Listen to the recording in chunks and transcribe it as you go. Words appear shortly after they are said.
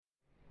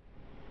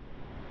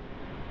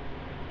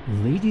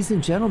Ladies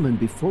and gentlemen,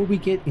 before we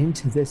get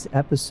into this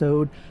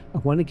episode, I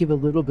want to give a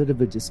little bit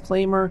of a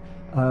disclaimer.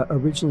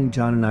 Originally,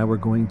 John and I were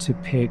going to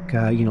pick,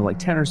 like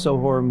 10 or so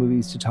horror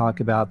movies to talk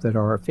about that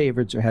are our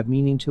favorites or have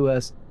meaning to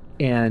us.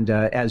 And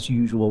as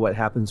usual, what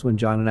happens when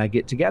John and I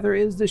get together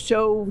is the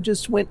show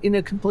just went in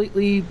a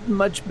completely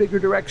much bigger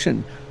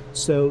direction.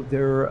 So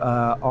there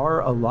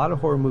are a lot of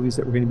horror movies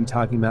that we're going to be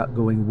talking about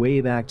going way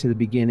back to the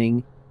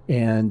beginning.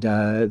 And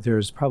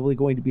there's probably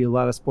going to be a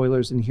lot of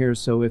spoilers in here.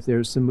 So if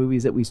there's some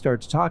movies that we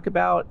start to talk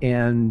about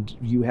and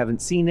you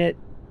haven't seen it,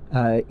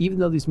 even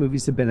though these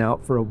movies have been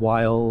out for a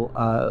while,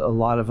 a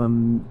lot of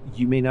them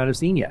you may not have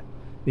seen yet.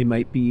 They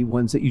might be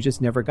ones that you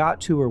just never got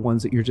to or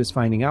ones that you're just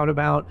finding out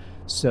about.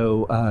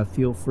 So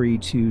feel free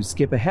to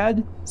skip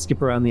ahead,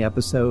 skip around the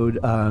episode,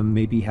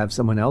 maybe have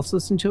someone else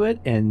listen to it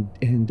and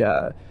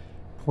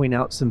point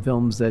out some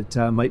films that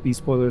might be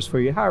spoilers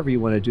for you, however you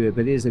want to do it.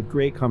 But it is a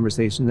great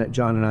conversation that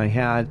John and I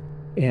had,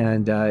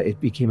 and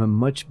it became a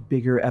much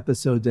bigger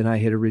episode than I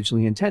had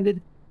originally intended.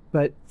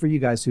 But for you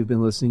guys who've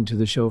been listening to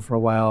the show for a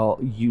while,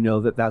 you know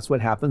that that's what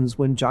happens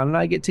when John and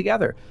I get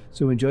together.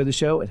 So enjoy the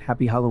show and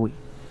happy Halloween.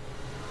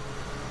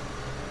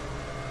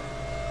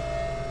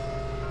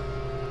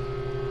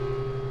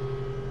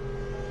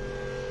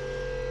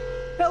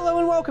 Hello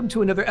and welcome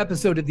to another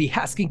episode of the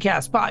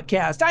Haskincast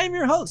podcast. I am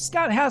your host,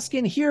 Scott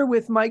Haskin, here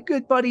with my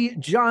good buddy,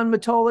 John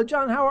Mottola.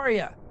 John, how are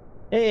you?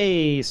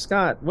 Hey,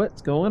 Scott,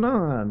 what's going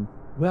on?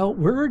 Well,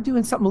 we're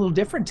doing something a little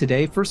different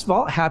today. First of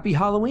all, happy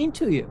Halloween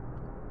to you.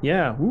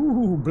 Yeah.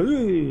 Ooh,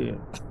 bleh.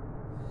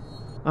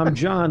 I'm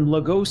John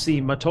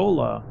Lugosi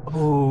Mottola.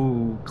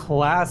 Oh,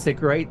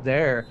 classic right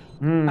there.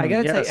 I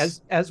got to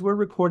say, as we're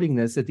recording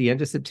this at the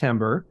end of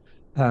September,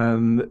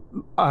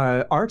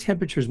 our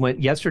temperatures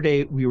went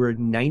yesterday. We were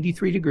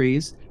 93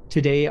 degrees.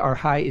 Today, our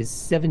high is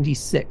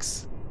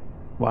 76.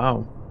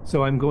 Wow.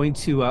 So I'm going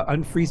to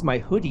unfreeze my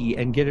hoodie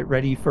and get it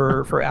ready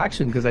for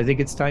action because I think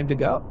it's time to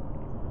go.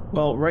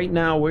 Well, right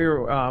now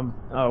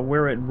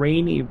we're at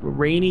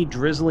rainy,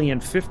 drizzly,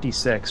 and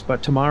 56.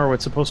 But tomorrow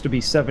it's supposed to be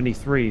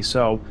 73.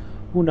 So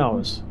who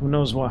knows? Who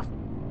knows what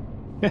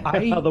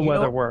how the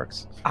weather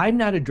works? I'm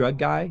not a drug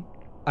guy.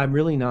 I'm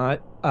really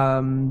not.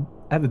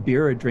 I have a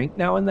beer or a drink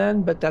now and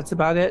then, but that's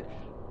about it.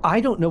 I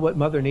don't know what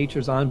Mother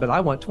Nature's on, but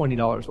I want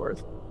 $20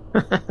 worth.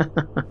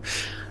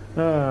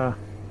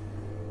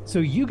 So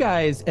you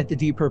guys at the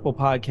Deep Purple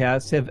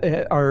podcast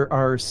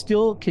are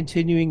still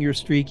continuing your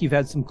streak. You've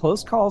had some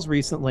close calls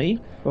recently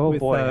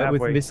with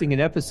missing an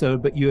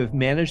episode, but you have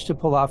managed to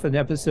pull off an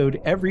episode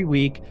every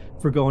week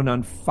for going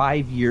on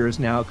 5 years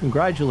now.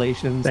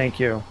 Congratulations. Thank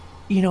you.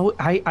 You know,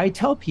 I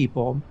tell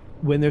people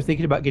when they're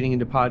thinking about getting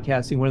into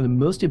podcasting, one of the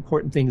most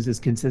important things is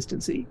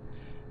consistency.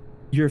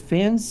 Your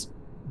fans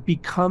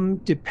become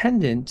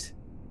dependent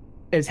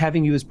as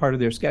having you as part of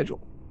their schedule.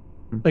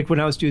 Like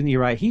when I was doing the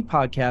Uriah Heep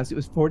podcast, it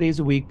was 4 days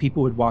a week.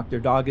 People would walk their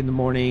dog in the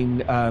morning,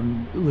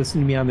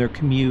 listen to me on their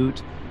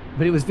commute,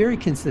 but it was very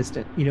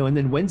consistent, and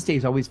then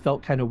Wednesdays always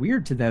felt kind of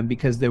weird to them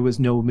because there was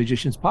no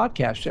Magicians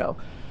podcast show.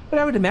 But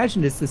I would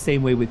imagine it's the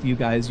same way with you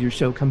guys. Your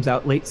show comes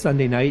out late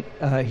Sunday night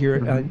here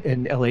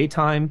in LA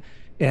time.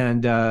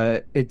 And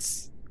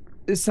it's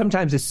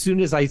sometimes as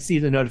soon as I see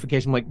the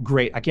notification, I'm like,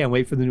 great, I can't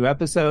wait for the new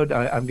episode.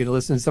 I'm going to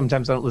listen.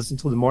 Sometimes I don't listen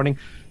till the morning,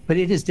 but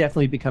it has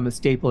definitely become a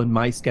staple in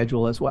my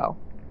schedule as well.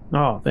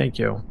 Oh, thank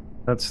you.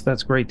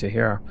 That's great to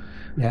hear.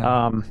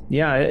 Yeah.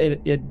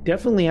 It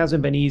definitely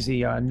hasn't been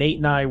easy. Nate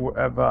and I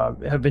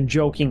have been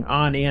joking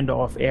on and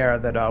off air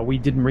that we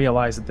didn't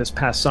realize that this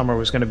past summer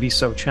was going to be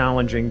so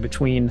challenging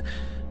between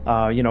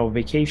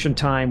vacation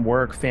time,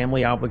 work,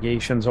 family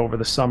obligations over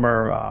the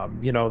summer,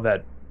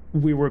 that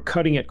we were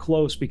cutting it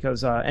close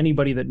because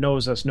anybody that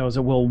knows us knows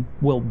that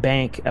we'll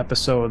bank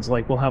episodes.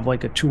 Like we'll have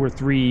like a 2 or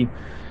 3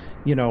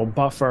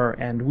 buffer,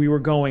 and we were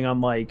going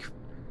on like,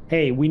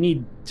 hey, we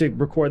need to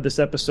record this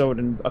episode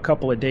in a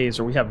couple of days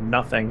or we have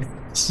nothing.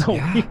 So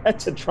we had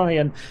to try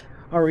and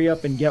hurry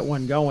up and get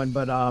one going.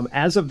 But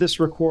as of this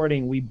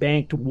recording, we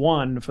banked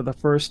one for the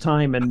first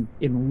time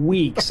in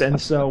weeks. And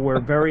so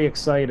we're very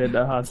excited.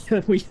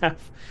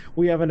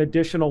 We have an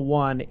additional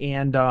one.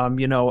 And,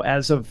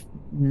 as of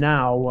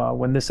now,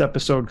 when this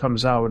episode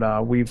comes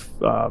out, we've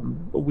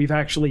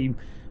actually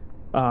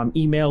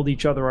emailed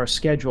each other our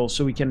schedule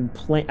so we can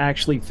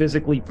actually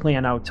physically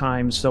plan out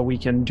times so we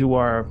can do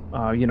our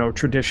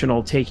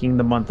traditional taking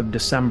the month of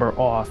December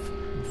off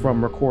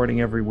from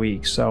recording every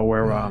week. So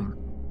we're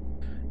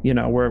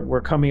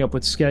coming up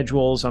with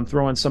schedules. I'm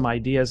throwing some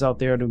ideas out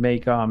there to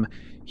make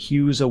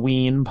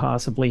Hughes-a-ween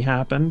possibly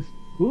happen.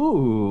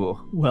 Ooh,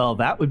 well,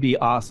 that would be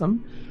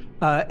awesome.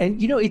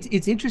 And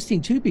it's interesting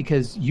too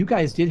because you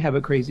guys did have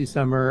a crazy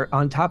summer.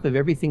 On top of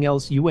everything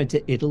else, you went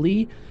to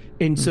Italy.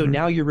 And so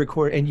now you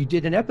record, and you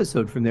did an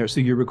episode from there. So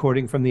you're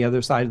recording from the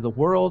other side of the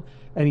world.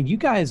 I mean, you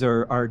guys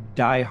are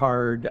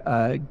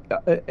diehard,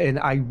 and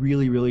I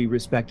really, really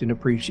respect and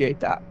appreciate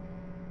that.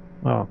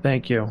 Oh,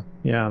 thank you.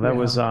 Yeah, that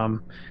was, I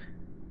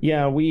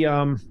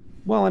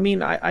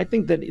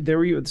think that there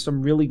are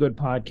some really good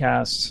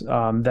podcasts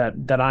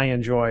that I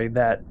enjoy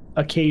that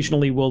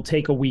occasionally we'll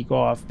take a week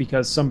off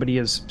because somebody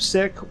is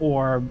sick,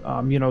 or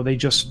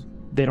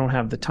they don't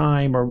have the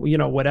time, or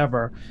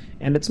whatever.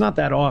 And it's not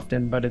that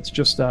often, but it's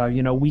just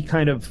we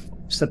kind of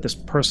set this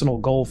personal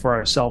goal for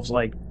ourselves,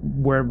 like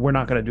we're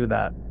not going to do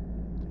that.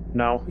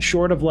 No,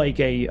 short of like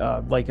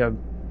a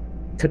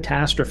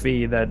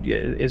catastrophe that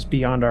is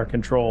beyond our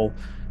control,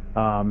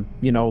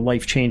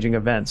 life-changing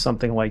event,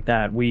 something like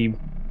that.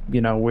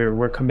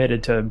 We're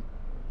committed to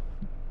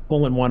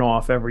pulling one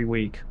off every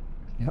week.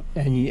 Yep.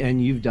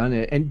 And you've done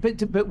it. And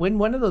but when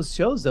one of those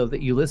shows though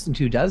that you listen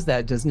to does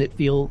that, doesn't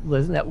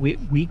that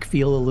week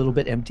feel a little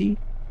bit empty?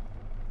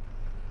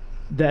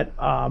 That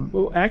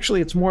well,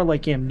 actually, it's more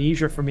like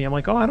amnesia for me. I'm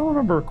like, oh, I don't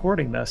remember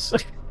recording this.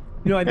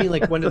 I mean,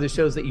 like one of the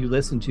shows that you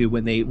listen to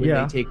when they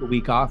take a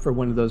week off for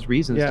one of those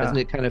reasons, doesn't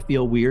it kind of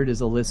feel weird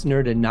as a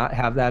listener to not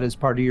have that as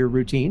part of your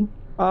routine?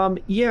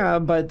 Yeah,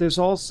 but there's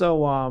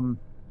also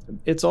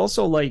it's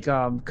also like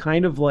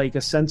kind of like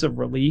a sense of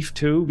relief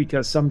too,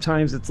 because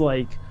sometimes it's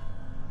like,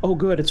 oh,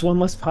 good, it's one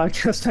less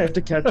podcast I have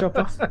to catch up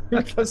on.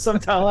 Because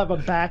sometimes I'll have a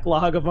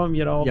backlog of them,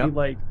 I'll be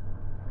like,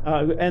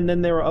 and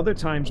then there are other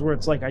times where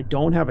it's like I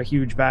don't have a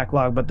huge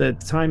backlog, but the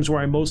times where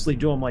I mostly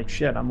do, I'm like,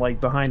 shit, I'm like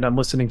behind. I'm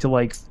listening to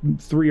like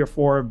 3 or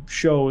 4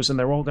 shows, and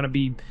they're all going to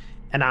be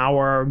an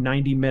hour,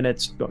 90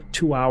 minutes,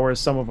 2 hours,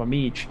 some of them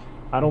each.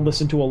 I don't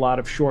listen to a lot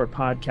of short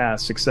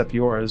podcasts except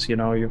yours,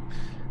 you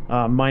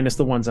minus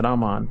the ones that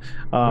I'm on.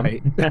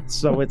 Right.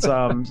 So it's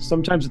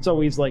sometimes it's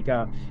always like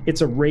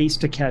it's a race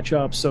to catch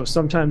up. So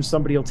sometimes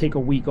somebody will take a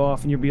week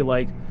off and you'll be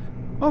like,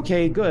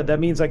 okay, good. That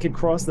means I could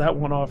cross that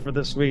one off for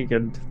this week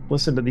and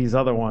listen to these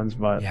other ones.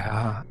 But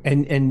yeah,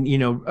 and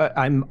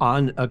I'm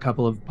on a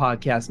couple of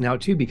podcasts now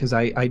too, because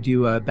I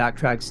do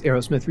Backtracks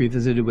Aerosmith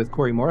Revisited with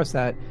Corey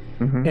Morissette,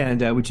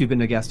 and which you've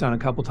been a guest on a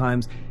couple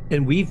times,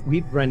 and we've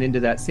run into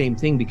that same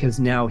thing, because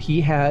now he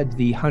had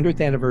the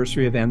 100th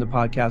anniversary of And the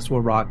Podcast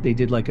Will Rock. They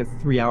did like a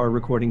 3-hour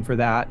recording for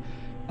that.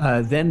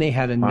 Then they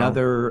had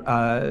another.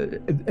 Wow.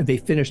 They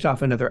finished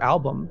off another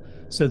album.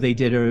 So they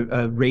did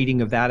a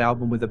rating of that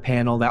album with a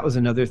panel. That was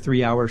another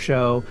 3-hour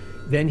show.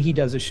 Then he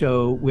does a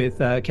show with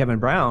Kevin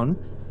Brown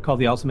called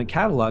The Ultimate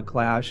Catalog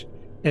Clash.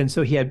 And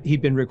so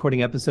he'd been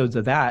recording episodes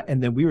of that.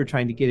 And then we were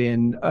trying to get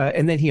in.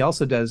 And then he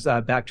also does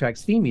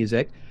Backtrack's theme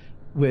music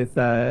with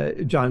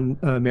John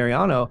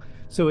Mariano.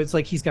 So it's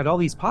like he's got all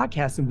these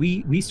podcasts, and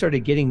we started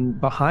getting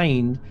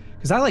behind,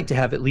 because I like to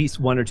have at least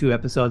 1 or 2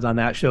 episodes on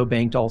that show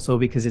banked also,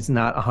 because it's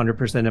not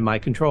 100% in my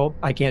control.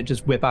 I can't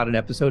just whip out an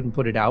episode and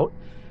put it out.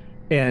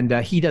 And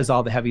he does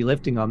all the heavy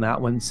lifting on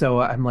that one.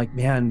 So I'm like,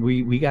 man,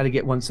 we got to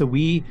get one. So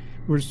we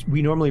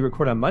normally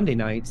record on Monday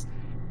nights,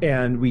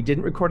 and we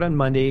didn't record on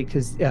Monday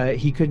because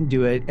he couldn't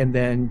do it. And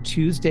then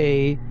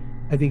Tuesday,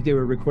 I think they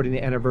were recording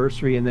the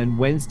anniversary. And then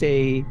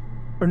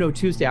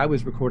Tuesday I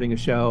was recording a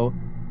show.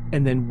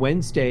 And then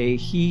Wednesday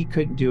he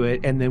couldn't do it.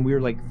 And then we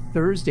were like,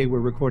 Thursday we're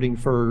recording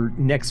for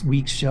next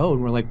week's show.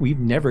 And we're like, we've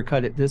never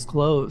cut it this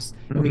close.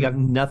 And we got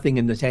nothing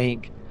in the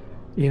tank.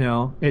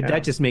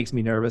 That just makes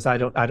me nervous. I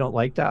don't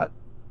like that.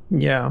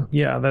 Yeah,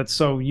 that's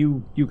so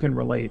you can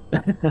relate.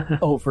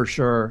 Oh, for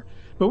sure.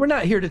 But we're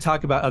not here to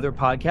talk about other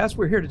podcasts.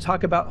 We're here to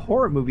talk about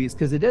horror movies,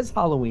 because it is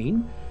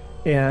Halloween.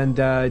 And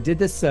did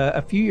this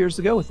a few years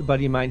ago with a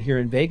buddy of mine here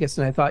in Vegas.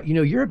 And I thought,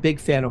 you're a big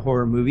fan of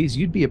horror movies.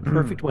 You'd be a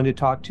perfect one to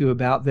talk to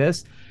about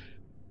this.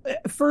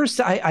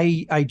 First,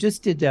 I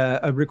just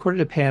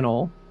recorded a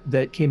panel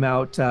that came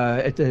out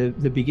at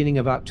the beginning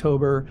of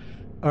October,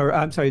 or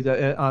I'm sorry,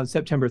 on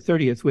September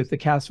 30th, with the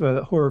cast of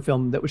a horror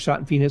film that was shot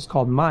in Phoenix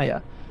called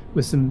Maya,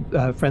 with some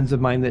friends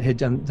of mine that had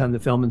done the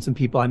film, and some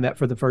people I met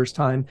for the first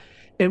time.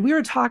 And we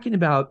were talking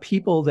about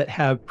people that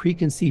have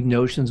preconceived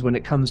notions when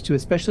it comes to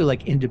especially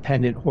like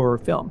independent horror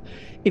film.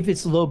 If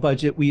it's low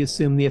budget, we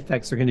assume the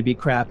effects are going to be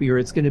crappy, or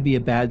it's going to be a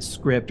bad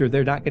script, or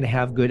they're not going to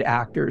have good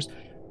actors.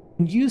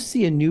 You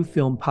see a new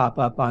film pop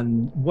up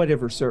on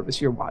whatever service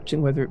you're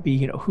watching, whether it be,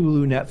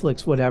 Hulu,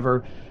 Netflix,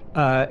 whatever,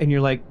 and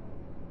you're like,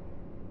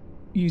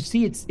 you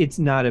see it's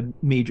not a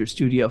major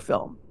studio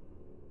film.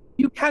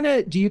 Do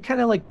you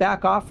kind of like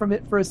back off from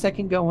it for a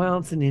second, go, well,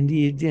 it's an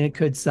indie, it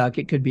could suck,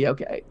 it could be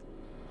okay?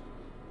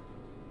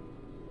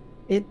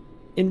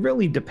 It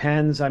really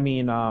depends. I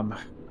mean,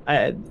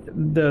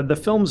 the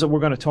films that we're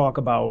going to talk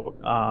about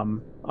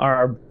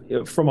are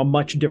from a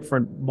much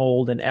different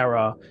mold and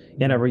era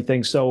and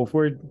everything. So if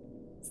we're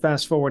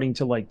fast forwarding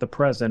to like the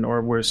present,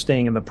 or we're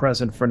staying in the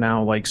present for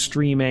now, like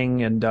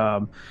streaming, and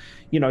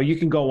you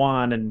can go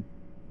on and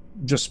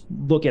just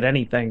look at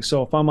anything.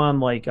 So if I'm on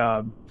like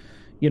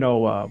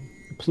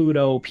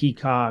Pluto,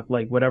 Peacock,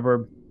 like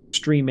whatever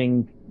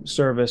streaming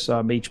service,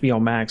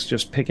 HBO Max,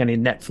 just pick any,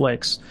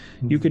 Netflix,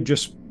 you could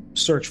just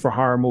search for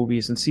horror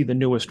movies and see the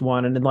newest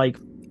one. And then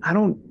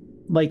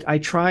I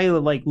try to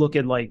like look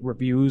at like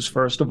reviews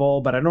first of all,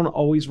 but I don't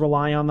always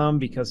rely on them,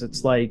 because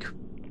it's like,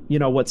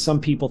 what some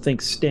people think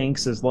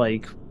stinks is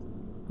like,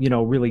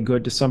 really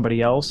good to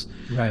somebody else.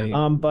 Right.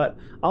 But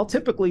I'll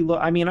typically look,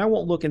 I mean, I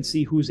won't look and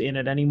see who's in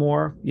it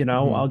anymore.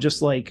 I'll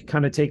just like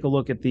kind of take a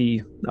look at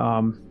the,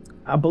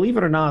 believe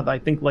it or not, I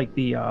think like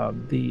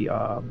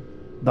the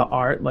the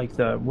art, like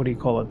the what do you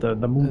call it, the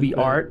movie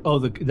art,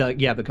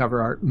 The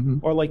cover art. Hmm.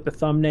 or like the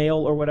thumbnail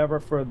or whatever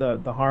for the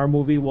horror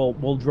movie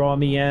will draw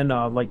me in,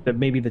 like the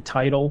maybe the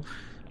title.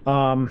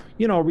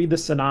 Read the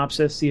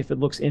synopsis, see if it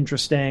looks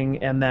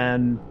interesting, and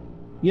then,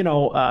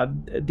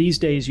 these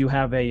days you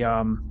have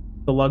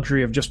the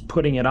luxury of just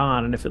putting it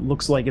on, and if it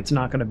looks like it's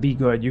not going to be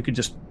good, you could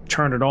just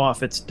turn it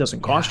off. It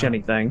doesn't cost you Yeah.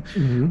 anything,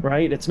 Hmm.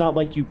 right? It's not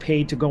like you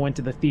paid to go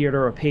into the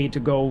theater or paid to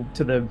go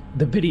to the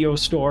video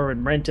store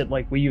and rent it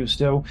like we used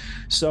to.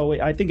 So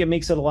I think it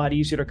makes it a lot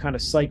easier to kind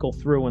of cycle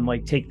through and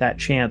like take that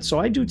chance. So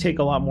I do take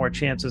a lot more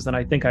chances than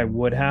I think I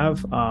would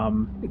have,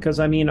 because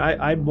I mean,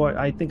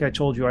 I think I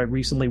told you I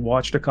recently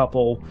watched a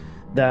couple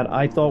that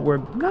I thought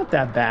were not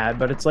that bad,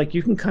 but it's like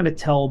you can kind of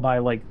tell by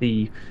like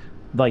the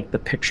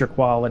picture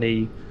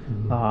quality,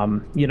 Hmm.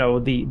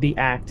 the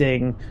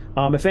acting.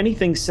 If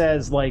anything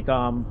says like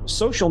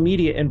social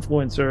media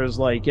influencers,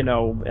 like,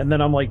 and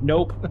then I'm like,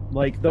 nope,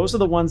 like those are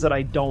the ones that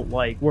I don't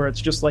like, where it's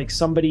just like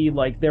somebody,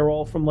 like they're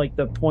all from like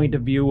the point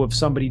of view of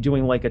somebody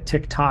doing like a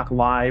TikTok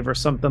live or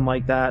something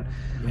like that.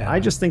 I Yeah.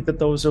 just think that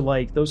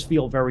those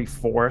feel very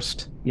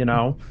forced,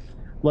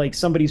 like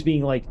somebody's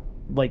being like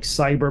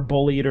cyber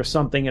bullied or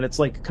something, and it's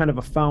like kind of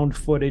a found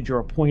footage or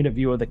a point of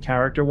view of the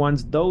character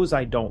ones. Those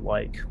I don't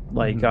like.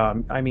 Like,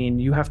 Hmm. I mean,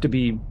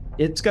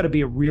 it's got to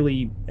be a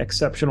really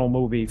exceptional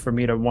movie for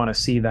me to want to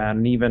see that.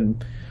 And even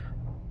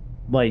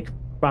like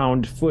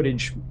found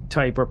footage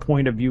type or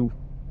point of view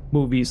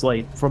movies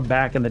like from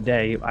back in the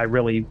day, I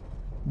really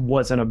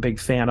wasn't a big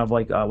fan of,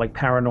 like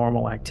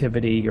Paranormal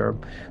Activity or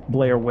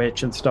Blair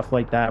Witch and stuff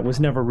like that. It was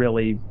never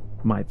really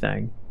my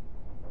thing.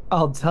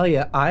 I'll tell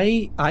you,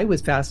 I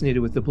was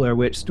fascinated with the Blair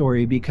Witch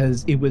story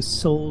because it was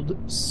sold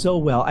so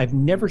well. I've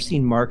never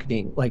seen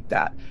marketing like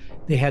that.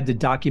 They had the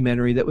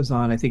documentary that was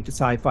on, I think, the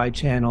Sci-Fi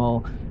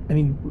Channel. I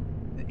mean,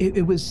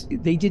 it was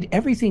they did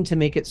everything to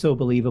make it so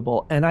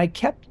believable. And I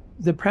kept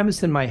the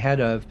premise in my head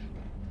of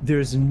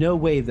there's no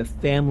way the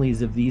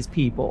families of these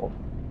people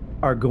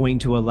are going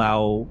to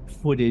allow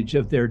footage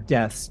of their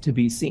deaths to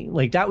be seen.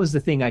 Like that was the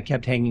thing I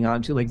kept hanging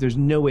on to. Like there's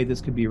no way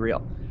this could be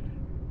real.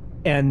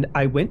 And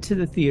I went to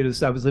the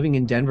theaters. I was living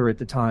in Denver at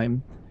the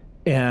time,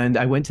 and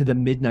I went to the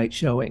midnight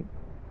showing,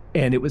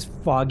 and it was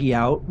foggy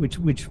out, which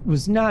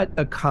was not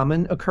a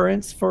common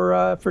occurrence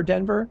for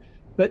Denver,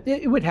 but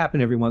it would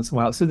happen every once in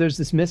a while. So there's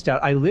this mist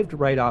out. I lived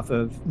right off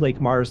of Lake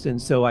Marsden,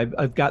 so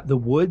I've got the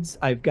woods,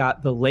 I've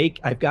got the lake,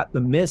 I've got the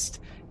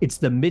mist. It's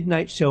the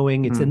midnight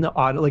showing. It's in Hmm. the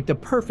auto, like the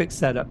perfect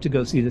setup to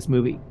go see this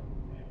movie.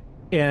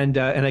 And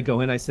I go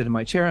in, I sit in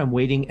my chair, I'm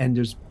waiting, and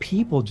there's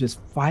people just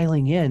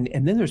filing in,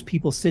 and then there's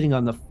people sitting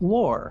on the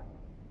floor,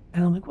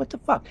 and I'm like, what the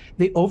fuck?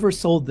 They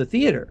oversold the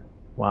theater,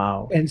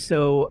 Wow. and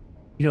so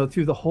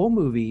through the whole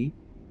movie,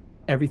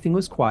 everything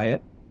was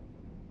quiet,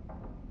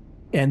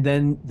 and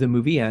then the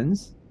movie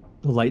ends,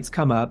 the lights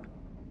come up,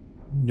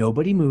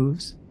 nobody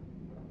moves,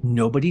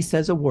 nobody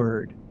says a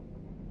word.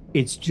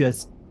 It's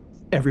just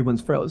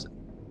everyone's frozen,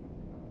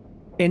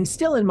 and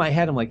still in my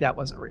head, I'm like, that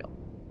wasn't real.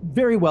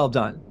 Very well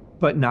done,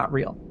 but not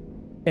real.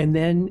 And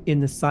then in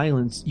the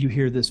silence, you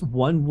hear this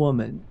one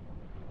woman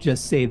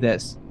just say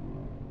this: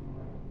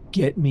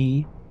 get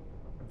me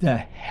the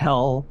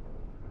hell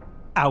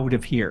out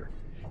of here.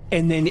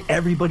 And then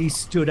everybody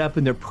stood up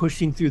and they're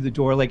pushing through the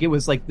door. Like it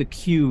was like the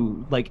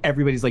queue. Like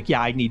everybody's like,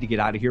 yeah, I need to get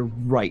out of here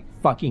right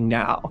fucking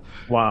now.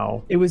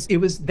 Wow.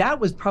 That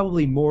was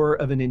probably more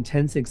of an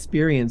intense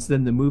experience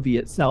than the movie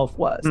itself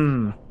was.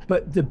 Hmm.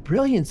 But the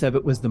brilliance of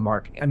it was the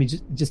marketing. I mean,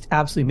 just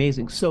absolutely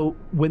amazing. So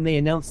when they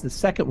announced the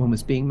second one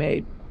was being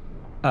made,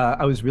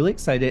 I was really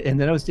excited, and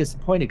then I was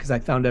disappointed because I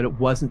found out it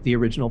wasn't the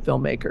original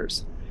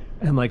filmmakers.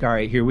 And I'm like, all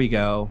right, here we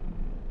go.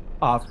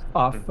 Off.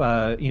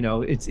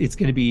 It's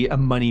going to be a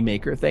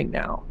moneymaker thing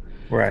now.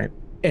 Right.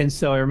 And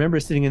so I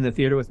remember sitting in the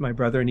theater with my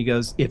brother, and he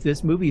goes, if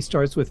this movie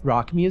starts with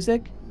rock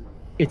music,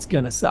 it's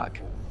gonna suck.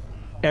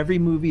 Every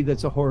movie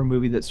that's a horror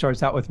movie that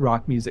starts out with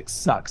rock music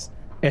sucks.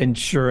 And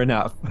sure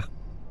enough,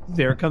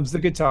 there comes the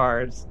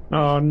guitars,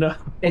 Oh no.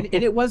 and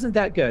it wasn't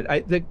that good.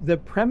 The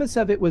premise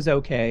of it was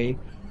okay,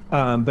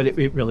 but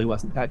it really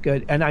wasn't that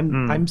good. And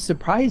I'm Hmm.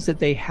 surprised that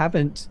they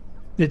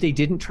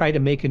didn't try to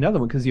make another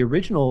one, because the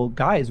original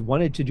guys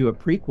wanted to do a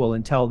prequel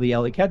and tell the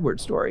Ellie Kedward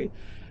story,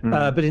 Hmm.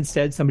 but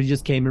instead somebody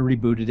just came and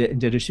rebooted it and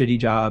did a shitty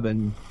job,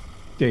 and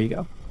there you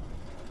go.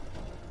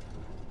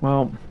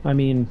 Well, I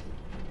mean,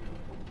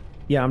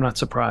 yeah, I'm not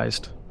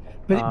surprised.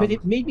 But Um,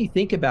 it made me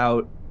think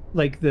about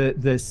like the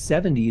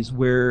 70s,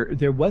 where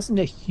there wasn't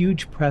a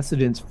huge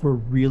precedence for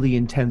really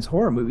intense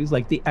horror movies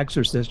like The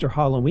Exorcist or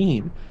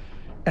Halloween.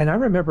 And I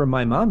remember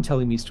my mom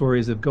telling me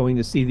stories of going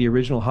to see the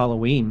original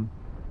Halloween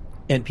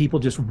and people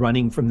just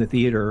running from the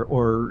theater,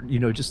 or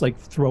just like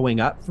throwing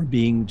up for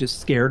being just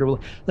scared, or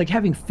like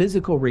having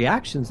physical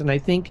reactions. And I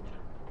think,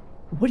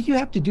 what do you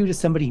have to do to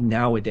somebody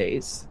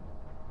nowadays?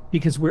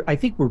 Because I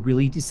think we're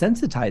really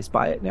desensitized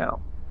by it now.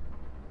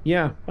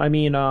 yeah, I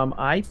mean,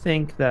 I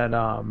think that,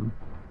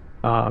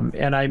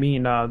 and I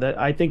mean, that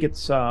I think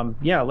it's,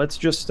 yeah, let's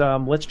just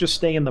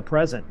stay in the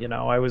present.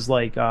 I was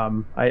like,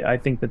 I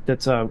think that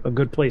that's a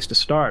good place to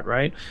start,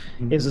 right?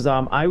 Mhm. Is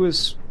I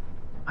was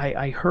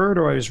I heard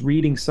or I was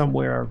reading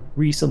somewhere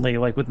recently,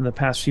 like within the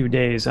past few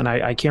days, and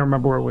I can't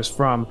remember where it was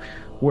from,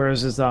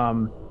 whereas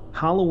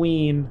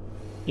Halloween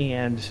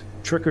and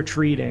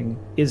trick-or-treating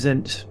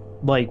isn't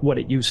like what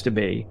it used to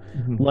be.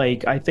 Mhm.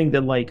 Like I think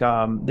that like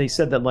they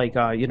said that like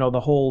the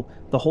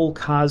whole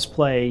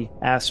cosplay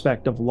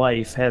aspect of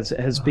life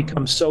has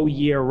become Oh, so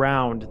year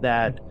round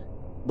that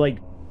like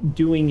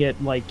doing it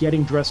like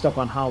getting dressed up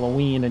on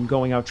Halloween and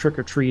going out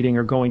trick-or-treating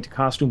or going to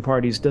costume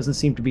parties doesn't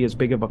seem to be as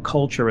big of a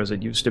culture as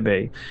it used to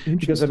be.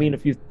 Because I mean,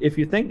 interesting. if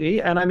you think,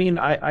 and I mean,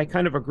 I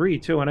kind of agree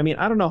too. And I mean,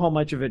 I don't know how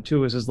much of it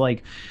too is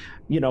like,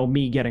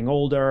 me getting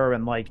older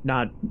and like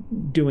not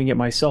doing it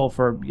myself,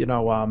 or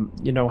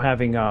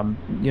having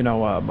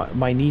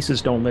my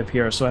nieces don't live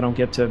here, so I don't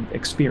get to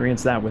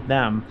experience that with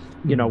them,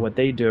 Mhm. what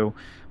they do.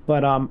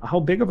 But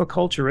how big of a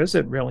culture is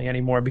it really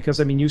anymore?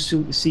 Because I mean, you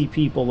see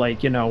people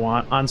like,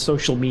 on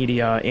social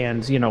media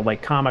and,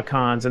 like Comic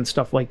Cons and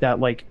stuff like that,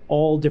 like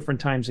all different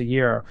times a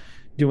year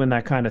doing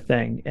that kind of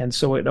thing. And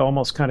so it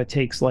almost kind of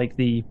takes like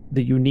the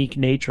unique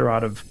nature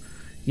out of,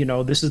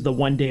 this is the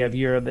one day a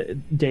year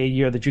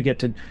that you get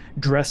to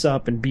dress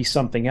up and be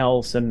something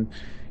else and,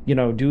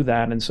 do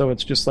that. And so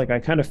it's just like I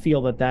kind of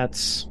feel that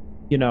that's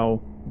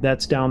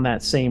down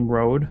that same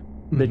road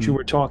that you Mhm.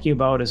 were talking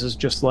about is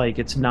just like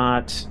it's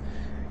not,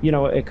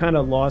 it kind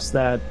of lost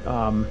that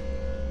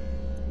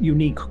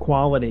unique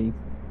quality,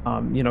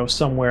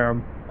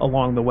 somewhere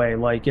along the way,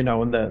 like, in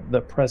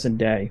the present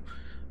day,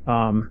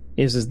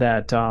 is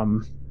that,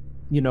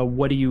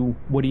 what do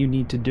you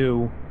need to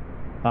do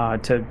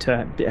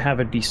to have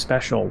it be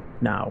special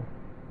now,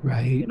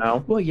 Right. you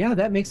know? Well, yeah,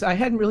 I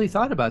hadn't really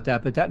thought about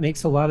that, but that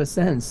makes a lot of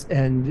sense.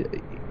 And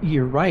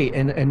you're right.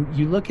 And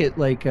you look at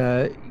like,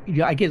 I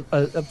get,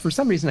 for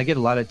some reason, I get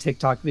a lot of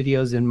TikTok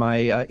videos in my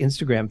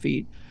Instagram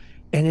feed.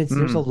 And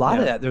there's a lot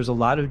of Yeah, that. There's a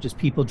lot of just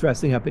people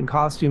dressing up in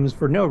costumes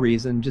for no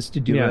reason, just to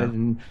do it. yeah,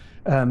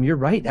 And you're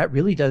right, that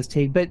really does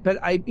take. But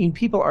I mean,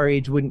 people our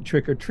age wouldn't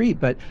trick or treat.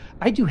 But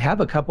I do have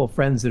a couple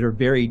friends that are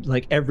very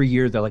like every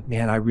year they're like,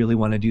 man, I really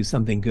want to do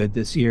something good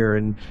this year,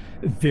 and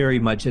very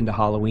much into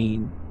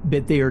Halloween.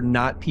 But they are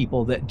not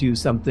people that do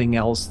something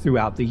else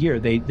throughout the year.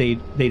 They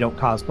don't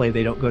cosplay.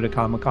 They don't go to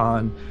Comic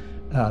Con,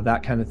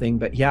 that kind of thing.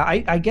 But yeah,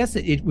 I guess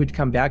it would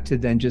come back to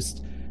then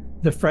just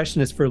the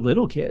freshness for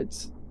little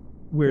kids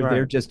where they're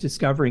right. just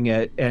discovering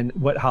it and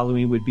what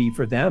Halloween would be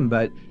for them.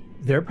 But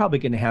they're probably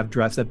going to have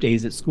dress up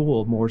days at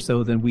school more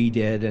so than we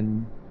did,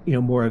 and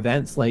more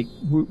events like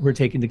we're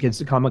taking the kids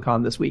to Comic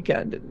Con this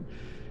weekend, and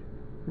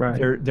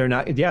Right. they're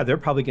not. Yeah, they're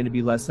probably going to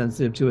be less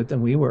sensitive to it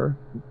than we were.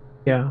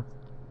 Yeah.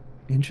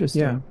 Yeah.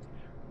 Interesting.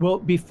 Well,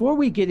 before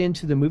we get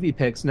into the movie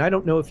picks, and I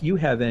don't know if you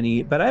have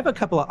any, but I have a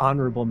couple of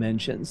honorable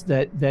mentions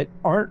that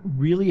aren't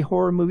really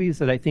horror movies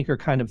that I think are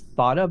kind of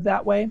thought of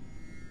that way.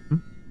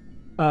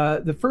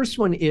 The first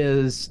one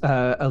is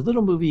a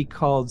little movie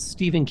called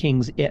Stephen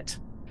King's It,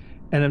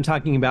 and I'm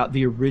talking about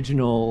the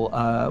original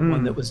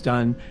one that Mm. was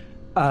done.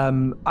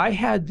 I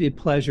had the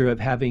pleasure of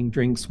having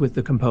drinks with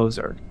the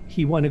composer.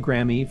 He won a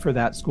Grammy for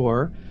that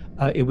score.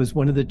 It was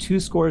one of the two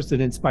scores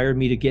that inspired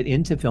me to get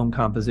into film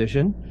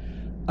composition.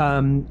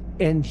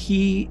 And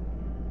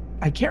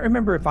I can't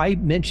remember if I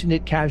mentioned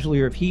it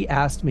casually or if he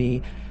asked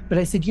me, but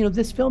I said,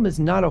 this film is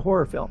not a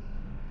horror film.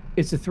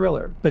 It's a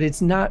thriller, but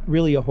it's not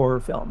really a horror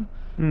film.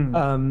 Mm.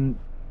 Um,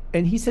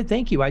 and he said,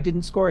 thank you. I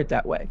didn't score it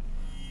that way.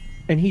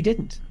 And he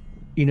didn't.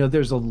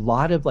 There's a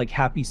lot of like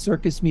happy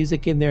circus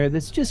music in there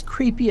that's just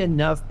creepy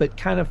enough, but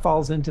kind of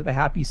falls into the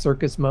happy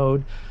circus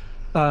mode.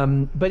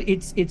 But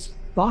it's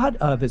thought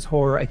of as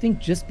horror, I think,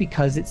 just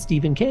because it's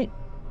Stephen King.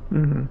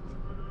 Hmm.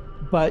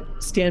 But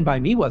Stand By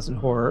Me wasn't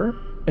horror,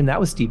 and that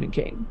was Stephen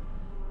King,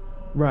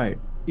 Right.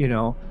 you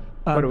know.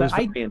 But it But was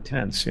very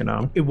intense.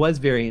 it was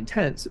very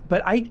intense.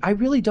 But I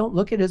really don't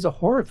look at it as a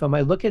horror film.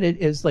 I look at it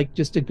as like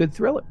just a good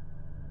thriller.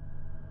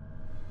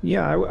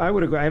 Yeah, I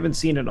would agree. I haven't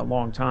seen it in a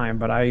long time,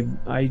 but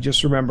I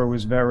just remember it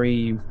was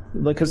very,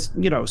 because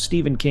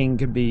Stephen King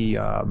could be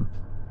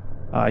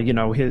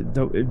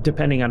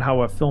depending on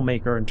how a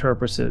filmmaker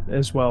interprets it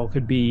as well,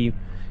 could be,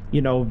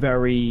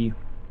 very,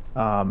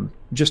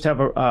 just have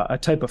a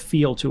type of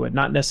feel to it,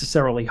 not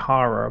necessarily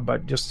horror,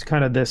 but just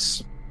kind of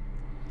this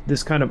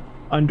kind of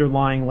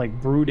underlying like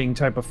brooding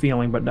type of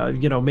feeling, but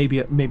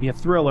maybe a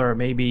thriller,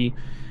 maybe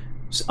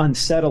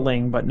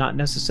unsettling, but not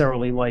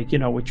necessarily like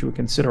what you would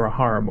consider a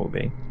horror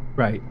movie.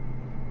 Right.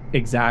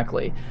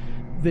 Exactly.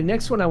 The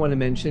next one I want to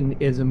mention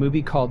is a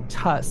movie called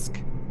Tusk.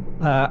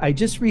 I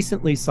just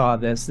recently saw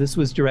this. This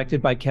was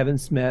directed by Kevin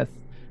Smith,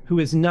 who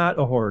is not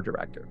a horror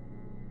director,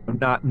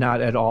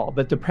 not at all.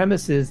 But the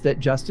premise is that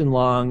Justin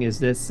Long is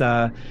this.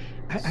 I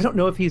don't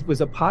know if he was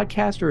a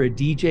podcaster or a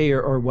DJ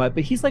or what,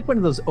 but he's like one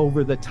of those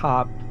over the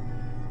top,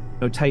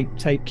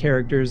 type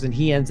characters, and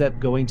he ends up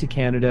going to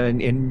Canada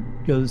and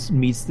goes and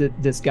meets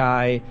this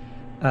guy,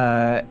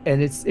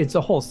 and it's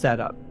a whole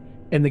setup,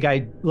 and the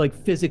guy like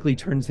physically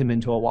turns him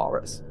into a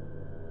walrus.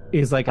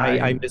 He's like,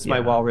 I miss my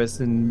Yeah, walrus.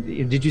 And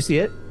did you see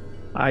it?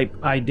 I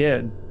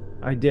did,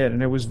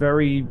 and it was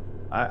very.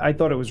 I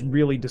thought it was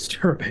really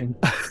disturbing.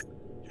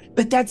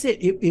 But that's it.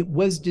 It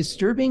was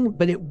disturbing,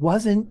 but it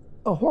wasn't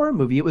a horror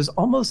movie. It was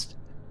almost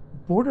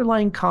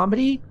borderline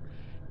comedy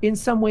in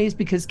some ways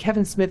because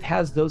Kevin Smith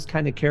has those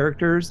kind of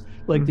characters,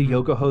 like the Hmm.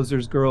 Yoga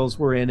Hosers girls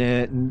were in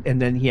it,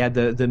 and then he had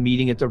the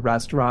meeting at the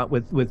restaurant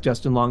with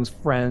Justin Long's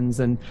friends,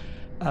 and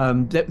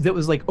that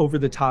was like over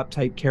the top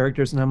type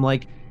characters. And I'm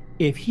like,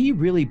 if he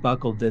really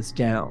buckled this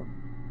down,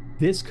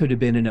 this could have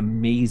been an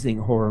amazing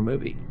horror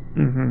movie.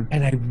 Hmm.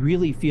 And I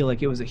really feel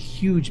like it was a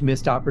huge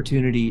missed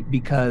opportunity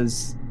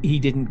because he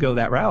didn't go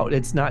that route.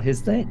 It's not his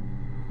thing.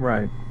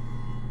 Right.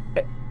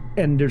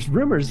 And there's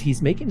rumors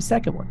he's making a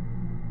second one.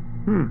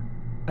 Hmm.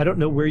 I don't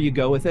know where you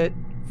go with it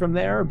from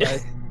there,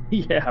 but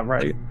Yeah,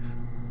 right.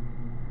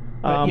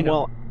 but you know,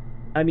 Well,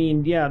 I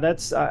mean, yeah,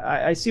 that's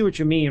I see what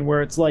you mean,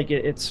 where it's like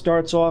it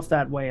starts off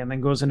that way and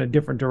then goes in a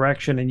different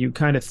direction, and you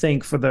kind of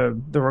think for the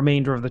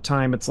remainder of the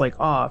time, it's like,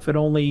 ah, if it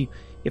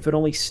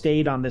only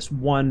stayed on this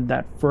one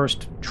that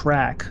first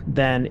track,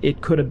 then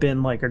it could have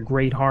been like a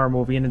great horror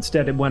movie, and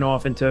instead it went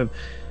off into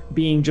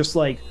being just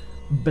like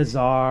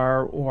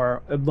bizarre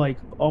or like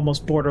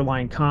almost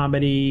borderline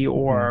comedy mm,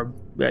 or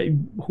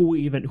who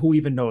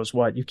even knows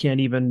what. You can't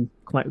even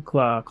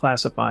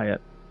classify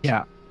it.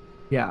 yeah,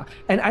 yeah.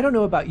 And I don't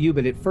know about you,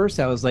 but at first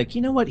I was like,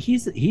 you know what?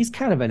 He's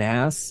kind of an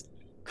ass.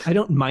 I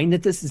don't mind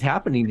that this is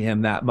happening to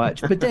him that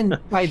much. But then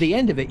by the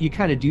end of it, you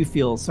kind of do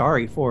feel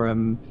sorry for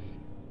him.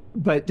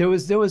 But there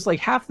was like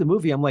half the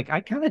movie, I'm like, I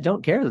kind of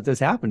don't care that this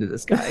happened to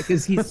this guy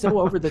because he's so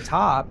over the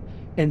top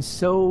and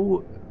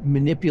so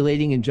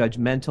manipulating and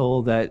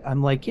judgmental that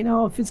I'm like,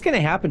 if it's going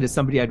to happen to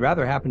somebody, I'd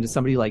rather happen to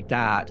somebody like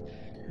that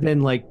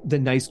than like the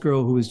nice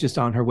girl who was just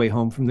on her way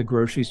home from the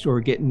grocery store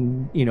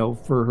getting,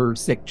 for her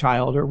sick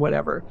child or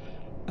whatever.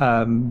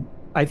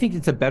 I think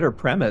it's a better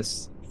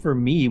premise for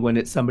me when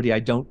it's somebody I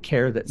don't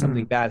care that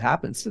something Mm, bad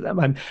happens to them.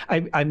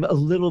 I'm a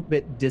little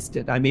bit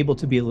distant. I'm able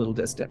to be a little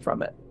distant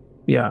from it.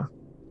 yeah.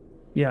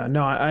 Yeah,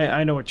 no,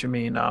 I know what you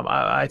mean.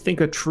 I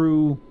think a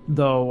true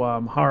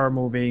though horror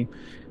movie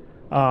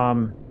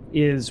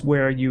is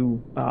where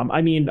you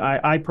I mean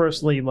I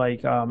personally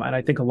like and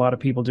I think a lot of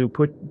people do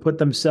put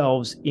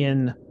themselves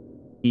in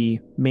the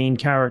main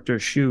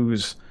character's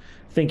shoes,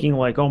 thinking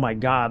like, oh my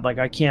God, like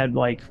I can't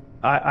like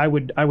I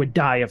would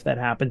die if that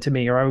happened to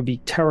me, or I would be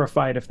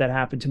terrified if that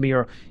happened to me,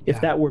 or if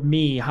Yeah. that were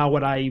me, how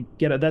would I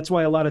get it? That's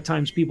why a lot of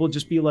times people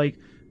just be like,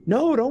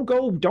 no, don't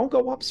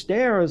go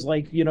upstairs,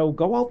 like,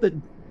 go out the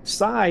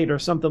side or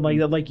something like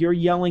that. Like you're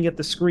yelling at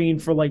the screen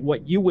for like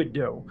what you would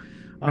do.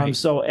 Right.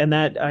 So and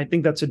that I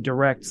think that's a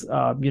direct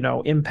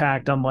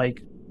impact on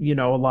like a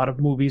lot of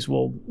movies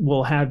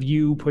will have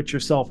you put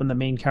yourself in the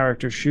main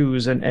character's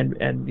shoes and kind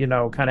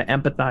of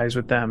empathize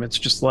with them. It's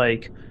just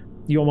like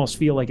you almost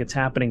feel like it's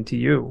happening to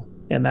you,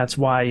 and that's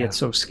why Yeah. it's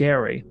so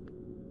scary.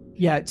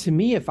 Yeah. To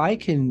me, if I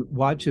can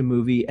watch a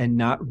movie and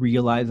not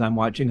realize I'm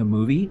watching a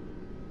movie,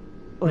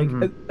 like,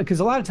 Hmm. because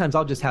a lot of times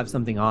I'll just have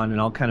something on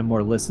and I'll kind of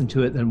more listen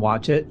to it than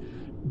watch it.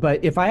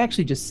 But if I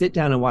actually just sit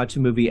down and watch a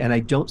movie and I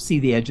don't see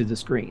the edge of the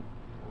screen,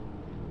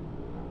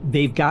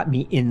 they've got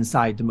me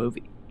inside the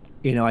movie.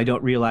 I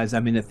don't realize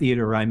I'm in a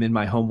theater or I'm in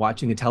my home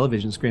watching a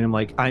television screen. I'm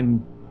like,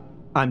 I'm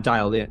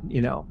dialed in.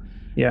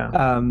 Yeah.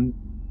 Um,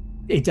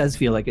 it does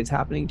feel like it's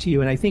happening to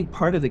you. And I think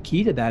part of the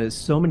key to that is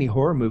so many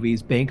horror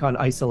movies bank on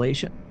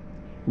isolation.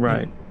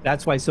 Right.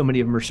 That's why so many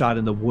of them are shot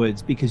in the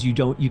woods because you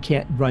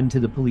can't run to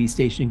the police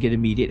station and get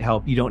immediate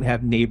help. You don't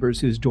have neighbors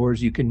whose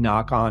doors you can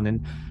knock on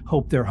and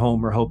hope they're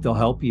home or hope they'll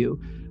help you.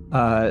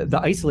 The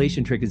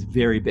isolation trick is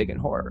very big in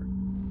horror,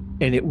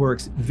 and it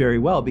works very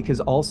well because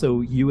also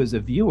you as a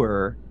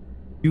viewer,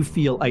 you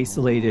feel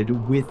isolated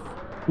with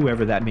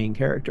whoever that main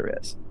character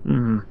is,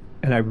 Hmm.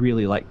 and I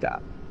really like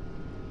that.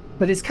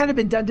 But it's kind of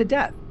been done to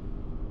death.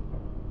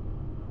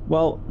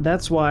 Well,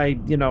 that's why,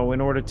 in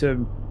order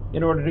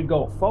to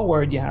go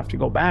forward, you have to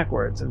go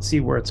backwards and see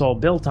where it's all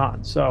built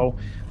on. So,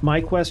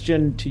 my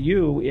question to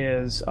you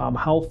is,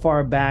 how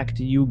far back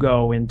do you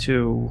go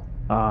into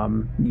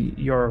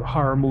your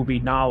horror movie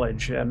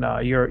knowledge and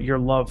your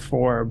love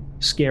for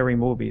scary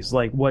movies?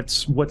 Like,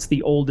 what's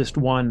the oldest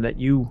one that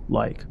you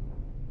like?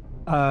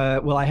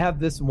 Well, I have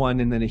this one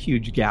and then a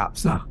huge gap,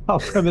 so I'll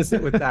premise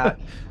it with that.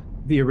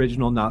 The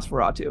original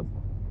Nosferatu.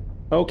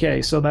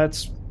 Okay, so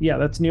that's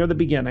near the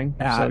beginning.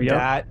 So,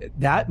 yep.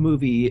 That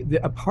movie,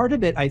 a part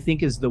of it, I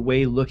think, is the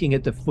way looking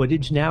at the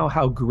footage now,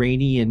 how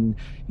grainy and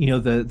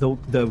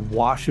the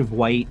wash of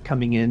white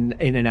coming in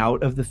and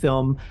out of the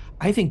film.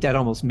 I think that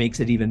almost makes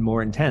it even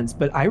more intense.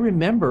 But I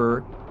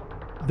remember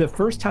the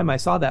first time I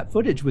saw that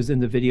footage was in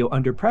the video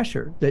Under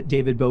Pressure that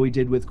David Bowie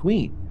did with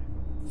Queen.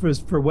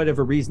 For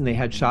whatever reason, they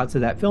had shots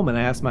of that film, and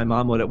I asked my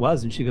mom what it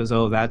was, and she goes,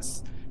 "Oh,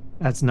 that's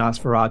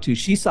Nosferatu."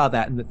 She saw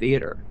that in the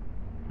theater.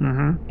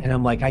 Hmm. And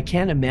I'm like, I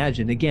can't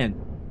imagine, again,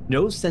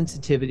 no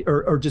sensitivity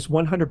or just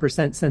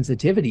 100%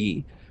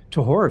 sensitivity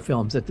to horror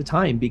films at the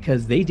time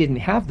because they didn't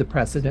have the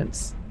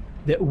precedence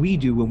that we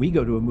do when we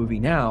go to a movie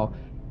now.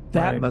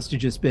 That Right. must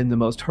have just been the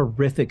most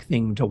horrific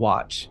thing to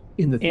watch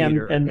in the And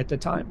theater and at the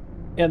time.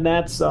 and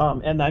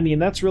I mean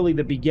that's really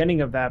the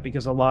beginning of that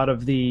because a lot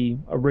of the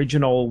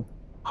original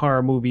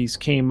horror movies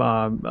came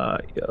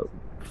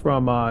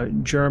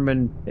from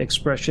German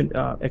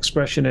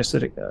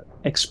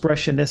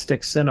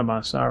expressionistic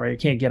cinema. Sorry, I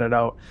can't get it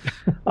out.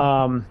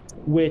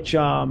 Which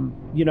a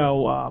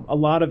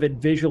lot of it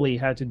visually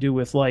had to do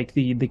with like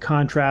the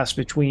contrast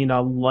between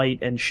light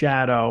and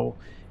shadow,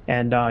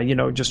 and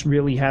just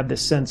really had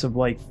this sense of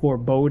like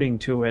foreboding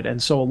to it.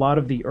 And so a lot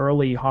of the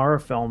early horror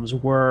films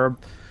were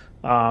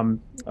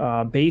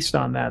based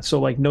on that. So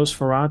like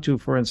Nosferatu,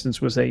 for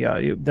instance, was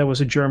that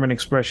was a German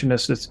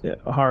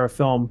expressionist horror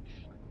film,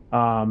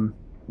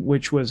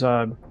 which was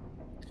um,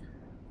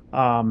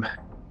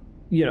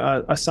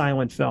 a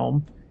silent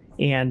film,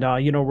 and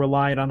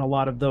relied on a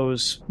lot of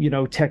those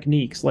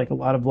techniques, like a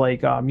lot of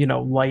like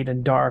light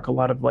and dark, a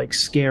lot of like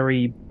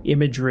scary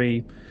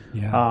imagery.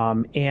 Yeah.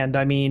 And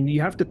I mean,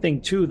 you have to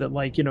think too that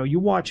like you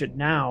watch it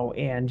now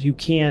and you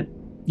can't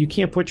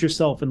put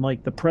yourself in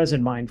like the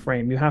present mind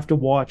frame. You have to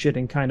watch it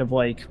and kind of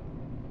like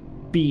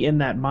be in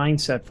that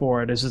mindset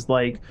for it. It's just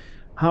like,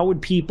 how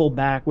would people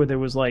back where there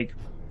was like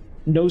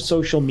no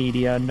social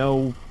media,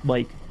 no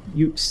like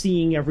you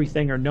seeing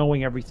everything or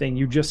knowing everything,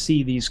 you just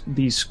see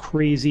these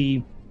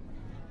crazy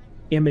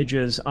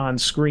images on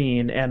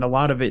screen, and a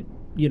lot of it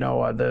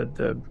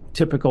the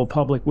typical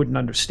public wouldn't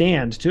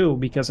understand too,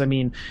 because I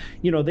mean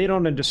they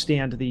don't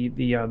understand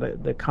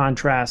the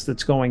contrast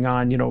that's going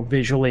on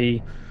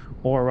visually,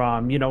 or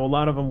a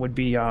lot of them would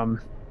be I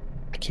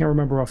can't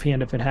remember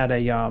offhand if it had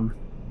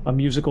a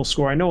musical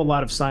score. I know a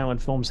lot of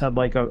silent films had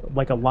like a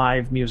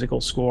live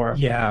musical score,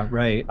 Yeah,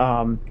 right.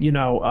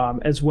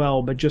 as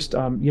well, but just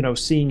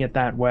seeing it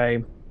that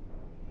way,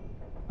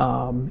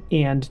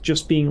 and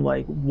just being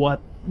like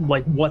what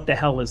the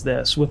hell is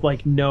this, with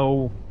like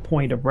no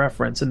point of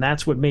reference. And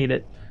that's what made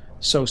it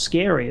so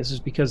scary, is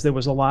because there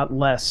was a lot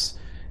less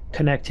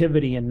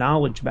connectivity and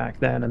knowledge back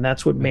then, and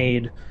that's what Right.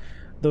 made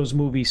those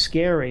movies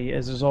scary.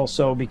 Is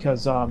also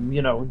because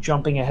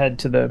jumping ahead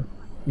to the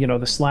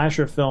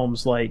slasher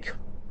films, like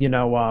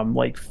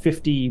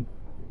 50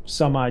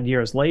 some odd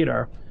years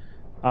later,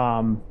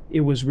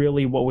 it was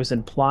really what was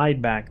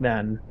implied back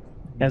then,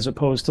 as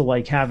opposed to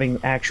like having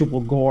actual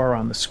gore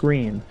on the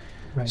screen.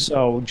 Right.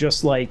 So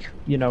just like,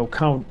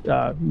 Count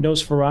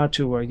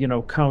Nosferatu,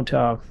 or, Count,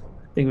 I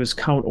think it was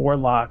Count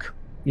Orlok,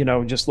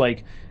 just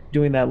like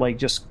doing that, like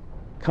just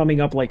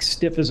coming up like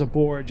stiff as a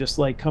board, just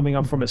like coming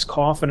up from his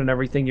coffin and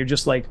everything. You're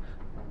just like,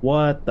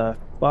 what the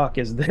fuck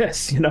is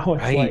this? It's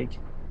Right. like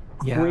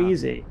Yeah.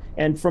 crazy.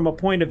 And from a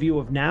point of view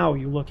of now,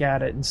 you look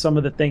at it and some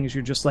of the things,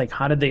 you're just like,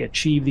 how did they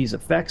achieve these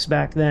effects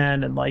back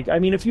then? And like, I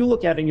mean, if you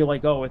look at it and you're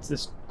like, oh, it's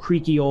this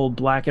creaky old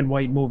black and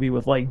white movie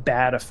with like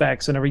bad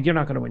effects and everything, you're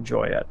not going to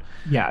enjoy it.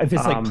 Yeah. If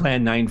it's like Um,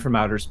 Plan 9 from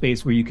outer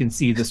space where you can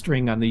see the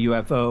string on the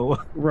UFO.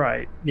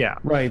 right, Yeah.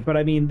 right. But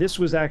I mean, this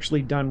was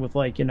actually done with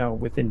like,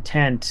 with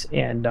intent,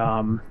 and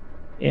I'd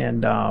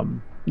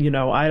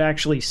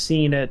actually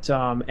seen it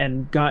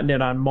and gotten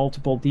it on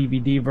multiple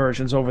DVD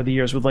versions over the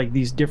years with like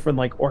these different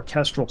like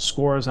orchestral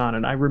scores on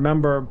it. I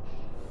remember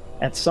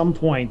at some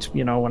point,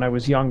 when I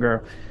was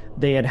younger,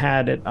 they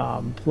had it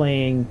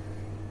playing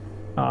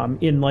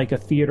in like a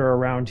theater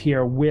around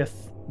here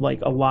with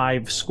like a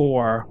live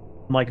score,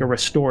 like a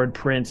restored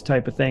print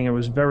type of thing. It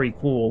was very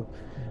cool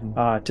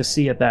Mhm. to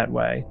see it that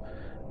way.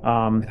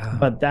 Yeah.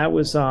 But that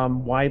was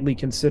widely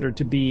considered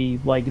to be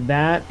like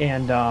that,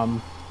 and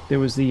there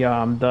was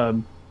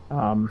um,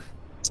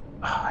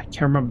 I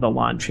can't remember the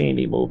Lon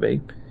Chaney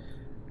movie.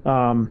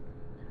 Um,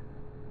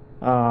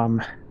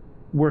 um,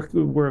 were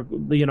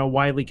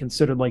widely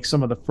considered like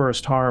some of the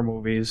first horror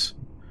movies.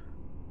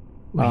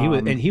 Well,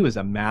 Um, he was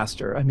a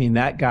master. I mean,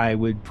 that guy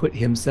would put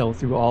himself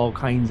through all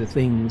kinds of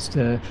things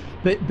to,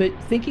 but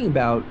thinking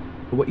about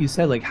what you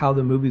said, like how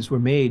the movies were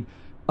made,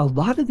 a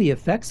lot of the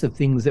effects of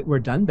things that were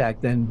done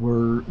back then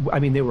were, I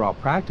mean, they were all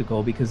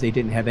practical because they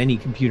didn't have any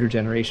computer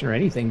generation or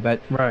anything.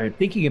 But right,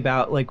 thinking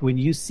about like when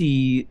you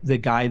see the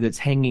guy that's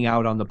hanging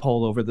out on the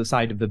pole over the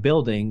side of the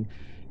building,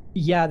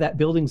 yeah, that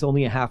building's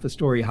only a half a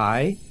story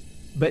high,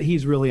 but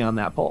he's really on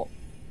that pole.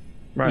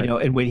 right.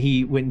 And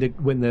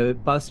when the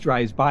bus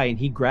drives by and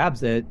he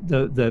grabs it,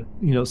 the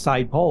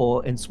side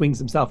pole, and swings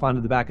himself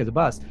onto the back of the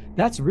bus,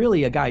 that's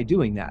really a guy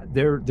doing that.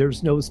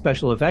 There's no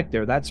special effect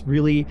there. That's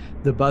really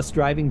the bus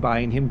driving by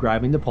and him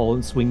grabbing the pole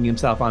and swinging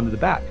himself onto the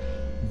back.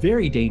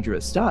 Very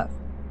dangerous stuff.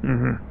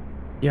 Hmm.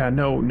 Yeah,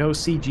 no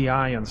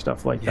CGI and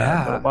stuff like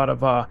that, but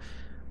Yeah.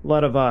 a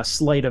lot of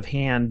sleight of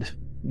hand,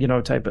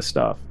 type of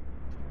stuff.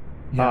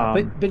 Yeah,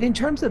 Um, but in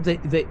terms of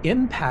the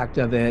impact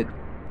of it,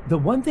 the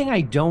one thing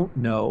I don't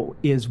know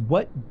is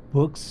what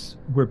books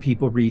were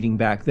people reading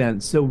back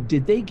then. So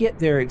did they get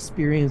their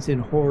experience in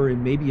horror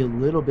and maybe a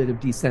little bit of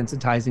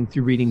desensitizing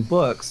through reading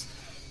books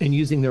and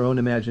using their own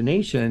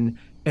imagination,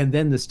 and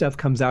then the stuff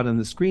comes out on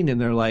the screen and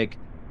they're like,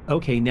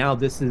 okay, now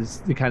this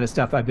is the kind of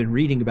stuff I've been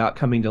reading about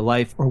coming to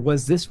life, or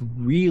was this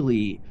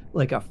really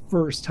like a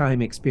first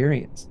time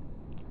experience?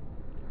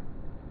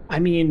 I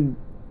mean,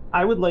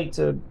 I would like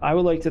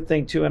to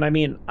think too, and I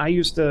mean, I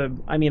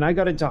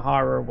got into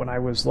horror when I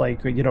was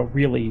like,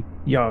 really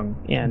young,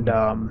 and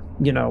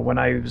Mhm. when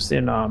I was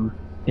in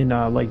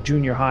like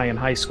junior high and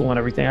high school and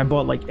everything, I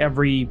bought like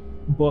every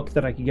book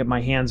that I could get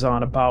my hands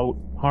on about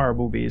horror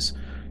movies.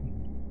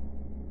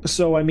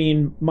 So I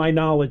mean, my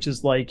knowledge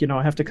is like,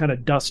 I have to kind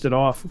of dust it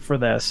off for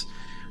this.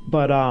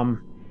 But I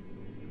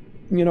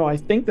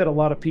think that a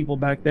lot of people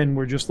back then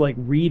were just like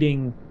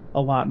reading a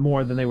lot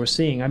more than they were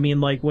seeing. I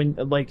mean, like when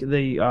like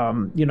the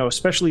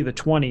especially the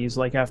 20s,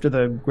 like after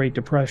the Great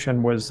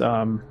Depression was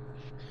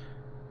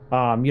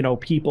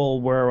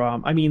people were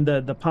I mean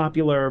the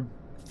popular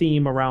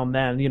theme around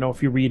then,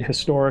 if you read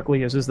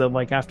historically is that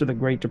like after the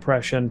Great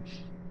Depression,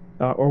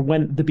 or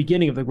when the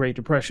beginning of the Great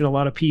Depression, a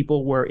lot of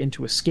people were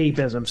into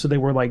escapism. So they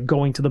were like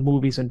going to the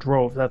movies in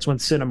droves. That's when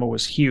cinema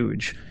was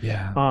huge.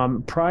 Yeah.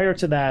 Prior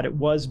to that, it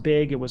was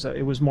big. It was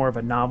more of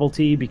a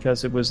novelty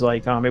because it was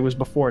like it was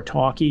before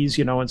talkies,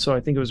 and so I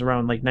think it was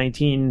around like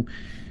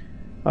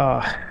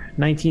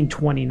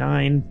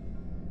 1929.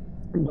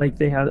 Like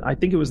they had, I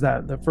think it was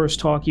that the first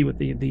talkie with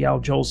the Al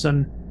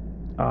Jolson.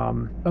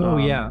 Oh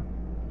yeah.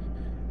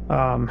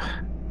 Um,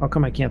 how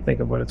come I can't think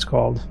of what it's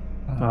called?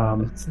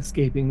 It's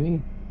escaping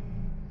me.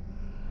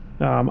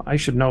 I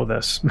should know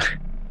this.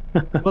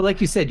 Well,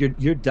 like you said,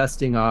 you're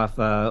dusting off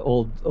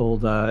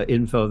old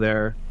info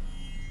there.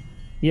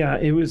 Yeah,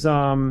 it was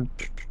come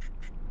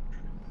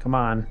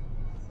on.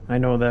 I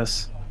know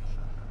this.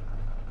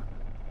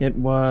 It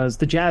was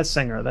The Jazz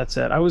Singer. That's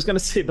it. I was going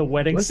to say The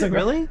Wedding Was it Singer.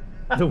 really?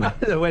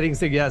 The wedding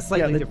singer, yeah,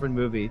 slightly Yeah, different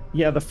movie.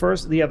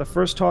 the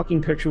first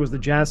talking picture was The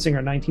Jazz Singer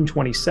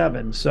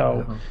 1927.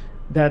 So Oh,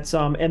 that's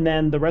and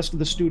then the rest of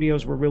the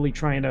studios were really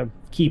trying to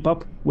keep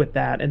up with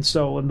that. And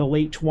so in the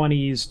late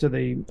 20s to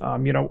the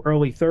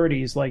early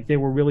 30s, like they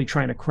were really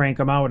trying to crank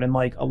them out, and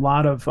like a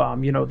lot of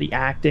the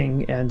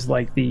acting and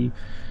like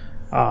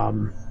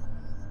um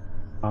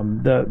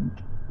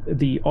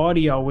the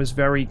audio was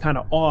very kind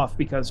of off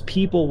because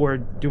people were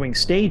doing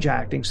stage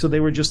acting, so they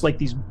were just like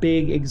these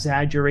big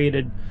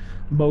exaggerated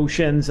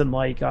motions, and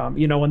like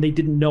and they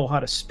didn't know how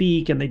to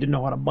speak and they didn't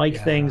know how to mic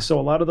yeah. things, so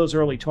a lot of those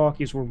early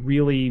talkies were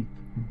really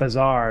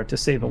bizarre to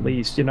say the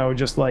least,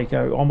 just like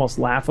almost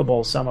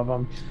laughable, some of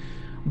them.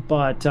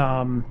 But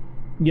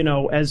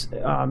as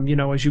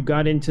you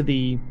got into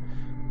the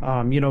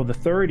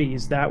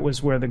 30s, that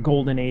was where the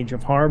golden age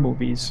of horror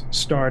movies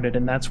started,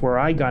 and that's where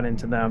I got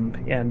into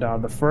them. And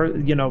the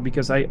first,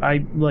 because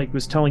I like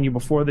was telling you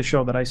before the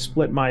show that I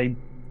split my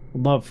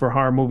love for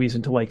horror movies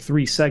into like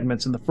three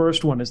segments, and the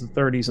first one is the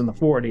 30s and the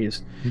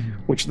 40s, Mhm.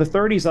 which the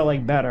 30s I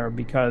like better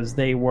because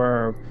they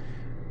were,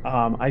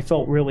 I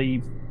felt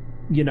really,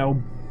 you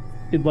know.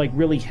 Like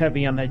really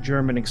heavy on that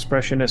German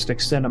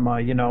expressionistic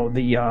cinema, they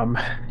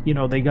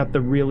got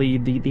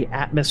the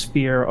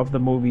atmosphere of the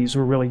movies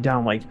were really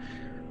down, like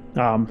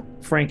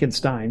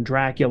Frankenstein,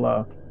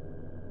 Dracula.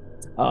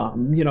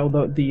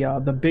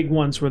 The big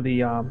ones were the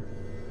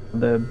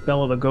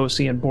Bela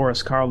Lugosi and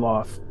Boris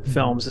Karloff Mhm.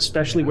 films,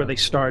 especially where Yeah. they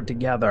starred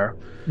together,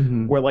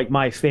 Hmm. were like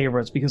my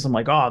favorites because I'm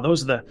like, oh,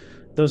 those are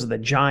the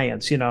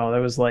giants.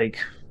 There was like,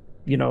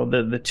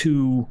 the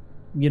two.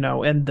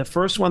 And the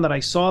first one that I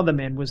saw them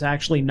in was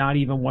actually not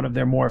even one of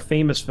their more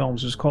famous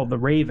films. It was called The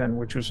Raven,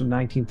 which was from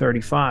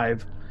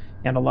 1935,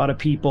 and a lot of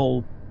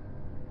people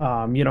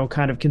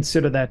kind of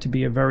consider that to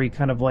be a very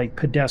kind of like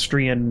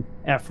pedestrian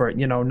effort,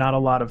 not a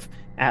lot of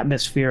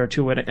atmosphere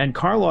to it. And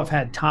Karloff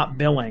had top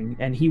billing,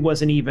 and he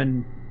wasn't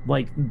even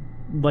like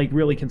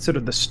really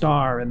considered the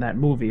star in that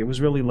movie. It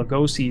was really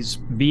Lugosi's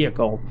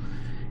vehicle.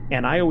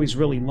 And I always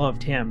really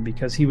loved him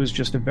because he was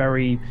just a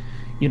very,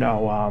 you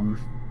know,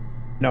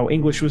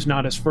 English was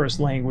not his first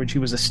language. He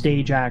was a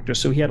stage actor,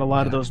 so he had a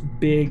lot of Yeah. those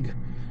big,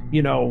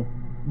 you know,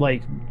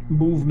 like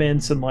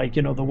movements, and like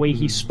the way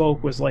he Mhm.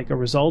 spoke was like a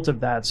result of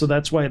that. So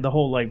that's why the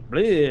whole like,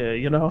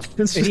 bleh,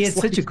 it's And he had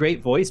just such a like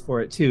great voice for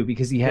it too,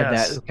 because he had that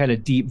yes, kind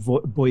of deep,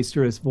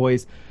 boisterous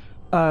voice.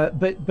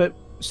 But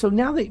so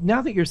now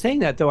that you're saying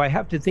that, though, I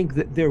have to think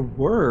that there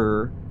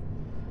were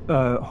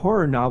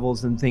horror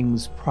novels and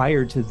things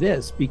prior to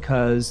this,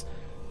 because,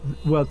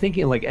 well,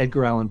 thinking like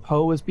Edgar Allan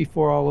Poe was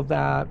before all of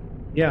that.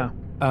 yeah,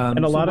 and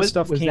a So lot of was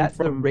stuff was came that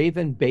the from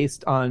Raven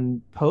based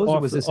on Poe's, or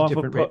was this a off of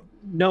different Raven?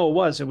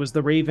 no, it was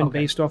the Raven Okay.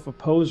 based off of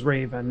Poe's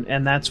Raven,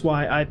 and that's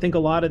why I think a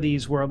lot of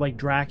these were like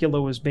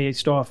Dracula was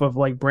based off of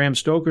like Bram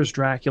Stoker's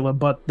Dracula,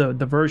 but the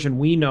version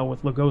we know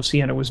with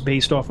Lugosi, and it was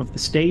based off of the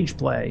stage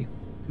play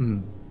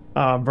Mm.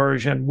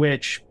 version,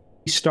 which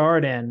he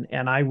starred in.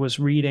 And I was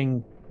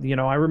reading,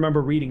 I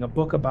remember reading a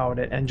book about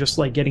it and just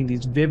like getting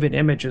these vivid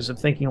images of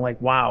thinking like,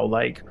 wow,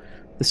 like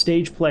the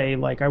stage play,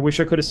 like I wish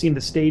I could have seen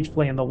the stage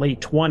play in the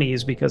late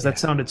 20s because that Yeah.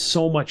 sounded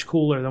so much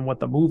cooler than what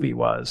the movie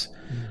was.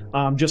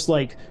 Mm. Just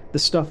like the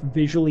stuff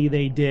visually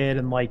they did,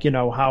 and like,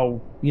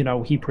 how,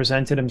 he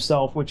presented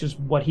himself, which is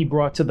what he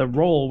brought to the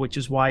role, which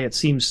is why it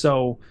seems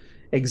so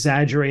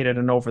exaggerated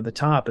and over the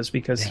top, is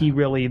because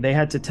Yeah. they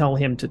had to tell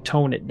him to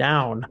tone it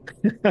down.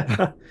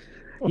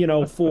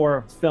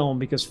 For film,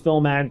 because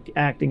film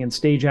acting and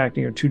stage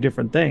acting are two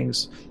different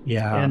things.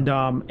 Yeah.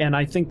 And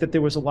I think that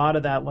there was a lot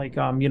of that, like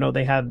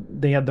they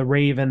had the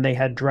Raven, they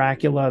had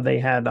Dracula, they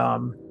had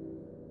oh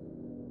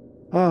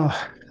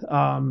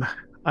um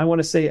I want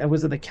to say,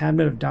 was it the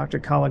Cabinet of Dr.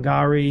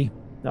 Caligari?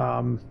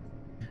 um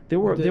there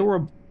were Well, there the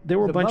were there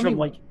were a the bunch of mummy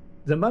like,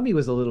 The Mummy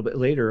was a little bit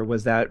later.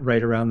 Was that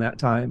right around that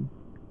time?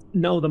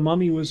 No, the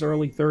Mummy was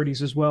early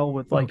 30s as well.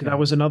 With like that Okay.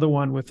 was another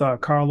one with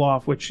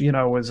Karloff, which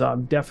was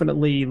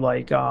definitely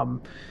like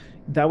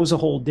that was a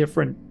whole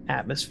different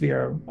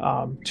atmosphere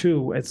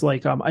too. It's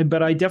like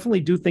but I definitely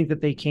do think that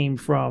they came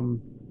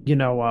from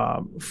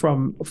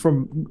from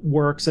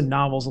works and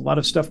novels. A lot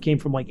of stuff came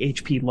from like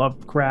H.P.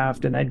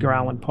 Lovecraft and Edgar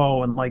Allan Mm,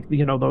 Poe and like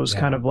those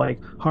kind yeah. of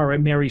like horror,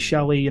 Mary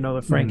Shelley, the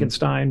Mhm.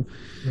 Frankenstein.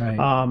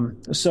 Right.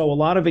 So a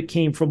lot of it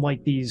came from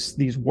like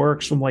these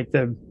works from like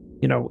the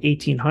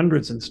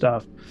 1800s and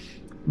stuff.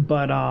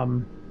 But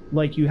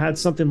like you had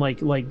something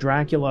like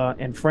Dracula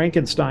and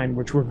Frankenstein,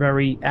 which were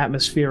very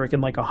atmospheric in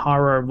like a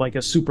horror, like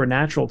a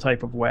supernatural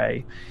type of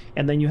way.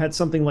 And then you had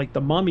something like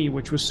The Mummy,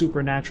 which was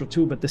supernatural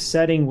too, but the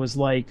setting was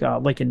like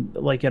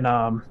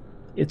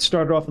it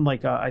started off in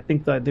like I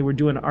think that they were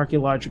doing an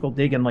archaeological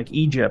dig in like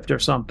Egypt or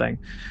something.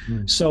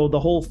 Mm. So the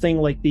whole thing,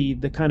 like the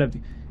kind of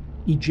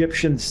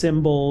Egyptian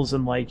symbols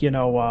and like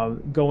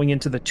going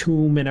into the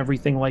tomb and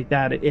everything like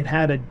that, it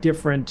had a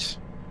different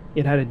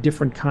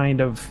kind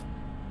of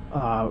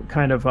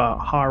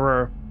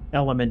horror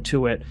element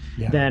to it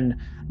Yeah. than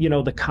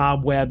the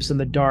cobwebs and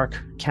the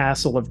dark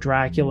castle of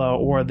Dracula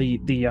or the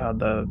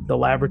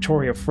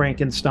laboratory of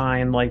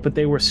Frankenstein, like, but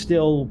they were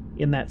still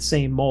in that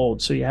same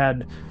mold. So you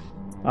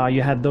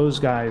had those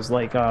guys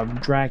like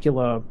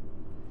Dracula,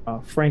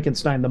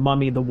 Frankenstein, the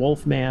Mummy, the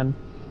Wolfman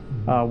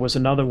Mhm. was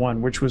another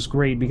one, which was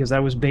great because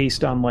that was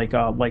based on like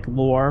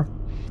lore.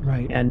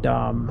 Right. And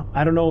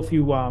I don't know if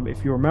you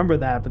remember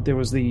that, but there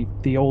was the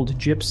old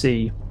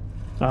gypsy.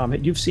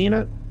 You've seen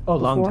it Oh, a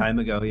long before? time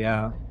ago.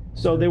 Yeah.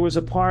 So there was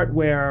a part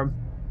where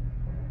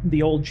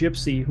the old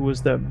gypsy, who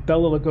was the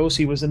Bela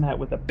Lugosi, was in that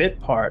with a bit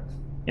part,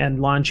 and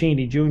Lon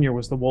Chaney Jr.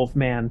 was the Wolf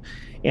Man,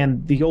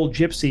 and the old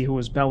gypsy, who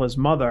was Bella's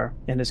mother,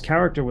 and his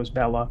character was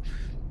Bella.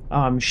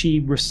 She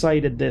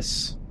recited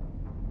this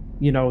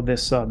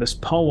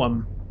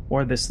poem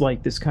or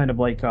this kind of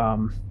like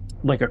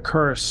a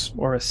curse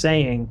or a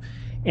saying,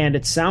 and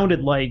it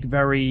sounded like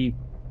very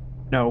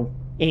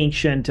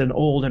ancient and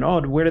old and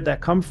odd. Where did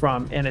that come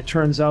from? And it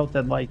turns out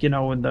that like in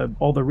the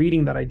all the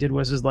reading that I did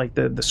was is like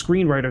the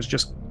screenwriters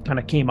just kind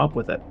of came up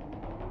with it,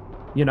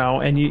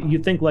 and you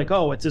think like,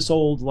 oh, it's this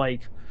old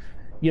like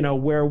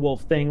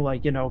werewolf thing,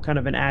 like kind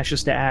of an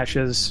ashes to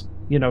ashes,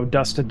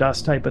 dust to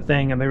dust type of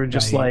thing, and they were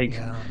just Right.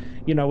 like,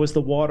 Yeah. as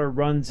the water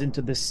runs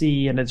into the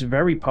sea, and it's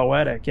very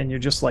poetic, and you're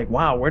just like,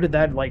 wow, where did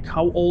that, like,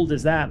 how old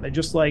is that? And they're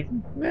just like,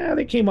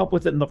 they came up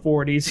with it in the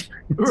 40s.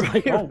 It's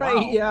like, oh Right, right,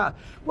 wow. yeah.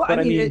 Well, I But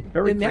I mean, mean,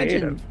 very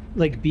imagine creative.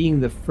 like being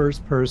the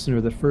first person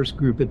or the first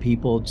group of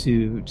people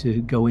to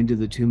go into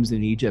the tombs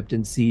in Egypt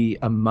and see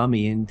a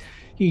mummy, and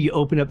you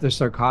open up the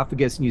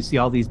sarcophagus and you see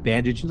all these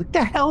bandages. You're like,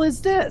 the hell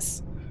is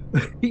this?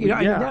 I mean,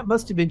 Yeah, that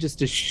must have been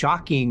just a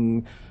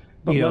shocking.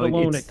 but let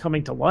alone it It's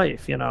coming to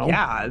life.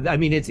 yeah. I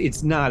mean,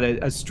 it's not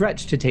a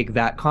stretch to take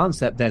that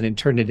concept then and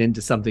turn it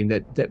into something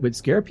that would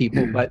scare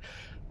people. But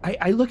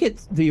I look at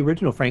the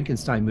original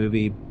Frankenstein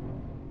movie,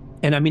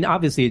 and I mean,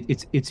 obviously,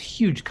 it's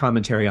huge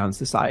commentary on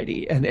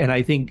society, and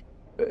I think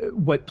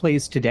what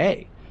plays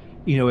today.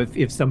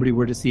 If somebody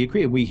were to see a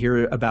creature, we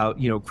hear about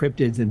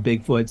cryptids and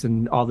Bigfoots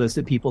and all this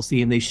that people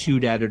see, and they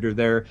shoot at it or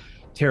they're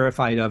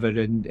terrified of it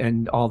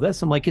and all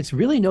this. I'm like, it's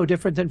really no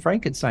different than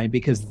Frankenstein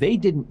because they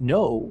didn't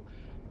know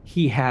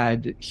he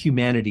had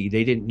humanity.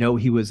 They didn't know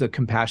he was a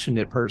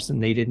compassionate person.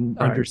 They didn't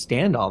Right.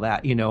 understand all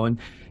that, and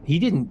he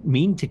didn't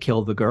mean to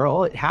kill the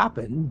girl. It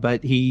happened,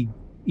 but he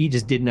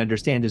just didn't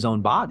understand his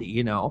own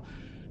body.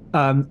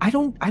 I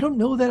don't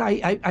know that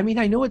I mean,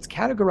 I know it's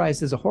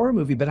categorized as a horror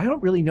movie, but I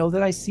don't really know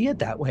that I see it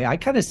that way. I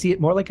kind of see it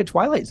more like a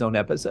Twilight Zone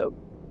episode.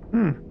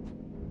 Hmm.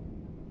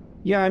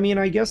 Yeah, I mean,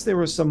 I guess there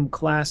were some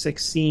classic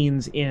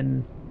scenes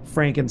in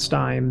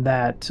Frankenstein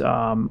that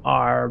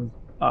are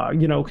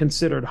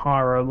considered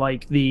horror,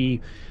 like the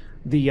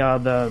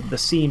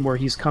scene where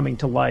he's coming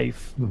to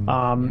life.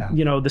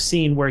 Yeah. The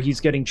scene where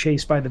he's getting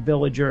chased by the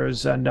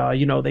villagers, and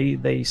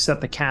they set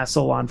the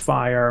castle on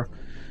fire.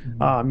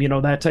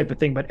 Mhm. That type of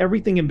thing. But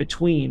everything in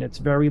between, it's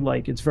very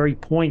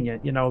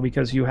poignant,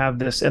 because you have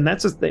this, and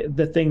that's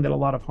the thing that a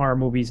lot of horror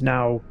movies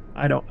now,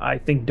 I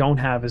think don't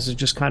have, is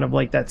just kind of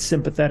like that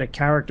sympathetic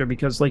character,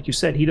 because like you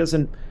said, he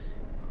doesn't,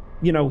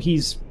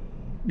 he's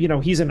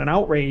he's in an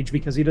outrage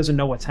because he doesn't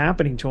know what's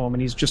happening to him,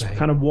 and he's just Right.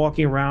 kind of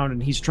walking around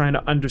and he's trying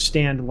to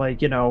understand,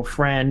 like,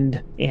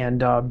 friend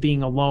and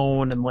being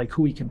alone, and like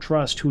who he can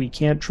trust, who he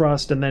can't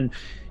trust. And then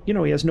he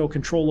has no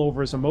control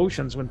over his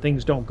emotions when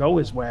things don't go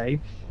his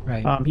way.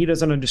 Right. He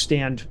doesn't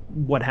understand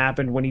what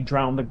happened when he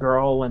drowned the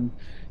girl, and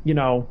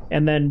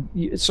and then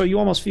so you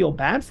almost feel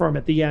bad for him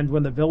at the end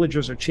when the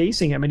villagers are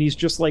chasing him, and he's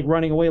just like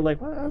running away, like,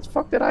 what the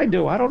fuck did I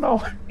do? I don't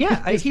know.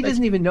 Yeah, It's he like,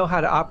 doesn't even know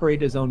how to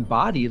operate his own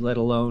body, let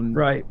alone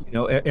right.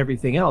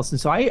 everything else. And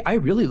so I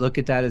really look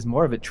at that as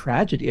more of a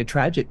tragedy, a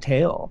tragic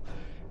tale,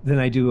 than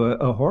I do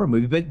a horror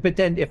movie. But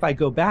then if I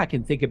go back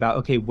and think about,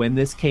 okay, when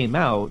this came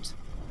out,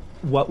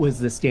 what was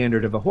the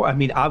standard of a horror. I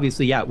mean,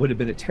 obviously, yeah, it would have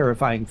been a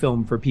terrifying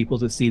film for people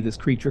to see this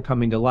creature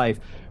coming to life,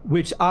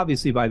 which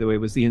obviously, by the way,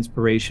 was the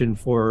inspiration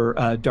for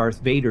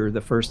Darth Vader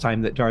the first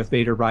time that Darth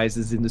Vader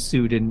rises in the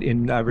suit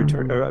in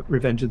Hmm.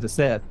 Revenge of the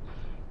Sith.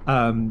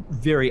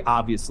 Very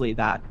obviously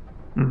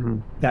Hmm.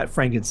 that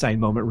Frankenstein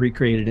moment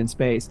recreated in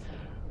space.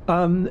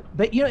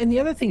 But and the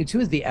other thing too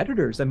is the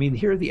editors. I mean,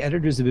 here the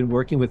editors have been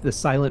working with the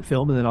silent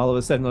film, and then all of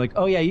a sudden they're like,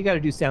 "Oh yeah, you got to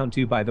do sound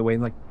too." By the way,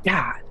 and like,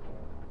 God,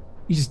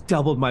 you just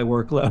doubled my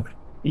workload.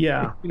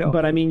 Yeah, you know?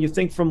 but I mean, you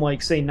think from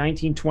like say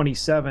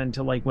 1927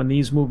 to like when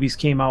these movies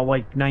came out,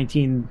 like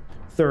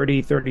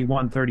 1930,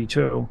 31,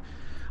 32.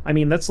 I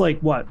mean, that's like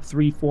what,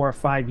 3, 4,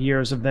 5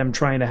 years of them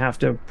trying to have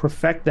to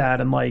perfect that.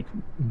 And like,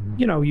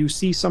 Mhm. you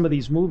see some of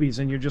these movies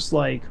and you're just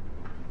like,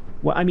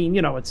 well, I mean,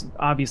 it's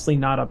obviously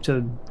not up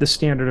to the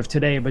standard of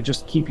today, but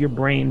just keep your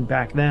brain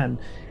back then.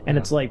 And Yeah.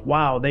 it's like,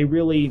 wow, they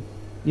really,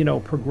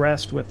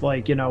 progressed with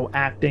like,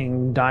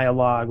 acting,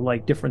 dialogue,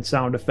 like different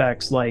sound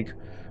effects, like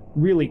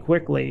really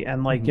quickly.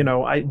 And like,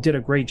 Mhm. I did a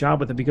great job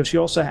with it because she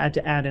also had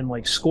to add in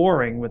like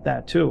scoring with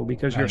that too,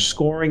 because you're Right.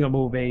 scoring a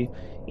movie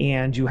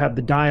and you have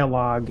the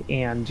dialogue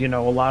and, a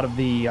lot of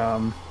the,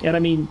 and I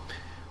mean,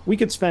 we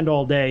could spend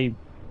all day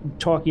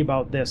talking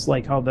about this,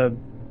 like how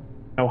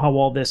how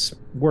all this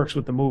works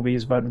with the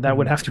movies, but that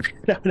would Mhm. have to be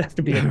that would have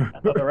to be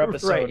another Right.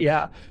 episode.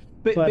 Yeah.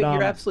 But But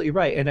you're absolutely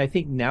right. And I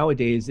think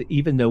nowadays,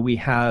 even though we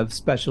have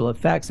special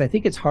effects, I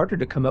think it's harder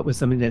to come up with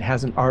something that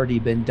hasn't already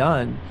been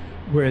done.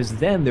 Whereas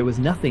then there was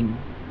nothing,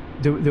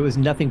 there was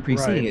nothing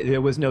preceding right, it.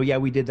 There was no, yeah,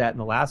 we did that in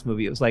the last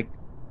movie. It was like,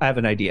 I have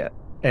an idea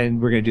and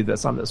we're going to do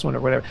this on this one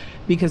or whatever,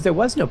 because there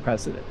was no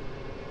precedent.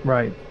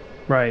 right,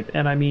 right.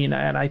 And I mean,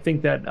 and I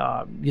think that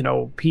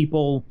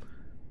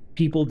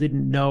people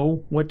didn't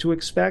know what to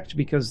expect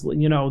because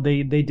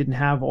they didn't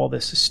have all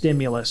this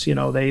stimulus.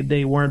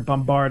 They weren't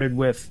bombarded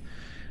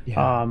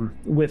Yeah.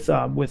 with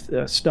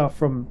stuff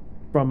from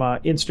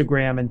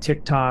Instagram and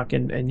TikTok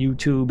and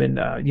YouTube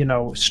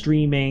and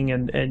streaming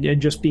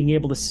and just being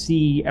able to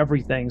see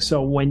everything.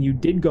 So when you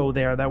did go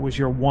there, that was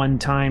your one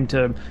time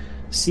to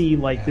see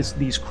like Yeah.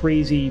 these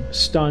crazy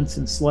stunts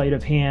and sleight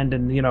of hand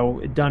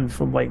and done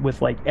from like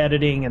with like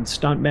editing and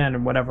stuntmen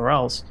and whatever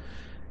else.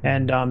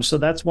 And Mhm. so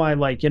that's why,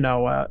 like,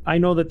 I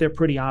know that they're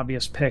pretty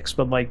obvious picks,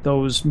 but like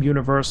those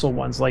universal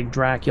ones like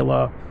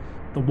Dracula,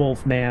 the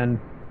Wolfman,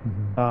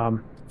 Mhm.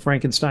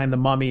 Frankenstein, the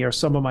Mummy are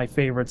some of my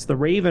favorites. The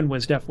Raven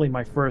was definitely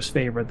my first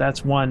favorite.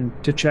 That's one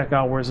to check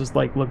out. Whereas it's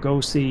like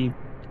Lugosi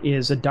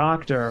is a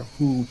doctor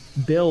who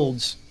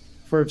builds,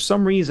 for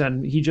some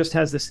reason, he just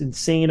has this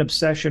insane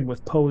obsession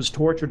with Poe's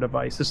torture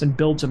devices and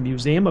builds a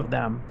museum of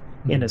them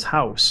in Mhm. his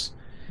house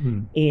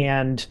Mhm.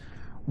 and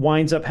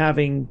winds up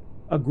having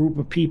a group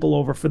of people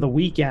over for the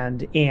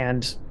weekend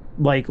and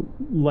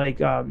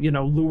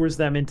lures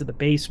them into the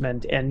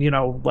basement and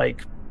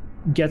like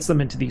gets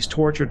them into these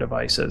torture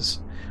devices,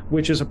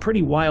 which is a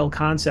pretty wild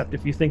concept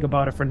if you think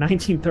about it for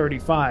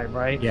 1935,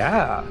 right?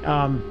 Yeah.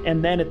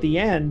 And then at the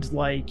end,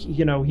 like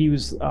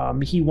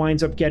he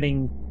winds up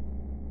getting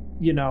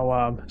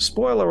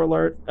spoiler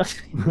alert,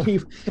 he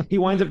he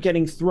winds up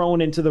getting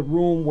thrown into the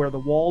room where the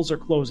walls are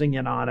closing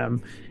in on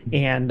him,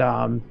 and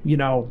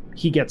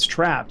he gets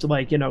trapped.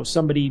 Like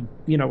somebody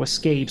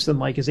escapes and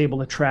like is able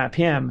to trap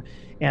him.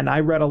 And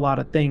I read a lot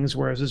of things,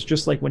 whereas it's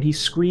just like when he's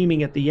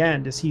screaming at the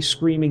end, is he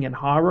screaming in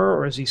horror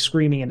or is he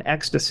screaming in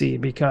ecstasy?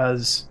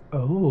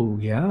 Oh,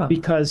 yeah.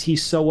 Because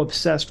he's so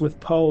obsessed with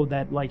Poe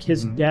that like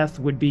his Mhm. death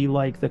would be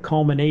like the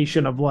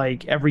culmination of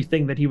like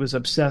everything that he was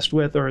obsessed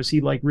with, or is he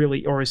like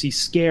really, or is he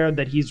scared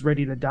that he's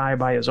ready to die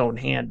by his own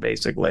hand,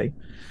 basically?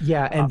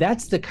 Yeah, Uh, and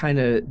that's the kind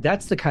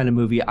of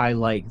movie I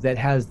like that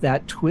has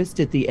that twist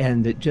at the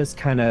end that just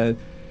kind of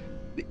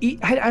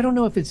I don't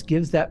know if it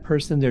gives that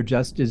person their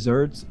just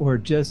desserts or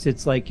just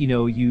it's like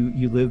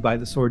you live by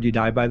the sword, you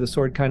die by the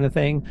sword kind of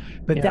thing.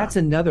 But yeah, that's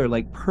another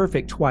like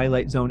perfect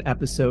Twilight Zone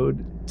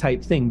episode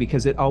type thing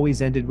because it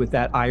always ended with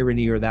that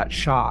irony or that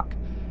shock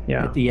at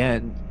yeah. the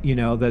end,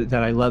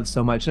 that I love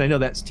so much. And I know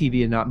that's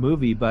TV and not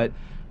movie, but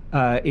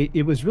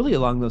it was really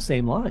along those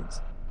same lines.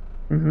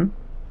 Hmm.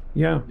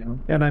 Yeah. You know?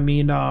 And I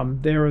mean,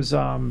 there was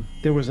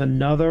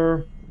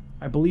another,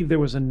 I believe there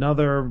was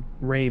another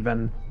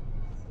Raven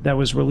that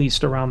was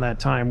released around that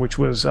time, which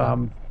was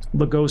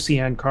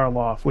Lugosi and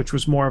Karloff, which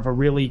was more of a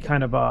really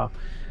kind of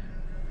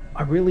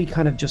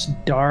just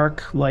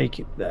dark, like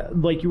you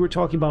were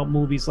talking about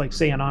movies like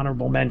say an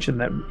honorable mention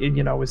that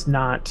is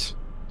not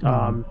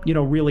Mhm.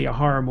 really a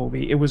horror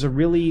movie. It was a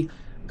really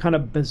kind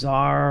of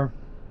bizarre,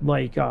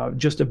 like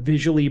just a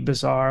visually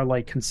bizarre,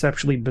 like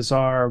conceptually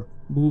bizarre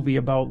movie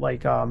about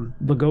like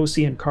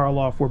Lugosi and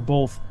Karloff were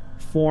both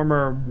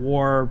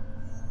former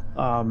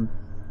um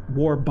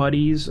war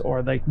buddies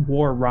or like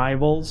war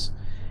rivals,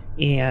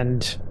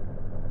 and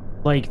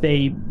like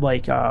they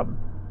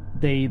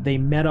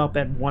met up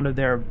at one of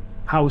their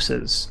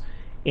houses,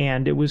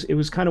 and it was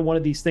kind of one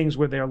of these things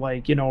where they're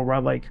like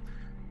around like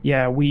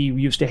yeah, we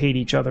used to hate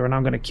each other and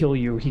I'm going to kill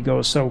you. He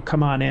goes, so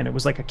come on in. It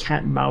was like a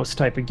cat and mouse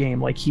type of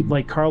game. Like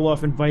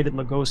Karloff invited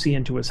Lugosi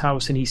into his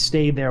house and he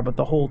stayed there, but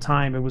the whole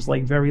time it was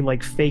like very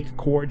like fake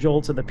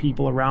cordial to the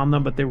people around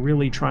them, but they're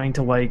really trying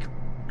to like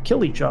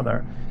kill each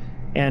other.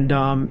 And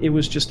it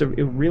was just a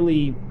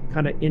really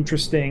kind of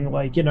interesting,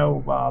 like,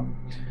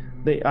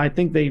 I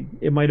think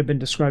it might have been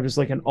described as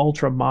like an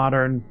ultra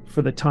modern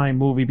for the time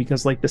movie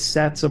because like the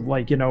sets of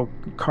like,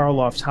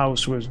 Karloff's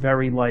house was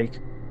very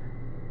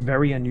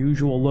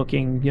unusual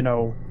looking,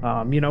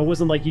 it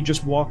wasn't like you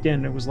just walked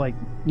in, it was like,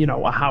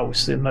 a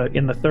house in the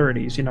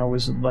 30s, it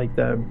was like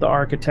the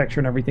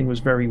architecture and everything was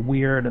very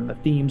weird and the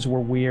themes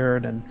were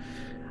weird and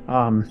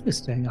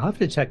Interesting. I'll have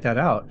to check that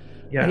out.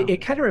 yeah. It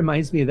kind of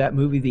reminds me of that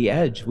movie The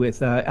Edge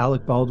with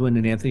Alec Baldwin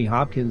and Anthony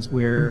Hopkins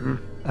where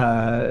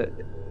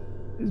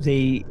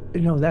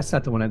no, that's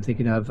not the one I'm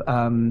thinking of.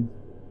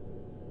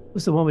 It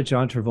was the one with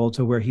John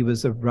Travolta where he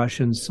was a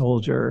Russian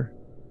soldier.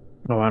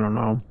 Oh, I don't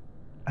know.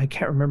 I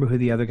can't remember who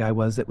the other guy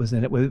was that was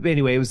in it.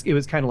 Anyway, it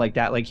was kind of like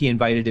that. Like he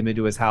invited him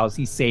into his house.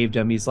 He saved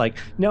him. He's like,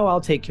 "No,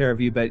 I'll take care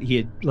of you." But he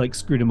had like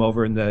screwed him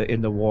over in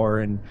the war,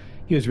 and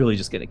he was really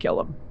just going to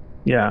kill him.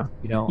 Yeah.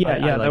 I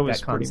like that was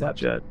that pretty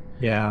concept. much it.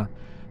 Yeah.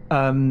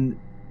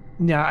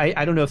 Now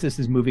I don't know if this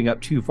is moving up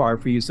too far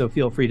for you, so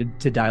feel free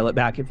to dial it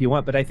back if you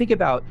want. But I think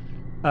about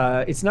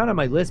it's not on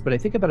my list, but I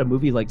think about a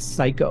movie like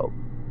Psycho,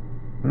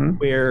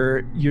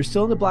 where you're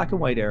still in the black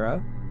and white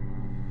era,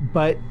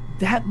 but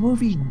that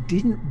movie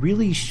didn't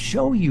really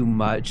show you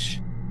much,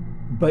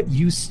 but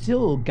you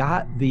still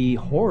got the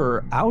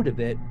horror out of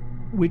it,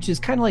 which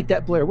is kind of like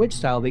that Blair Witch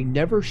style. They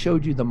never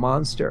showed you the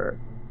monster.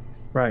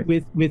 Right.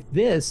 With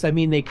this, I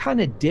mean, they kind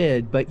of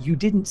did, but you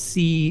didn't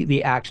see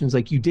the actions.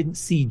 Like you didn't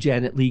see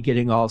Janet Leigh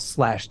getting all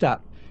slashed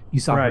up. You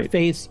saw her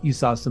face, you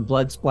saw some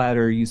blood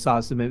splatter, you saw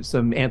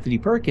some Anthony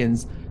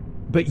Perkins,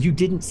 but you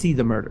didn't see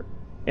the murder.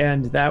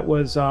 And that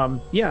was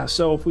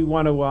so if we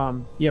want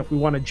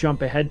to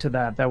jump ahead to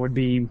that would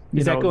be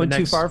is that going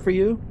too far for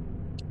you?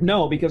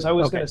 No, because I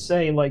was going to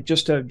say, like,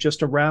 just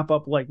to wrap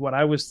up, like what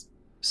I was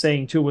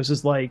saying too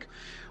was like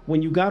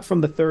when you got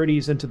from the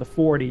 30s into the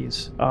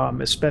 40s,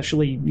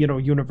 especially,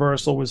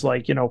 Universal was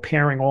like,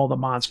 pairing all the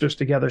monsters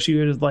together. So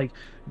you had like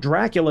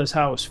Dracula's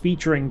house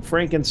featuring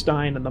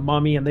Frankenstein and the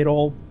Mummy, and they'd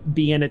all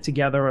be in it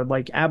together. Or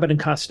like Abbott and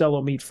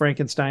Costello meet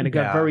Frankenstein. It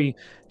got very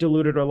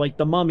diluted. Or like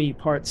the Mummy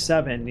Part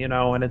 7,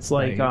 and it's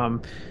like,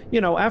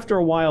 after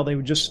a while they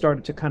would just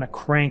started to kind of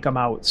crank them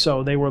out.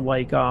 So they were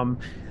like,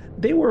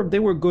 they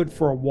were good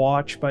for a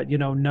watch, but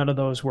none of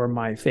those were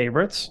my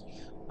favorites.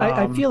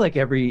 I feel like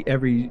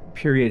every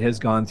period has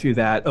gone through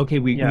that. Okay,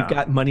 we've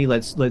got money.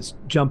 Let's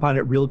jump on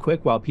it real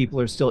quick while people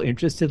are still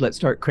interested. Let's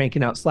start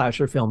cranking out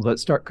slasher films.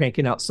 Let's start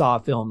cranking out Saw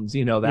films.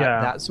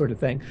 That sort of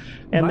thing.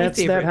 And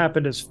that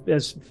happened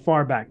as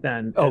far back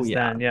then.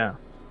 Then.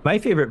 My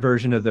favorite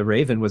version of The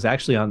Raven was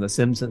actually on The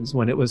Simpsons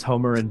when it was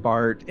Homer and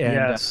Bart, and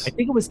I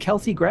think it was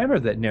Kelsey Grammer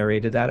that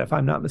narrated that, if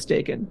I'm not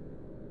mistaken.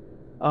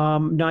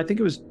 No, I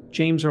think it was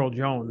James Earl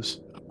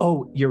Jones.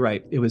 Oh, you're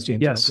right. It was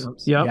James Earl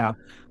Jones. Yep. Yeah.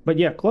 But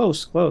yeah,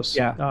 close.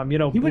 Yeah.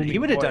 He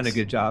would have done a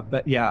good job.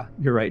 But yeah,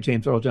 you're right,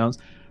 James Earl Jones.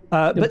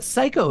 But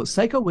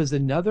Psycho was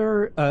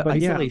another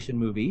isolation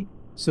movie.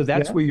 So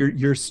that's where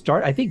your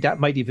start. I think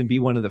that might even be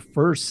one of the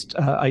first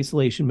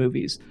isolation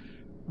movies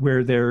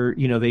where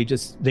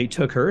they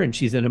took her and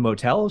she's in a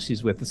motel.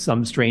 She's with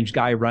some strange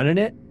guy running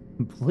it,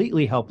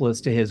 completely helpless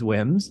to his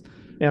whims.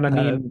 And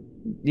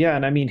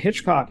I mean,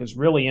 Hitchcock is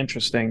really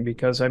interesting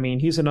because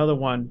he's another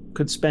one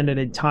could spend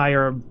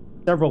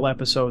several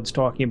episodes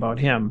talking about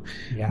him.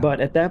 But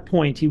at that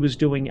point he was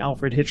doing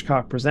Alfred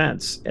Hitchcock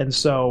Presents, and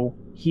so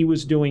he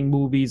was doing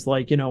movies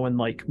like in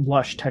like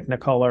lush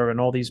Technicolor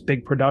and all these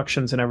big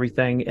productions and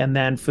everything. And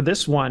then for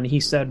this one he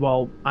said,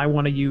 well, I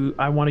want to use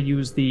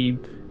the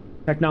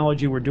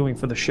technology we're doing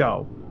for the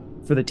show,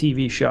 for the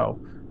TV show.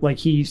 Like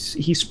he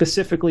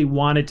specifically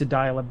wanted to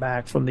dial it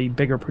back from the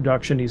bigger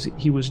production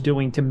he was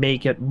doing to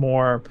make it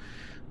more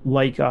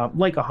like a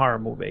horror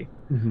movie.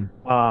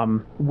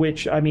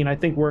 Which I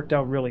think worked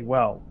out really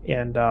well.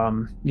 And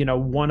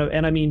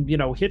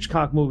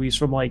Hitchcock movies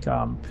from like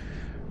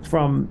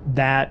from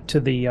that to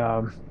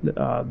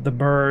the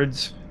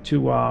Birds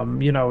to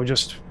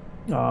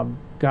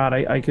God,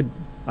 I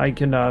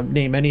can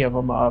name any of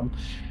them.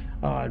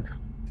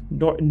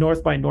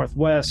 North by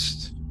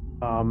Northwest.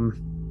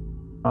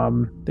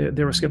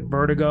 There was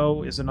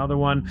Vertigo is another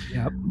one.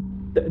 Yep.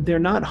 They're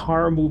not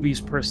horror movies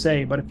per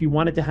se, but if you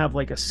wanted to have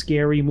like a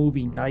scary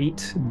movie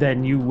night,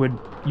 then you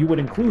would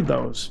include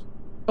those.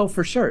 Oh,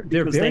 for sure.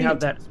 They have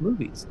that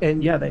movies,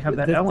 and they have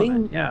that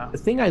element. The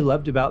thing I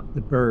loved about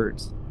The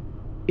Birds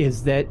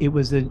is that it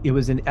was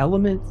an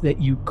element that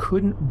you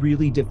couldn't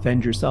really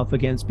defend yourself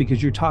against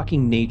because you're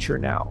talking nature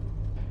now.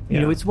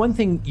 It's one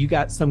thing you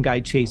got some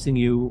guy chasing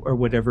you or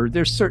whatever.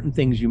 There's certain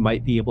things you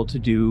might be able to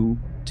do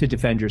to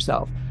defend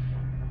yourself.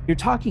 You're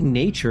talking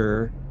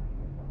nature.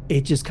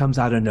 It just comes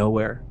out of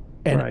nowhere.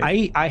 And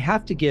I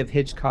have to give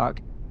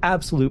Hitchcock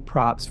absolute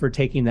props for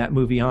taking that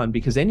movie on,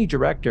 because any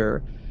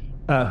director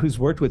who's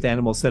worked with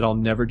animals said, I'll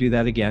never do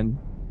that again.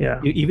 Yeah.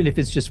 Even if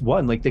it's just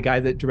one, like the guy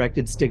that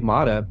directed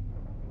Stigmata,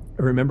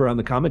 I remember on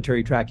the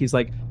commentary track, he's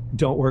like,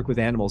 don't work with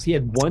animals. He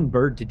had one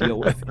bird to deal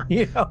with,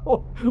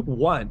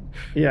 one.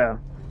 Yeah.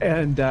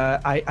 And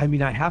I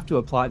mean, I have to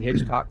applaud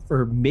Hitchcock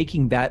for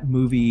making that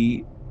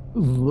movie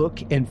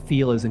look and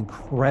feel as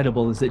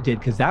incredible as it did,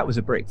 because that was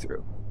a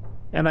breakthrough.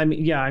 And I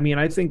mean, yeah, I mean,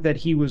 I think that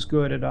he was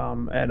good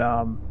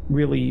at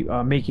really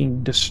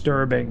making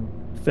disturbing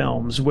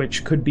films,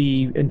 which could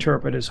be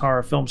interpreted as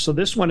horror films. So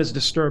this one is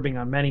disturbing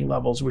on many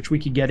levels, which we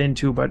could get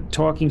into. But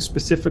talking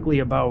specifically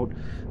about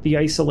the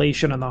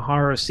isolation and the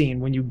horror scene,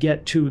 when you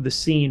get to the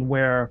scene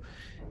where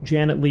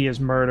Janet Leigh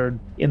is murdered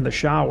in the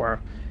shower,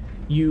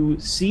 you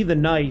see the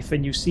knife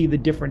and you see the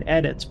different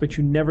edits, but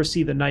you never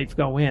see the knife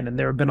go in. And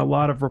there have been a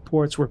lot of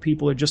reports where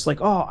people are just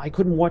like, oh, I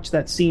couldn't watch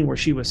that scene where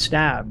she was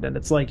stabbed. And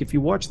it's like, if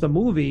you watch the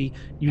movie,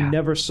 you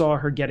never saw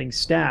her getting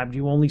stabbed.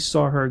 You only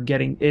saw her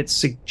getting, it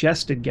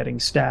suggested getting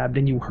stabbed,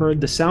 and you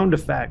heard the sound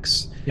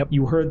effects. Yep.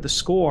 You heard the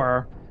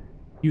score.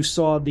 You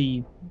saw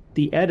the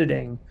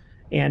editing,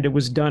 and it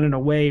was done in a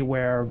way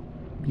where,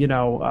 you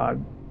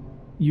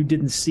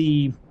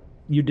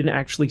didn't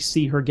actually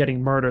see her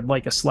getting murdered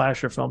like a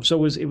slasher film.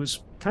 So it was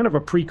kind of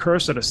a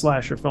precursor to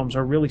slasher films,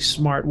 a really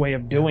smart way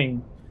of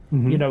doing,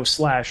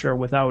 slasher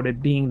without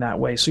it being that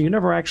way. So you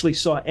never actually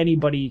saw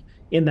anybody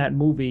in that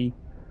movie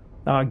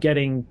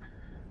getting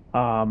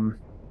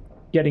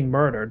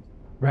murdered.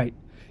 Right.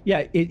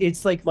 Yeah,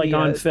 it's like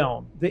on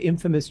film. The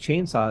infamous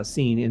chainsaw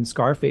scene in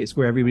Scarface,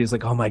 where everybody's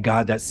like, oh my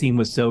God, that scene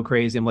was so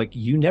crazy. I'm like,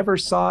 you never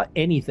saw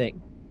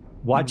anything.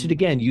 Watch it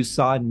again. You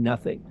saw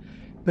nothing.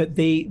 But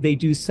they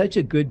do such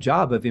a good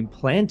job of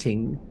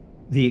implanting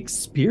the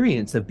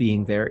experience of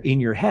being there in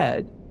your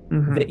head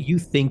that you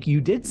think you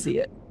did see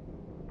it.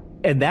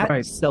 And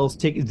that sells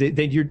tickets.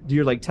 Then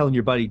you're like telling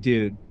your buddy,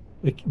 dude,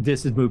 like,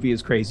 movie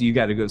is crazy. You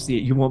got to go see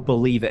it. You won't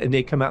believe it. And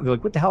they come out and they're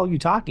like, what the hell are you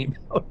talking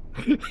about?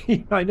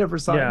 I never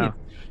saw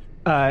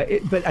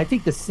it. But I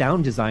think the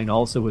sound design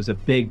also was a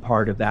big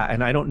part of that.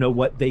 And I don't know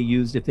what they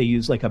used, if they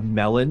used like a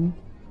melon,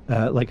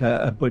 like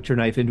a butcher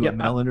knife into a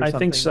melon or something. I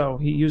think so.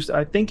 He used,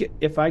 I think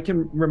if I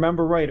can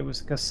remember right, it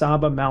was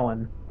cassava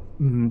melon.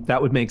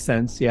 That would make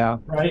sense. Yeah.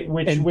 Right.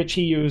 Which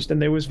he used. And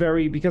there was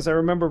because I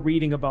remember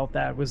reading about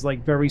that, was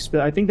like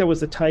I think that was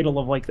the title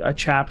of like a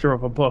chapter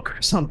of a book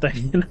or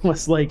something. And it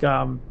was like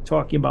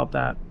talking about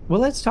that.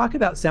 Well, let's talk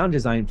about sound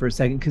design for a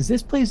second, because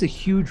this plays a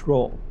huge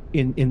role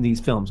in these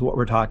films, what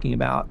we're talking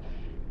about.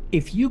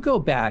 If you go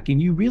back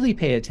and you really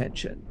pay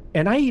attention,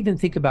 and I even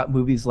think about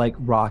movies like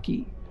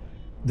Rocky,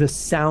 the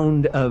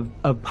sound of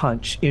a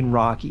punch in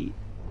Rocky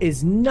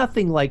is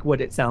nothing like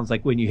what it sounds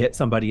like when you hit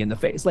somebody in the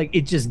face. Like,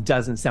 it just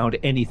doesn't sound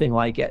anything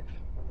like it.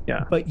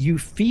 Yeah. But you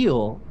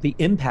feel the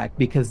impact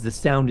because the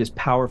sound is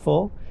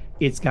powerful.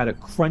 It's got a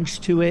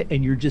crunch to it,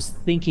 and you're just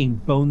thinking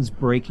bones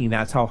breaking.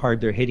 That's how hard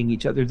they're hitting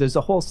each other. There's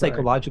a whole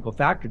psychological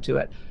factor to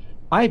it.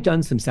 I've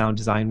done some sound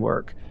design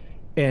work,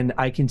 and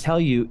I can tell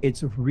you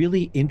it's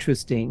really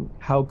interesting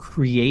how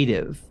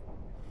creative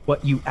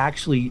what you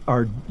actually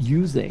are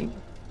using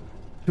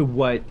to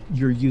what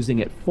you're using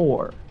it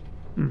for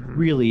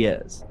really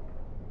is.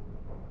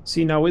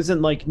 See, now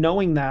isn't like,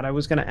 knowing that, I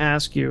was going to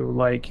ask you,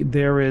 like,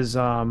 there is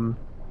I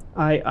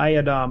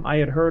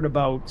had heard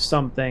about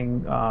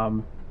something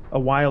a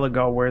while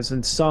ago, whereas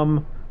in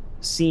some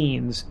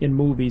scenes in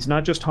movies,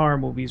 not just horror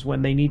movies,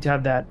 when they need to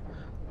have that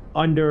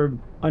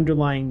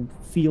underlying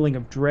feeling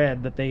of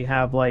dread, that they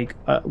have like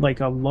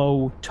a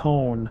low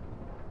tone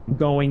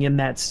going in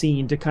that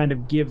scene to kind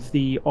of give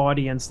the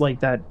audience like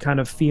that kind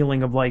of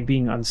feeling of like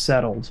being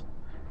unsettled.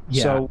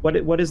 Yeah. So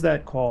what is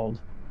that called?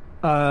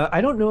 I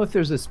don't know if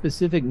there's a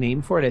specific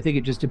name for it. I think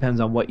it just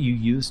depends on what you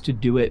use to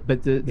do it.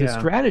 But the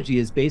strategy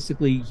is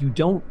basically, you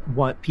don't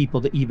want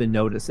people to even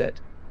notice it.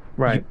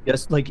 Right.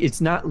 Just like, it's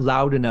not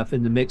loud enough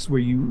in the mix where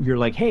you're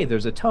like, hey,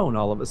 there's a tone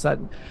all of a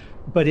sudden.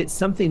 But it's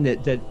something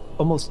that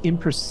almost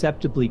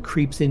imperceptibly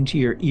creeps into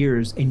your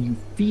ears and you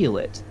feel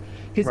it.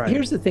 Because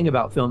here's the thing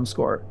about film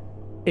score.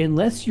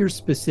 Unless you're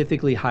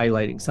specifically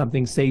highlighting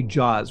something, say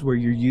Jaws, where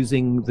you're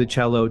using the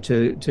cello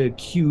to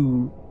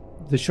cue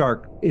the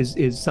shark,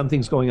 is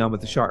something's going on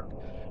with the shark,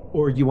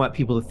 or you want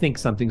people to think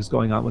something's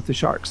going on with the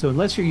shark. So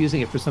unless you're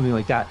using it for something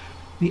like that,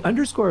 the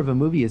underscore of a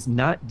movie is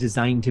not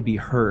designed to be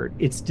heard.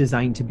 It's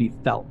designed to be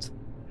felt.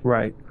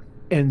 Right.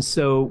 And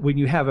so when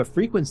you have a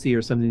frequency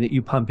or something that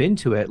you pump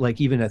into it,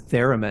 like even a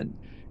theremin,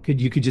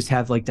 you could just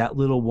have like that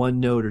little one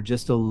note or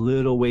just a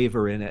little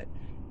waver in it,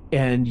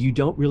 and you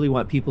don't really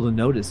want people to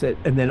notice it.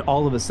 And then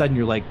all of a sudden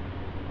you're like,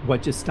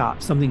 what just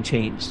stopped? Something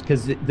changed,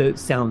 because the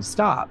sound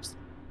stops,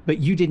 but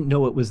you didn't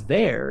know it was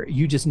there.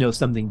 You just know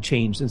something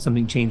changed, and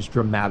something changed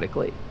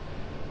dramatically.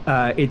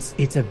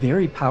 It's a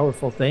very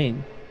powerful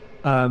thing.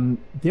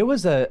 There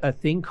was a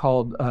thing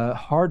called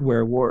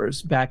Hardware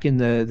Wars back in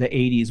the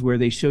 80s, where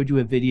they showed you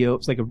a video.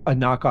 It's like a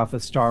knockoff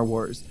of Star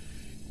Wars.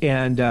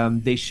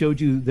 And they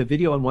showed you the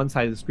video on one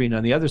side of the screen.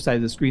 On the other side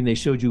of the screen, they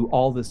showed you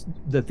all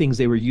the things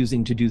they were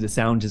using to do the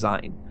sound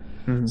design.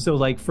 So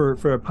like for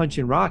a punch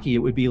in Rocky, it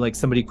would be like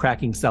somebody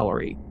cracking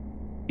celery,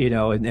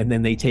 and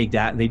then they take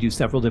that and they do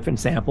several different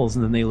samples,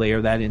 and then they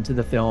layer that into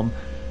the film.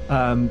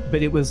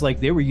 But it was like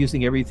they were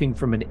using everything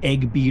from an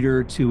egg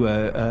beater to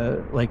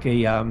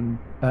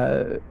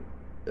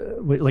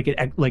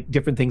like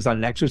different things on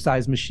an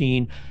exercise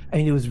machine. I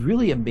mean, it was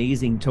really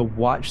amazing to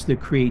watch the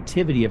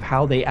creativity of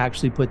how they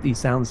actually put these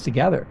sounds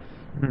together.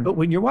 Mhm. But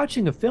when you're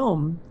watching a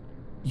film,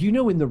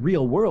 in the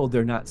real world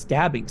they're not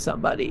stabbing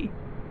somebody,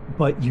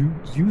 but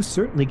you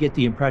certainly get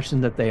the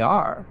impression that they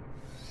are.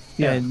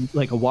 Yeah. And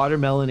like a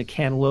watermelon, a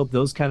cantaloupe,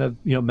 those kind of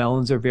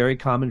melons are very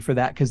common for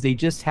that because they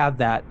just have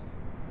that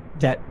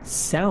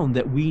sound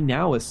that we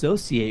now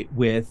associate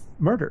with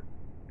murder.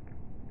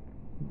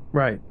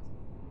 Right.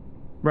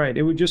 Right.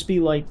 It would just be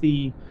like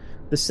the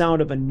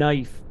sound of a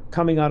knife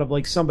coming out of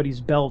like somebody's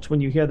belt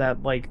when you hear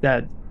that like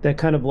that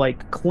kind of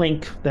like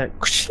clink, that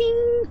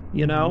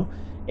you Mm-hmm. know?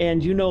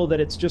 And you know that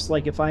it's just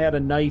like if I had a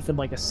knife and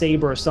like a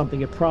saber or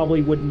something, it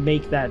probably wouldn't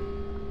make that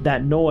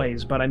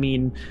noise. But I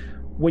mean,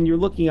 when you're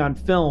looking on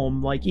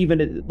film, like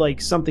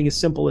like something as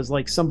simple as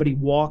like somebody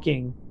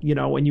walking,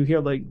 and you hear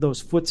like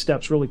those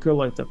footsteps really clear,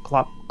 like the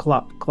clop,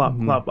 clop, clop,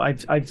 Mm-hmm. clop.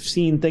 I've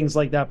seen things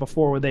like that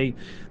before where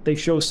they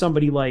show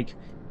somebody like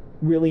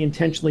really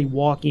intentionally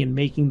walking and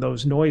making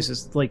those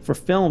noises. Like for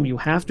film, you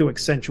have to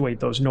accentuate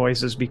those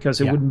noises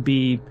because it Yeah. wouldn't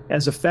be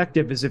as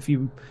effective as if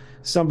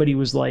somebody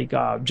was like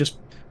just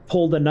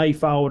pulled a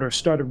knife out or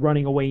started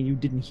running away and you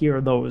didn't hear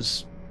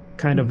those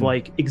kind of Mm-hmm.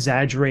 like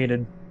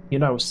exaggerated,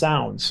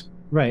 sounds.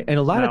 Right. And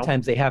a lot of No.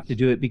 times they have to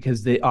do it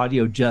because the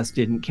audio just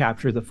didn't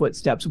capture the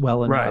footsteps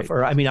well enough. Right.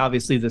 Or, I mean,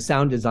 obviously the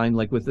sound design,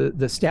 like with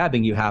the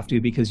stabbing, you have to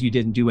because you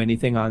didn't do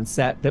anything on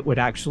set that would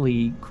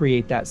actually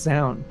create that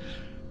sound.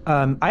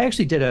 I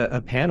actually did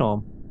a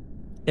panel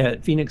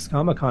at Phoenix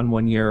Comic Con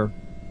one year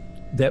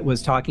that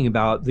was talking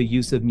about the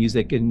use of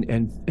music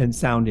and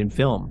sound in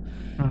film.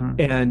 Mhm.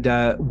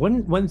 And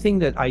one thing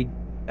that I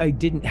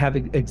didn't have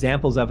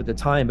examples of at the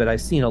time, but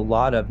I've seen a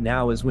lot of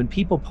now is when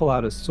people pull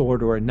out a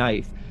sword or a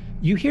knife,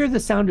 you hear the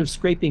sound of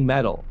scraping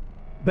metal,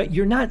 but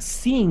you're not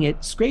seeing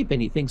it scrape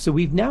anything. So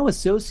we've now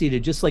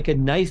associated just like a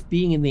knife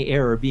being in the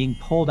air or being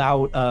pulled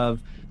out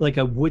of like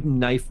a wooden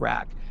knife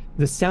rack,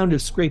 the sound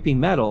of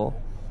scraping metal,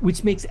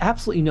 which makes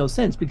absolutely no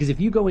sense because if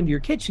you go into your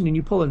kitchen and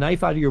you pull a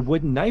knife out of your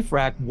wooden knife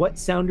rack, what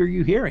sound are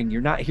you hearing?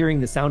 You're not hearing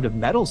the sound of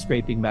metal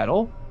scraping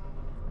metal.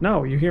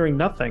 No, you're hearing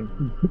nothing,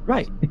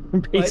 Right.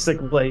 But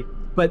basically.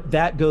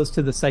 that goes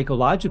to the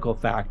psychological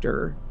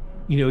factor.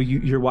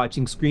 You're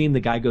watching Scream, the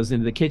guy goes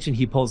into the kitchen,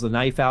 he pulls the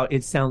knife out,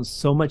 it sounds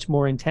so much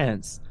more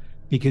intense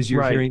because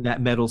you're Right. hearing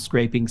that metal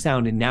scraping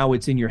sound, and now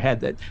it's in your head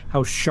that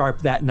how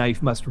sharp that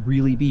knife must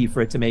really be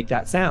for it to make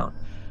that sound.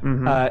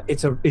 Hmm.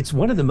 It's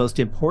one of the most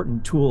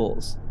important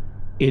tools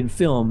in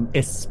film,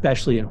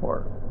 especially in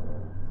horror.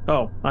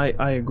 Oh,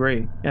 I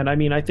agree. And I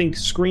mean, I think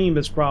Scream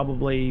is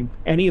probably,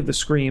 any of the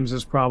Screams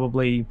is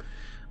probably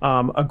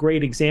a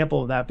great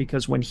example of that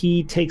because when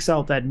he takes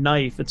out that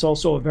knife, it's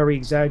also a very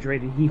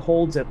exaggerated. He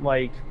holds it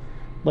like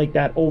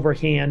that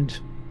overhand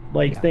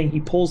like Yeah. thing.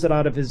 He pulls it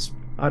out of his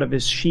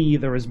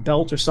sheath or his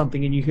belt or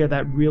something, and you hear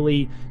that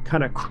really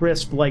kind of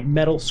crisp, like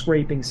metal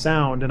scraping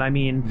sound. And I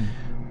mean, Mhm.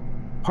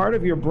 part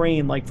of your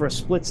brain, like for a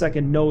split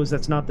second, knows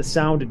that's not the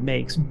sound it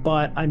makes,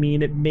 but I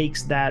mean, it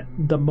makes that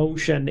the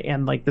motion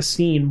and like the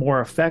scene more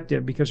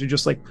effective because you're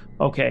just like,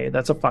 okay,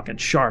 that's a fucking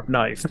sharp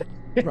knife.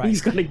 Right.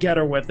 He's gonna get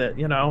her with it.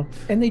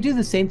 And they do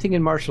the same thing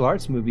in martial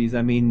arts movies.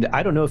 I mean,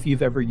 I don't know if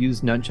you've ever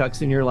used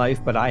nunchucks in your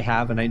life, but I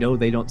have, and I know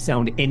they don't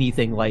sound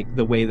anything like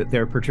the way that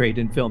they're portrayed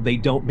in film. They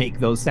don't make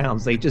those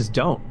sounds. They just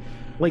don't.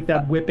 Like Uh,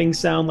 that whipping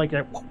sound, like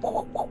that.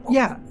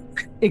 yeah,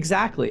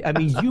 exactly. I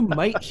mean, you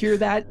might hear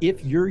that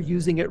if you're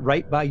using it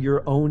right by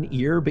your own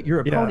ear, but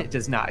your Yeah, opponent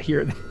does not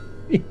hear that.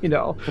 you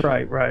know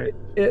right, right.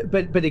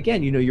 but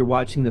again, you're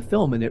watching the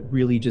film and it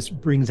really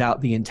just brings out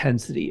the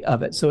intensity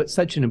of it, so it's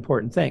such an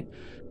important thing.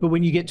 But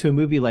when you get to a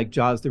movie like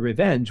Jaws the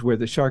Revenge where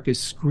the shark is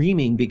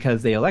screaming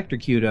because they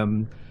electrocute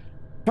him,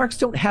 sharks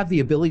don't have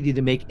the ability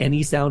to make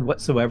any sound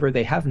whatsoever.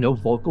 They have no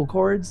vocal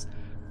cords.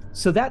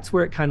 So that's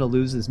where it kind of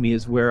loses me,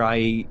 is where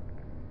you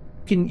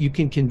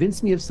can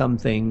convince me of some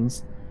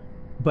things,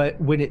 but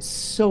when it's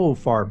so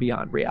far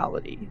beyond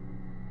reality,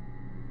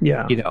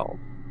 Yeah. you know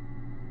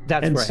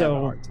that's And where I have a so,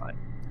 hard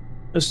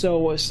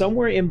time.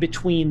 somewhere in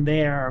between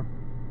there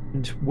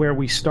and where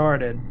we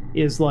started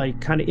is like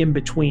kind of in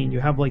between. You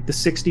have like the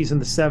 60s and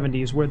the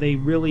 70s where they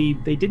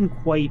didn't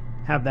quite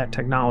have that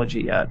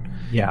technology yet.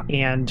 Yeah.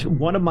 And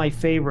one of my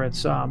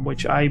favorites,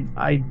 which I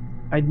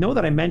know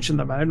that I mentioned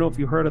them, I don't know if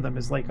you heard of them,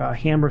 is like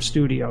Hammer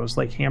Studios,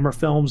 like Hammer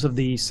Films of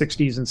the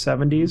 60s and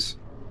 70s.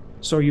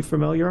 So are you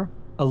familiar?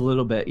 A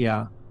little bit,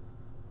 yeah.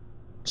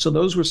 So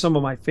those were some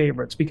of my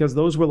favorites because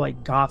those were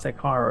like gothic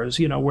horrors,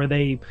 where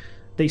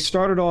they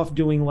started off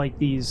doing like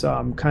these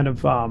kind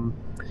of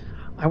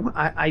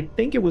I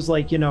think it was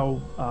like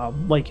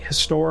like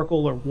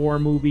historical or war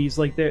movies.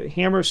 Like the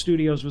Hammer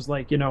Studios was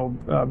like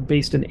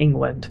based in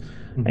England,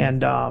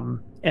 Mhm.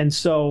 and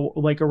so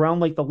like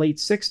around like the late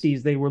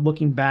 60s they were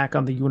looking back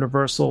on the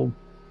Universal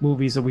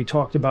movies that we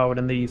talked about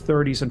in the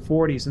 30s and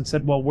 40s and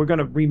said, well, we're going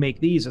to remake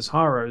these as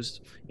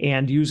horrors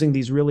and using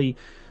these really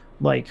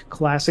like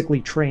classically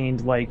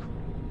trained like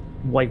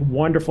like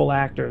wonderful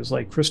actors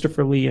like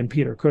Christopher Lee and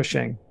Peter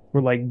Cushing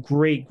were like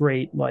great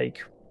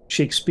like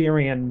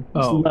Shakespearean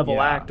Oh, level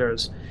yeah.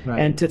 actors. And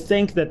Right. to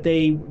think that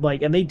they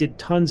like, and they did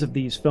tons of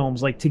these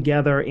films like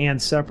together and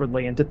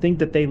separately, and to think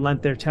that they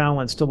lent their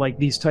talents to like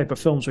these type of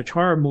films, which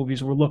horror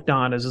movies were looked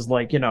on as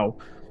like,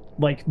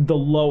 like the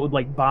low,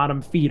 like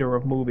bottom feeder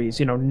of movies,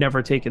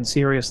 never taken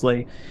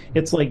seriously.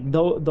 It's like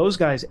those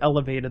guys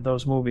elevated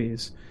those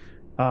movies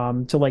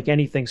to like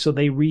anything. So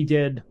they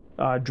redid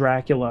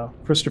Dracula.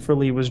 Christopher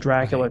Lee was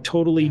Dracula, Right.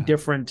 totally Yeah.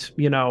 different.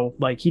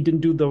 Like he didn't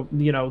do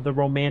the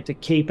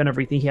romantic cape and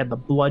everything. He had the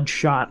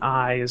bloodshot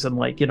eyes and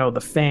like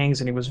the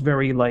fangs, and he was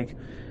very like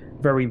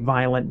very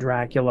violent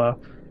Dracula.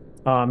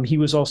 He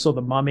was also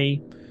the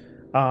Mummy.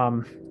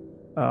 Um,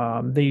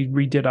 they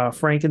redid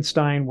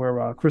Frankenstein,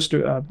 where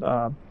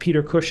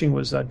Peter Cushing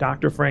was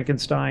Dr.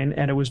 Frankenstein,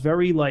 and it was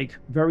very like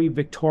very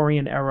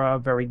Victorian era,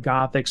 very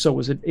gothic. So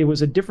it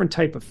was a different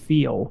type of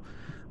feel,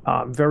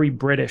 very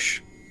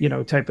British,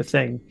 type of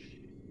thing.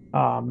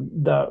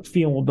 The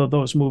feel that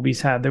those movies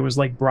had. There was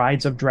like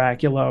Brides of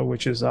Dracula,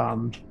 which is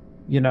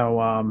you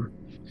know,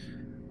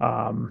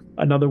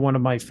 another one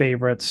of my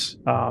favorites.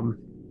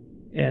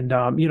 And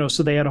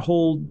so they had a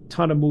whole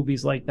ton of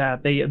movies like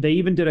that. They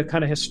even did a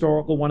kind of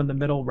historical one in the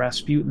middle,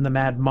 Rasputin the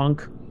Mad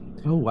Monk,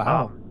 Oh,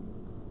 wow. um,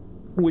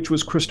 which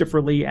was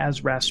Christopher Lee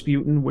as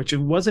Rasputin, which it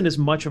wasn't as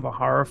much of a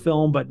horror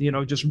film, but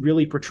just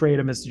really portrayed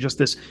him as just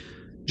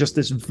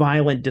this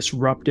violent,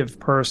 disruptive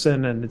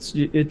person, and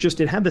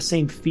it had the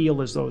same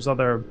feel as those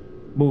other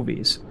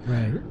movies.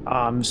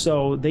 Right.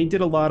 So they did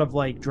a lot of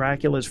like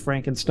Dracula's,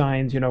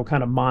 Frankenstein's,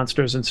 kind of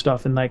monsters and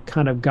stuff in like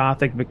kind of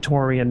gothic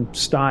Victorian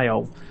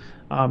style.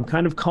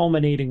 Kind of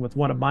culminating with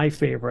one of my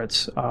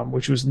favorites,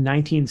 which was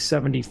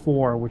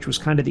 1974, which was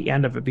kind of the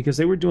end of it because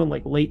they were doing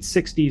like late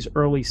 60s,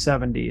 early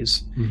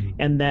 70s. Mhm.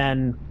 And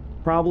then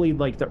probably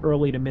like the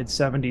early to mid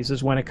 70s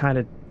is when it kind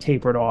of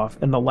tapered off.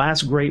 And the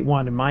last great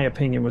one, in my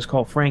opinion, was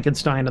called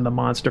Frankenstein and the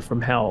Monster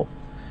from Hell,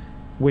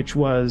 which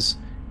was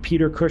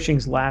Peter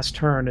Cushing's last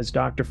turn as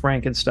Dr.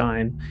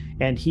 Frankenstein.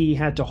 And he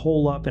had to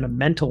hole up in a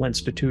mental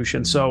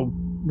institution. So,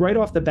 right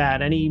off the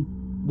bat, any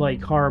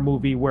like horror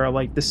movie where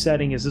like the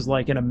setting is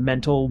like in a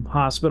mental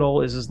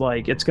hospital is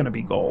like it's going to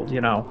be gold.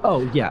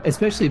 Oh, yeah,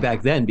 especially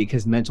back then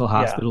because mental Yeah.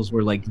 hospitals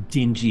were like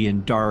dingy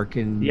and dark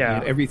and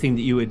Yeah. everything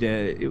that you would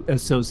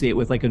associate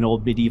with like an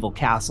old medieval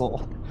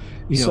castle.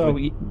 So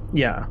But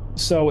yeah.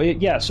 So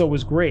it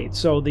was great.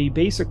 So the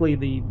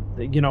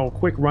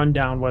quick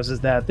rundown was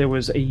is that there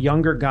was a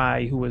younger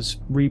guy who was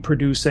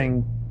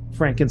reproducing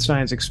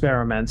Frankenstein's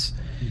experiments.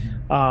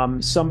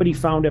 Somebody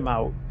found him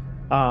out.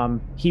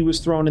 He was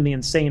thrown in the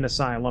insane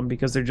asylum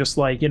because they're just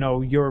like,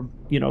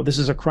 this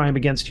is a crime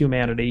against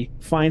humanity.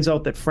 Finds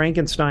out that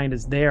Frankenstein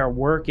is there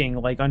working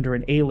like under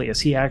an alias.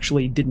 He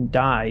actually didn't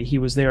die. He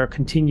was there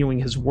continuing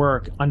his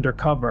work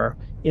undercover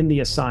in the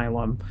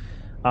asylum.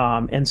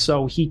 And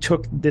so he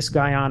took this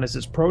guy on as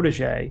his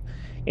protege,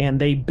 and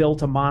they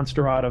built a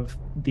monster out of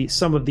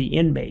some of the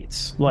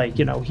inmates. Like,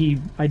 he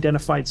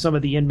identified some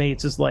of the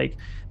inmates as like,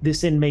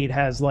 this inmate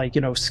has like,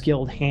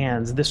 skilled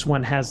hands. This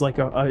one has like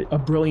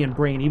a brilliant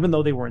brain, even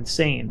though they were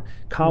insane.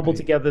 Cobbled right.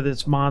 together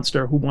this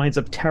monster who winds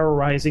up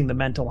terrorizing the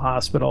mental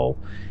hospital.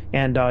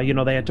 And,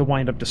 they had to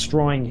wind up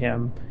destroying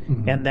him.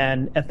 Mhm. And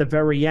then at the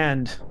very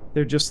end,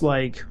 they're just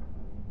like,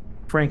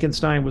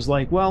 Frankenstein was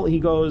like, well, he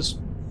goes,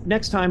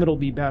 next time it'll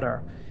be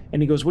better.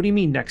 And he goes, what do you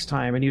mean next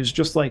time? And he was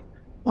just like,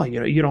 well,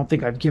 you don't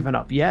think I've given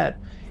up yet.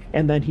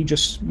 And then he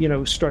just,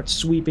 starts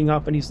sweeping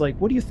up and he's like,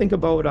 what do you think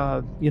about,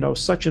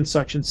 such and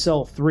such in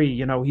cell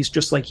 3? He's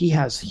just like, he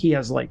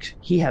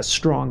has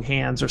strong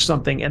hands or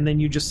something. And then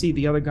you just see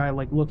the other guy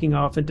like looking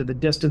off into the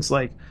distance,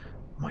 like,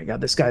 oh my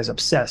God, this guy's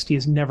obsessed. He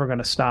is never going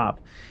to stop.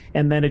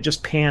 And then it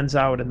just pans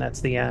out and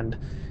that's the end.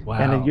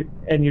 Wow.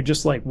 And you're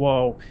just like,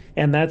 whoa.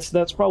 And that's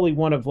probably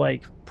one of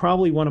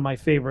my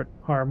favorite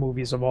horror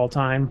movies of all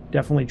time.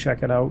 Definitely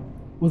check it out.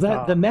 Well,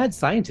 that the Um, mad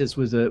scientist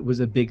was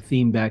a big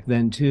theme back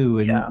then too.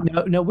 And yeah.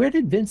 now where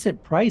did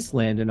Vincent Price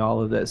land in all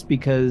of this?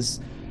 Because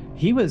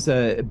he was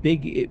a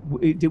big.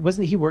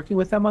 Wasn't he working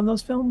with them on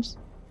those films?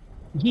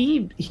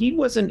 He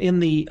wasn't in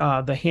the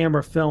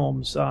Hammer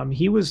films.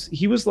 He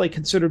was like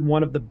considered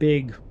one of the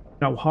big,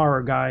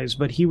 horror guys,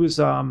 but he was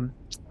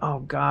oh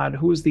God,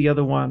 who was the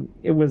other one?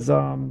 It was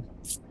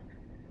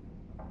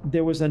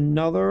there was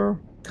another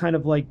kind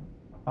of like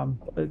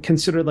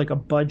considered like a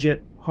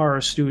budget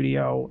horror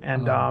studio,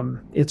 and Oh,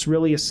 it's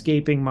really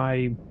escaping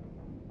my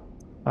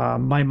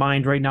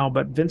mind right now.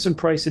 But Vincent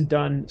Price had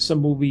done some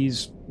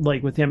movies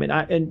like with him,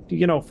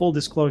 and full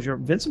disclosure,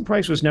 Vincent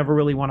Price was never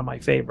really one of my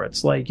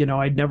favorites. Like,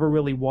 I'd never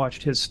really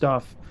watched his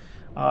stuff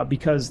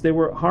because there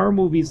were horror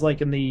movies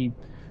like in the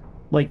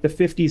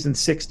 50s and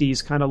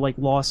 60s kind of like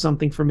lost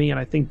something for me, and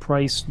I think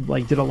Price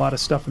like did a lot of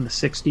stuff in the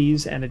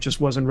 60s, and it just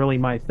wasn't really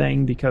my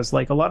thing because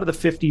like a lot of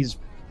the 50s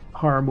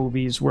horror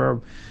movies were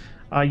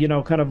kind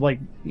of like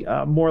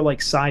more like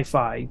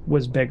sci-fi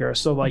was bigger.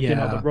 So like, the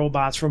yeah.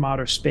 robots from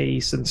outer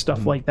space and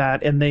stuff Mhm. like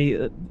that. And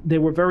they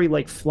were very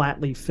like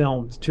flatly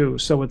filmed too.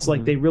 So it's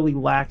like Mhm. they really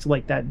lacked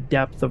like that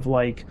depth of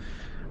like,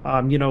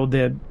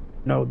 the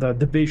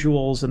the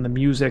visuals and the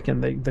music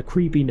and the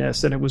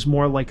creepiness, and it was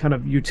more like kind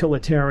of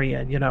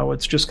utilitarian.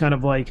 It's just kind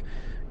of like,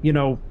 you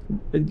know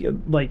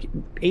like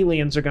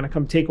aliens are going to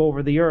come take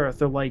over the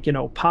earth, or like,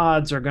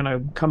 pods are going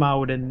to come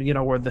out, and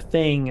or the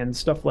thing and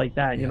stuff like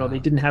that. They Yeah.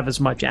 didn't have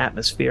as much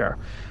atmosphere,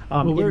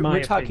 Well, in my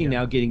we're talking opinion.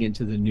 now getting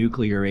into the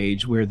nuclear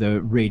age where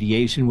the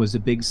radiation was a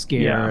big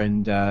scare, Yeah,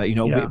 and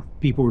yeah,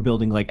 people were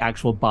building like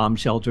actual bomb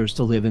shelters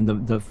to live in.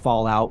 The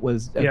fallout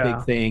was a big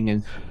yeah. thing,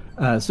 and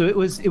so it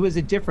was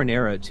a different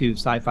era too.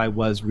 Sci-fi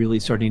was really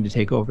starting to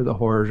take over the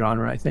horror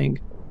genre, I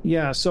think.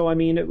 Yeah, so I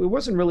mean, it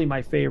wasn't really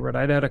my favorite.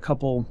 I'd had a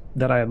couple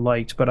that I had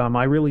liked, but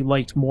I really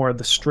liked more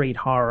the straight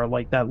horror,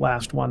 like that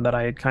last one that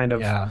I had kind of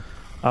Yeah,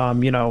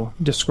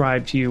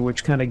 described to you,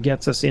 which kind of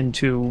gets us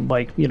into,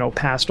 like,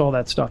 past all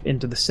that stuff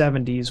into the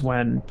 70s,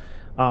 when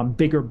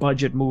bigger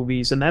budget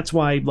movies. And that's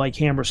why, like,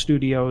 Hammer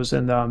Studios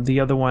and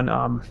the other one,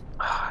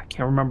 I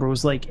can't remember,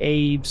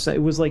 it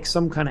was like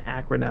some kind of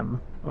acronym,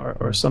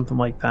 or something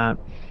like that.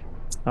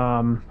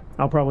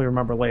 I'll probably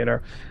remember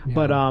later.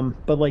 But yeah,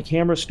 like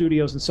Hammer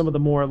Studios and some of the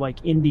more like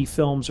indie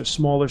films or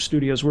smaller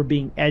studios were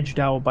being edged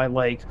out by,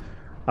 like,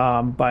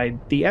 by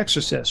The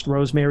Exorcist,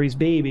 Rosemary's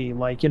Baby.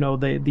 Like,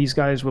 these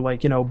guys were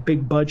like,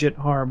 big budget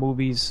horror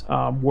movies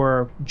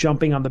were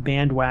jumping on the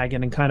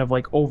bandwagon and kind of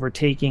like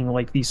overtaking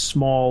like these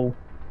small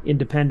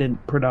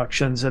independent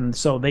productions. And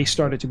so they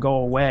started to go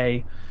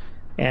away.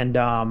 And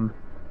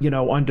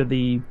under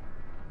the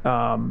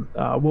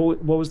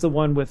what was the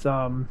one with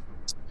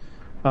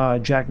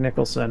Jack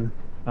Nicholson?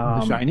 The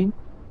Um, Shining.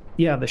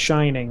 yeah, The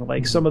Shining.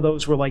 Like, Mhm. some of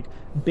those were like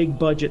big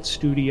budget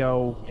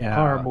studio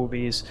horror Yeah,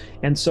 movies,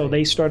 and so right.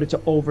 they started to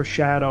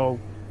overshadow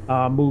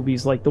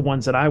movies like the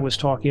ones that I was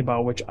talking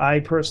about, which I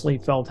personally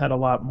felt had a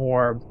lot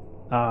more,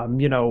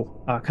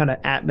 kind of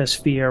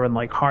atmosphere and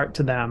like heart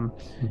to them.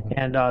 Mhm.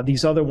 And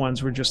these other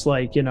ones were just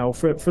like,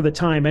 for the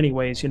time,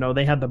 anyways.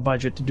 They had the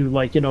budget to do,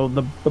 like,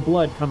 the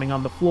blood coming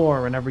on the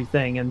floor and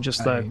everything, and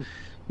just the,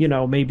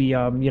 Right. maybe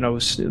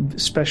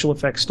special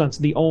effects stunts.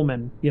 The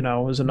Omen,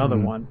 is another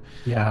Mhm. one.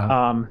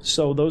 Yeah.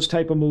 So those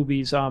type of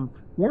movies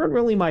weren't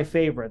really my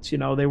favorites.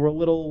 They were a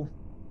little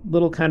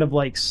kind of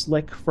like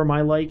slick for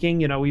my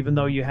liking. Even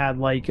though Mhm. you had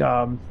like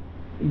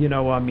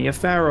Mia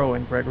Farrow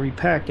and Gregory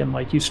Peck, and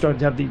like you started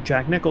to have the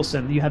Jack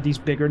Nicholson. You had these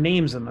bigger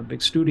names in the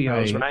big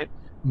studios, Right. right?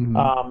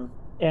 Mhm.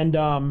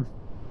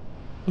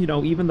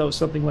 And even though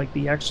something like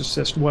The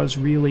Exorcist was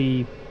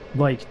really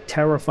like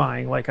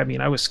terrifying, like, I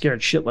mean, I was scared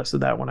shitless of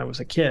that when I was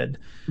a kid.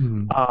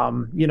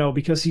 Mhm.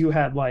 Because you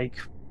had like,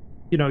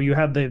 you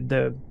had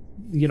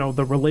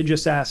the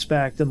religious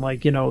aspect, and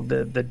like,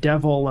 the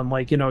devil, and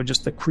like,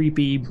 just the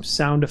creepy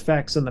sound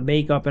effects and the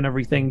makeup and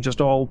everything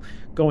just all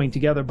going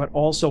together. But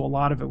also a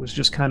lot of it was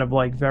just kind of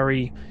like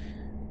very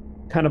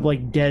kind of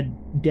like dead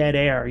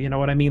air. You know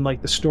what I mean?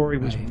 Like, the story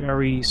was Right.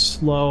 very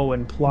slow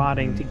and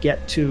plodding to Mhm.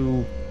 get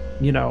to,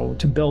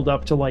 to build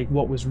up to like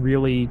what was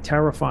really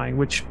terrifying,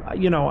 which,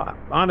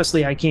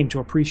 honestly, I came to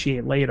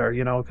appreciate later,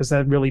 because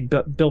that really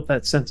built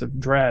that sense of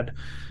dread.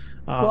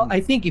 Well, um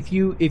I think if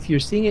you're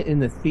seeing it in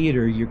the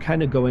theater, you're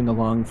kind of going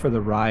along for the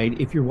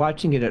ride. If you're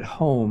watching it at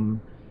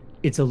home,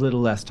 it's a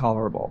little less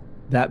tolerable,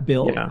 that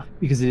build, yeah.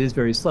 because it is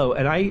very slow.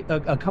 And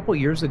a couple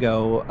years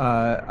ago,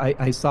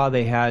 I saw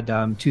they had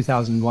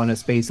 2001: A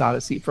Space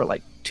Odyssey for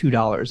like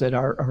 $2 at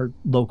our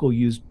local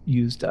used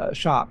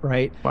shop,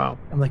 right? Wow.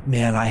 I'm like,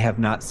 man, I have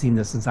not seen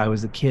this since I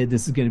was a kid.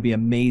 This is going to be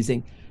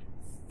amazing.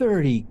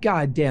 30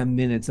 goddamn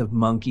minutes of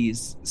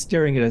monkeys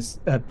staring at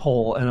a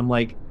pole, and I'm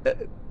like,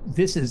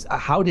 this is,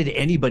 how did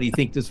anybody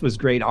think this was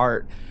great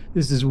art?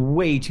 This is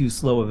way too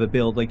slow of a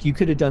build. Like, you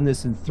could have done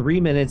this in 3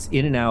 minutes,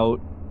 in and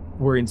out,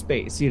 we're in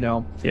space.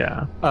 Yeah.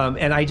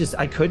 And I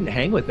couldn't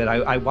hang with it.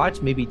 I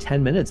watched maybe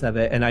 10 minutes of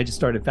it, and I just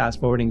started fast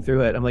forwarding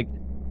through it. I'm like,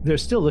 they're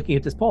still looking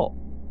at this pole.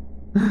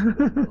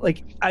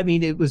 Like, I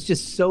mean, it was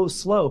just so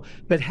slow.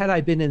 But had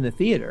I been in the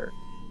theater,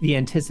 the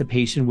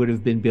anticipation would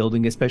have been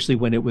building, especially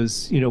when it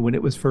was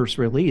first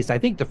released. I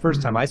think the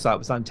first time Mhm. I saw it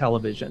was on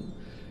television,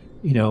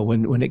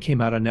 when it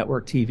came out on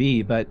network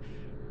TV. But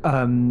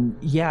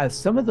yeah,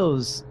 some of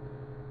those,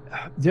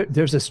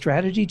 there's a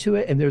strategy to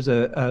it, and there's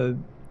a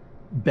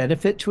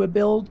benefit to a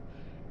build,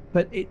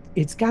 but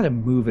it's got to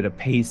move at a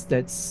pace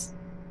that's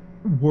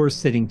worth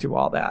sitting through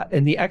all that.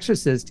 And The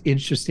Exorcist,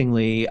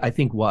 interestingly, I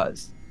think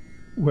was.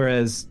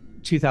 Whereas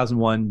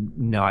 2001,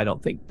 no, I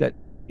don't think that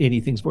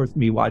anything's worth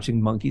me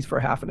watching monkeys for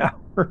half an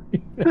hour.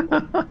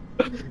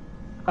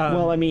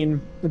 Well, um, I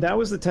mean, that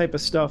was the type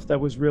of stuff that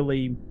was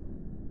really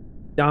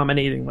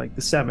dominating like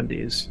the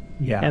 70s.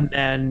 yeah. And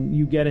then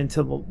you get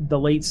into the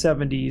late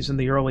 70s and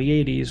the early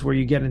 80s, where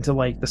you get into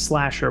like the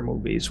slasher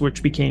movies,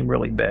 which became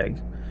really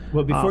big.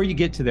 Well, before Um, you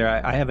get to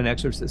there, I have an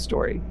Exorcist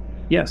story.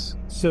 yes.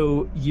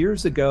 So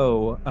years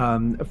ago,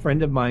 a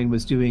friend of mine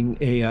was doing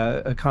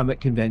a comic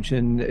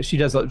convention. She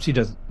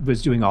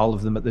was doing all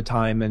of them at the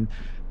time,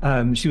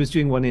 and she was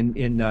doing one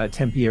in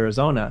Tempe,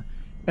 Arizona,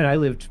 and I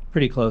lived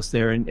pretty close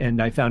there. And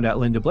I found out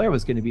Linda Blair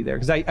was going to be there,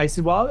 because I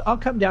said, well, I'll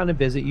come down and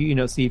visit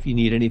you, see if you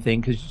need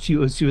anything, because she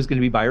was going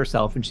to be by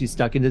herself, and she's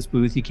stuck in this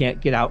booth. You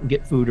can't get out and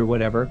get food or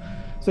whatever.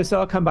 So I said,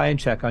 I'll come by and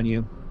check on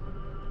you.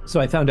 So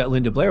I found out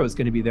Linda Blair was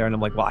going to be there, and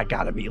I'm like, well, I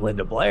got to meet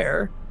Linda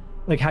Blair.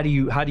 Like, how do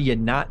you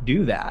not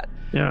do that?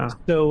 Yeah.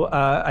 So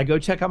I go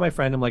check out my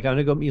friend. I'm like, I'm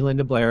gonna go meet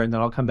Linda Blair, and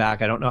then I'll come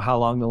back. I don't know how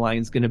long the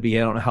line's going to be.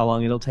 I don't know how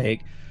long it'll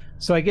take.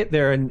 So I get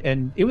there,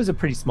 and it was a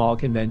pretty small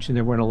convention.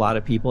 There weren't a lot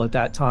of people at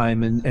that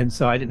time, and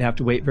so I didn't have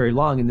to wait very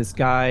long. And this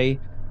guy,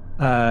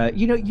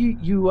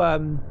 you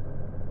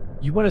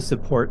want to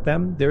support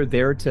them. They're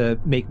there to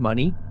make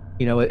money,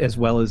 as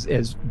well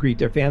as greet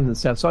their fans and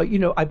stuff. So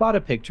I bought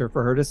a picture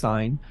for her to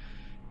sign,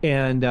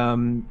 and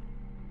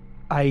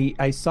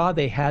I saw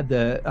they had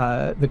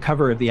the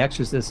cover of The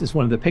Exorcist as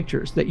one of the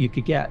pictures that you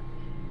could get.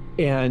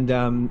 And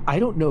I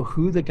don't know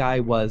who the guy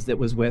was that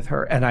was with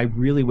her, and I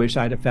really wish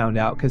I'd have found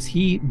out, because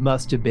he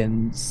must have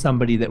been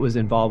somebody that was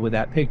involved with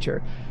that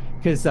picture.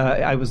 Because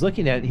I was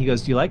looking at it, he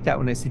goes, "Do you like that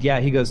one?" I said,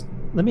 "Yeah." He goes,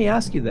 "Let me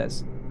ask you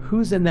this: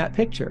 who's in that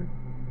picture?"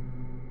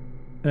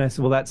 And I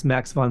said, "Well, that's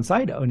Max von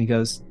Sydow." And he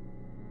goes,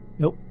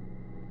 "Nope,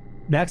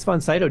 Max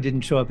von Sydow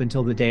didn't show up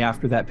until the day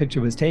after that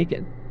picture was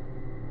taken."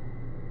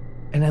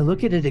 And I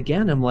look at it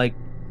again. I'm like,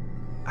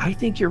 I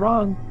think you're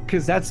wrong,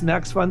 because that's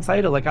Max von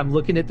Sydow. Like, I'm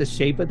looking at the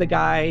shape of the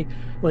guy,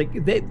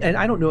 and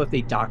I don't know if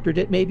they doctored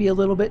it maybe a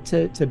little bit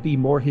to be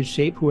more his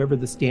shape, whoever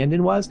the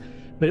stand-in was,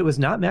 but it was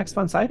not Max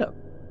von Sydow.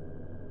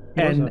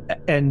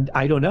 And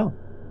I don't know.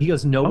 He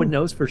goes, no one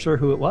knows for sure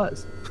who it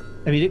was.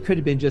 I mean, it could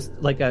have been just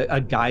like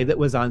a guy that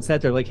was on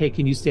set. They're like, "Hey,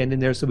 can you stand in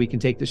there so we can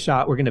take the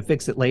shot? We're going to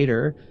fix it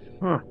later."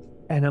 Huh.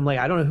 And I'm like,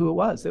 I don't know who it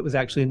was. It was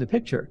actually in the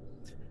picture.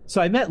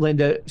 So I met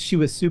Linda. She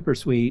was super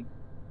sweet.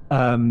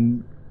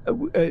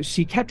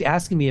 She kept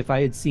asking me if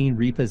I had seen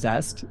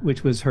Repossessed,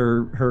 which was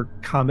her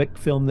comic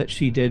film that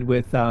she did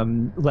with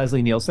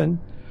Leslie Nielsen.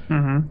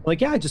 Mm-hmm.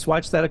 Like, yeah, I just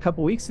watched that a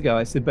couple weeks ago.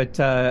 I said, but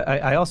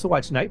I also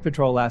watched Night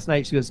Patrol last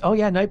night. She goes, "Oh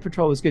yeah, Night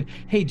Patrol was good.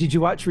 Hey, did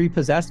you watch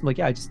Repossessed?" I'm like,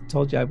 "Yeah, I just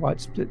told you I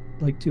watched it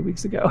like 2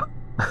 weeks ago."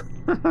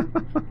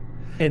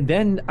 And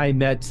then I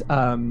met,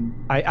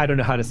 I don't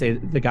know how to say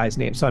the guy's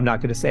name, so I'm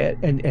not going to say it.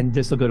 And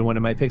this will go to one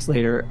of my picks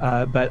later.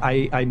 But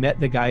I met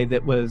the guy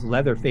that was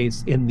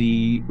Leatherface in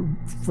the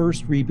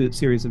first reboot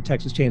series of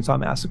Texas Chainsaw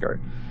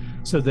Massacre.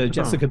 So the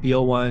Jessica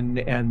Biel one,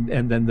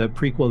 and then the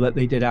prequel that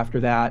they did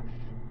after that.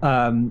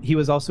 He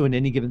was also in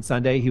Any Given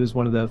Sunday. He was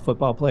one of the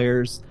football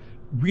players.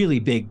 Really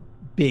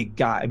big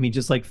guy. I mean,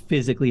 just like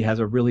physically has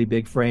a really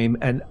big frame.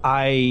 And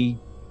I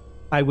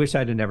wish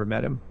I'd have never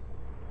met him.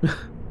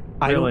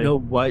 I don't know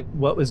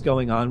what was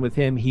going on with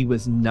him. He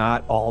was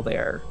not all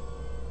there.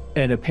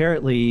 And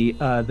apparently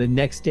the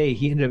next day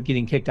he ended up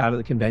getting kicked out of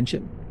the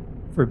convention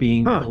for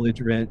being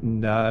belligerent,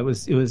 and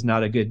it was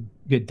not a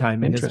good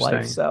time in his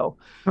life. So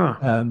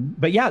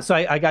but yeah, so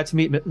I got to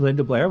meet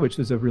Linda Blair, which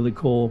was a really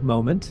cool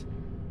moment.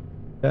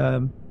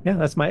 Yeah,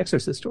 that's my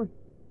Exorcist story.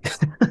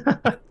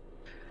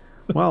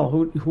 Well,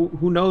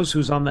 who knows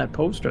who's on that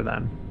poster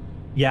then?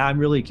 Yeah, I'm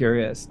really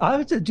curious. I'll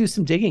have to do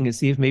some digging and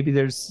see if maybe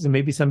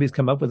somebody's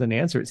come up with an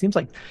answer. It seems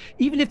like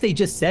even if they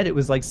just said it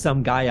was like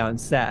some guy on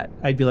set,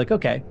 I'd be like,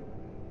 okay,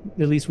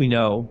 at least we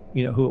know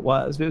who it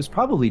was. But it was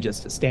probably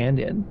just a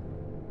stand-in.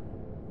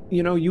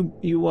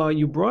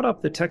 You brought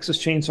up the Texas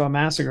Chainsaw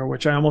Massacre,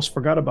 which I almost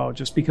forgot about,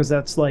 just because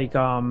that's like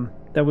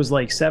that was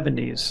like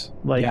 70s.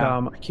 Like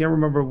I can't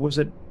remember, was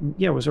it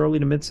early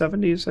to mid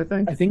 70s, I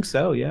think. I think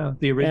so, yeah.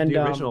 The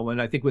original one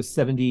I think was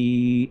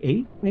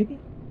 78 maybe.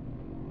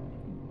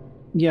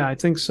 Yeah, I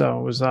think so.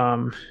 It was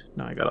now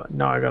I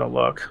gotta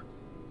look.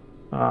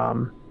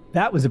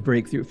 That was a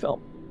breakthrough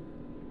film.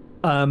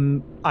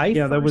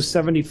 That was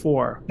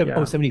 74.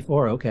 Oh,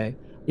 74, okay.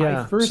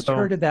 Yeah, I first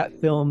heard of that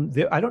film.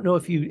 I don't know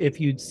if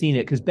you'd seen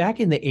it, because back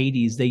in the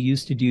 80s they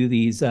used to do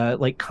these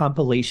like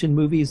compilation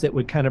movies that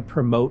would kind of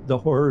promote the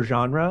horror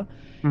genre.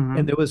 Mm-hmm.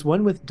 And there was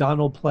one with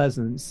Donald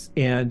Pleasance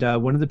and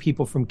one of the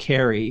people from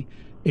Carrie,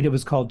 and it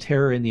was called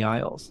Terror in the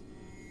Aisles,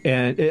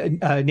 and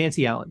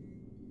Nancy Allen.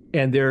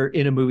 And they're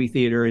in a movie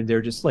theater and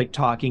they're just like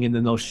talking, and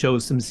then they'll show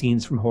some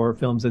scenes from horror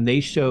films. And they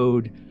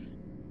showed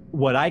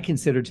what I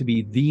consider to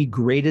be the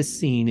greatest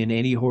scene in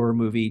any horror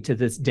movie to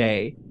this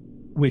day,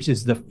 which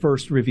is the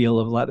first reveal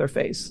of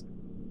Leatherface.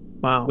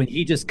 Wow. When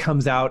he just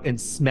comes out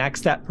and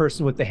smacks that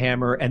person with the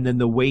hammer, and then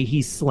the way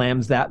he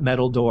slams that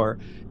metal door,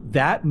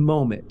 that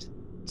moment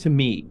to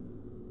me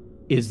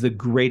is the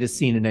greatest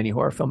scene in any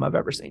horror film I've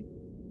ever seen.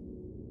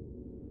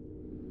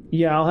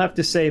 Yeah, I'll have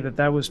to say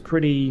that was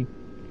pretty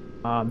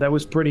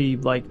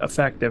like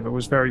effective. It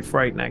was very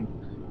frightening.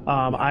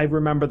 I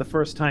remember the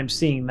first time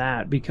seeing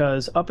that,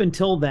 because up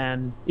until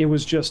then it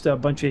was just a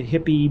bunch of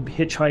hippie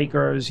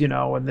hitchhikers,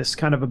 and this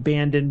kind of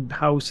abandoned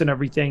house and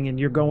everything, and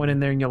you're going in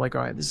there and you're like,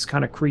 all right, this is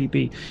kind of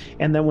creepy.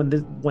 And then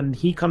when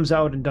he comes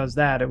out and does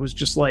that, it was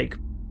just like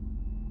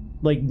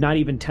not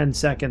even 10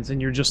 seconds,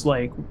 and you're just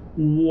like,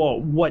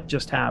 whoa, what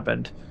just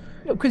happened?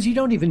 Because you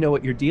don't even know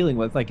what you're dealing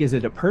with. Like, is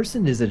it a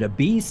person? Is it a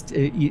beast?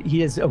 He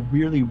has a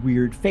really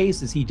weird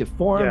face. Is he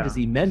deformed? Yeah. Is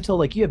he mental?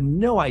 Like, you have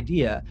no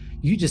idea.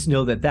 You just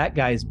know that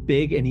guy's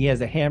big and he has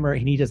a hammer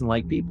and he doesn't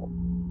like people.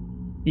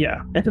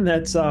 Yeah, and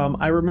that's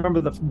I remember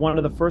one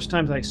of the first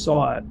times I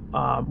saw it,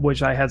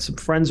 which I had some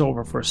friends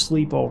over for a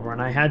sleepover,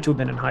 and I had to have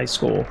been in high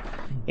school,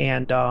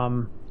 and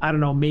I don't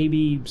know,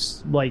 maybe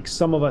like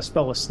some of us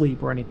fell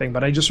asleep or anything,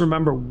 but I just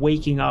remember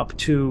waking up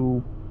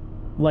to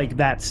like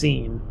that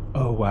scene.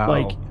 Oh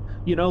Like,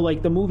 wow.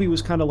 like the movie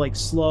was kind of like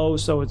slow,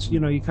 so it's, you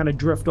kind of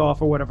drift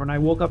off or whatever. And I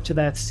woke up to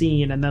that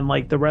scene, and then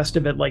like the rest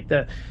of it, like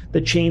the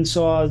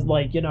chainsaw,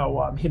 like,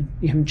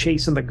 him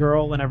chasing the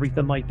girl and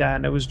everything like that.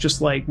 And it was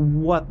just like,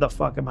 what the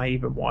fuck am I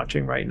even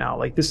watching right now?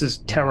 Like, this is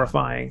Yeah.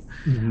 terrifying.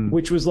 Hmm.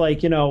 Which was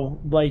like,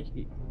 like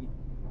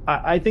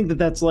I think that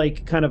that's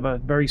like kind of a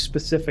very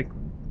specific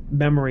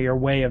memory or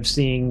way of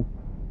seeing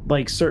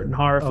like certain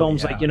horror Oh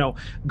films, like, yeah.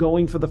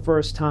 going for the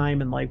first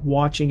time and like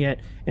watching it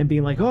and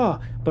being like, oh,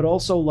 but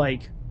also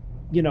like,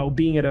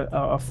 being at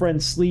a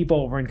friend's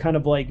sleepover and kind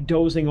of like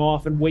dozing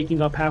off and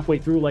waking up halfway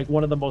through like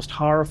one of the most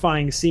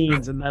horrifying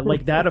scenes, and that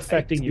like that Right.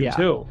 affecting you Yeah.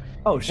 too,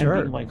 Oh and being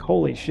sure. like,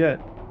 holy shit,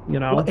 you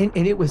Well, know?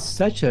 and it was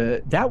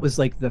that was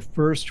like the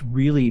first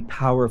really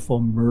powerful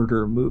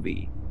murder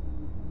movie,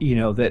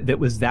 that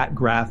was that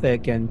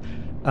graphic. And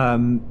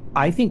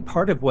I think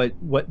part of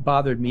what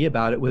bothered me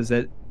about it was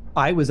that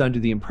I was under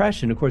the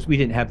impression, of course, we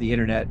didn't have the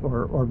internet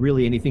or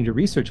really anything to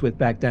research with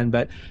back then,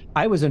 but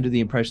I was under the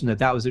impression that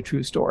that was a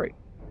true story.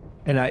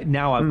 And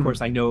now, of course,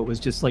 Mm, I know it was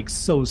just like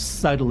so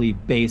subtly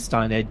based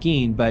on Ed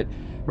Gein, but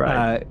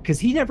right. because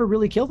he never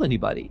really killed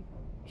anybody.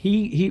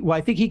 Well,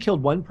 I think he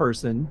killed one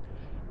person,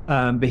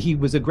 but he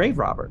was a grave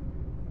robber.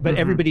 But Hmm.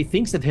 everybody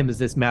thinks of him as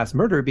this mass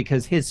murderer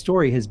because his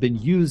story has been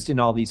used in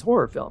all these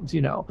horror films.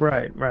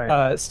 Right,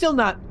 right. Still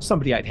not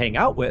somebody I'd hang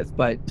out with,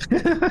 but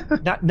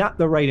not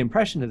the right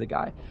impression of the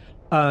guy.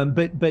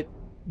 But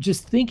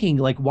just thinking,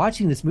 like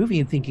watching this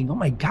movie and thinking, oh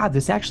my God,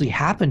 this actually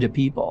happened to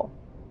people.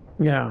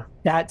 Yeah.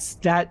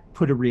 That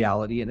put a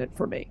reality in it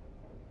for me.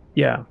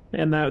 Yeah,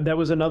 and that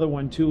was another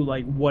one too.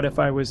 Like, what if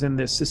I was in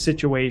this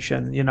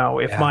situation?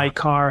 If my Yeah.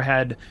 car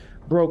had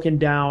broken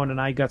down and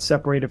I got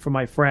separated from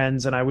my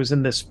friends, and I was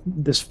in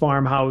this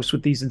farmhouse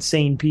with these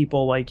insane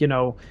people, like,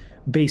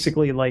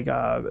 basically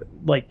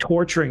like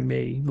torturing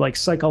me, like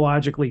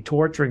psychologically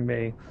torturing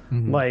me.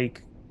 Mhm.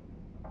 Like,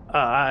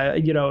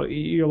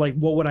 you're like,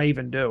 what would I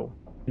even do?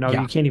 You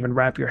Yeah, can't even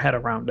wrap your head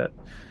around it.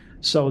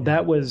 So yeah,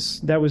 that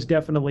was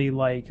definitely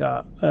like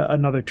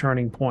another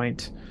turning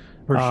point.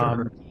 for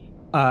sure.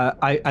 Um,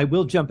 I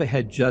will jump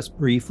ahead just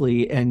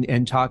briefly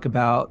and talk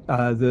about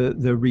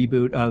the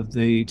reboot of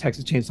the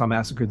Texas Chainsaw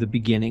Massacre: The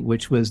Beginning,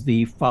 which was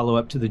the follow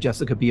up to the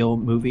Jessica Biel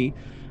movie.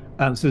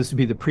 So this would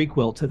be the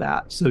prequel to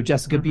that. So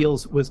Jessica mhm.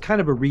 Biel's was kind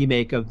of a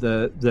remake of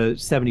the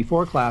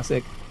 '74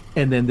 classic,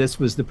 and then this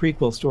was the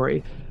prequel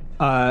story.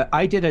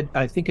 I did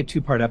I think a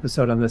two-part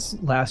episode on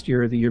this last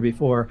year or the year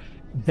before.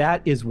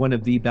 That is one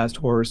of the best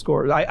horror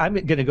scores. I'm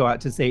going to go out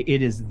to say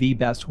it is the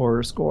best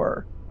horror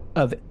score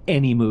of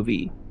any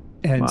movie,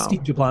 and Steve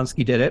Wow.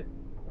 Jablonsky did it.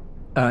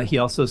 He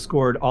also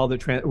scored all the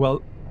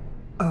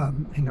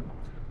hang on,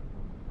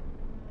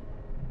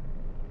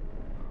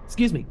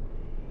 excuse me.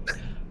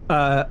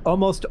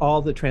 Almost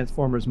all the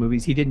Transformers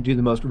movies. He didn't do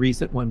the most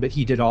recent one, but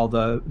he did all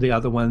the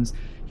other ones.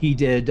 He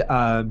did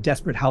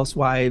Desperate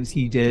Housewives.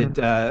 He did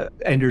Mhm.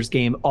 Ender's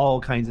Game,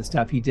 all kinds of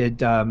stuff. He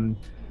did I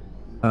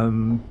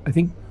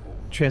think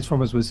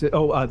Transformers was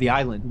The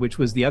Island, which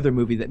was the other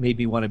movie that made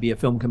me want to be a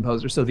film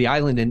composer. So The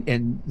Island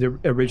and the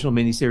original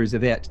miniseries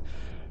of it.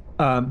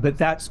 But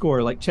that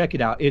score, like, check it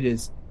out. It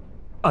is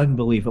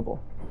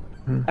unbelievable,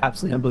 Mhm.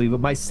 absolutely unbelievable.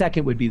 My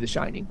second would be The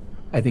Shining.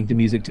 I think the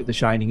music to The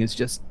Shining is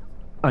just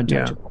Yeah.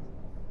 untouchable,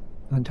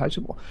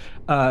 untouchable.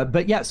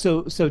 But yeah,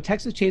 so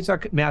Texas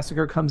Chainsaw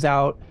Massacre comes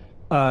out.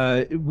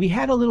 We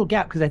had a little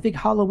gap because I think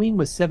Halloween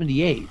was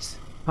 '78.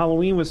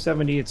 Halloween was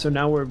 78, so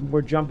now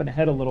we're jumping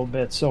ahead a little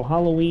bit. So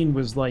Halloween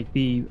was like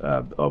the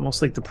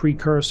almost like the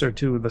precursor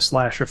to the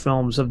slasher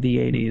films of the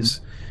Mhm.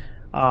 80s.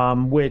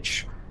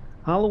 Which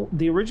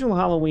the original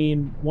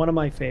Halloween, one of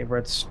my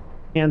favorites,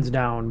 hands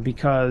down,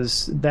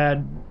 because that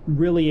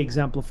really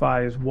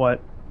exemplifies what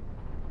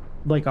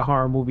like a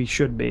horror movie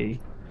should be.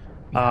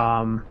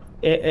 Yeah.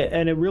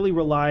 And it really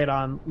relied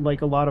on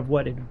like a lot of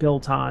what it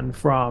built on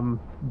from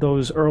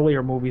those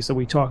earlier movies that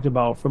we talked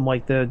about from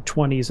like the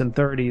 20s and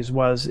 30s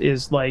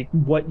is like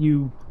what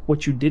you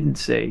didn't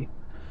see.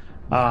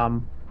 Yeah.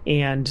 Um,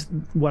 and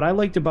what I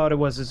liked about it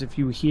was is if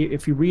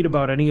you read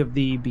about any of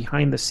the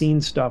behind the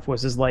scenes stuff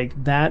was is like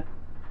that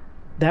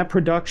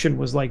production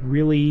was like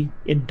really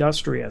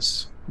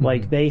industrious. Hmm.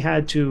 They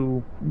had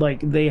to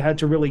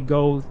really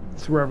go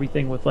through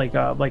everything with like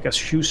a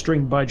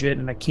shoestring budget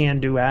and a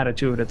can-do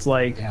attitude. It's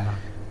like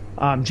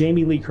Yeah.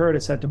 Jamie Lee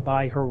Curtis had to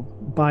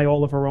buy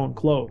all of her own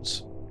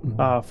clothes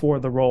Hmm. for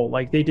the role.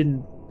 Like they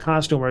didn't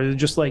costume her. It was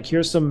just like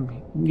here's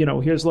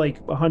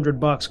like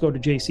 $100, go to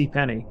J.C.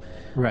 Penney,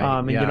 Right.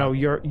 and Yeah.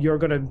 you're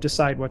gonna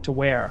decide what to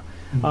wear.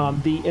 Hmm.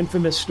 The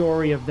infamous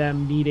story of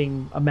them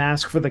needing a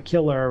mask for the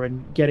killer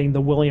and getting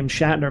the William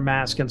Shatner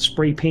mask and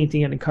spray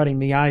painting it and cutting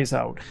the eyes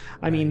out.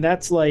 I mean,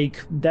 Right.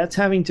 that's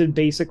having to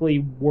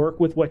basically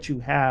work with what you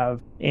have,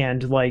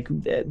 and like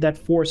that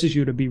forces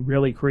you to be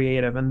really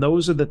creative. And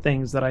those are the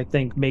things that I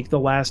think make the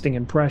lasting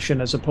impression,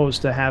 as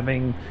opposed to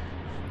having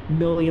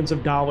millions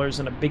of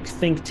dollars in a big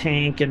think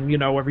tank and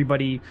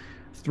everybody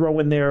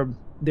throwing their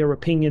their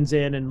opinions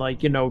in and like,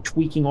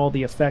 tweaking all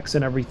the effects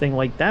and everything.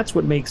 Like that's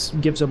what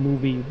gives a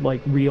movie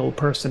like real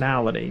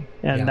personality.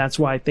 And Yeah. that's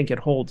why I think it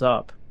holds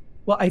up.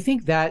 Well, I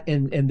think that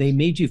and they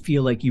made you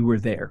feel like you were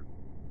there.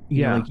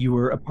 Yeah. Like you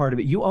were a part of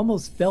it. You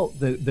almost felt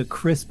the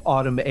crisp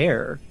autumn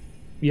air,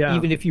 Yeah.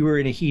 even if you were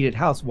in a heated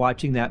house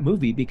watching that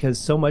movie, because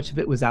so much of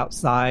it was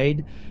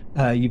outside.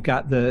 You've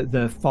got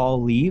the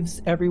fall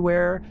leaves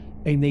everywhere,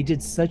 and they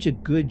did such a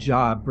good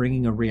job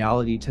bringing a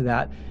reality to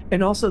that,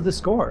 and also the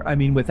score. I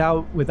mean,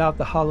 without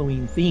the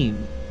Halloween theme,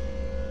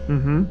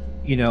 Mm-hmm.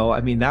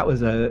 I mean, that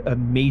was a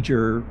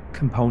major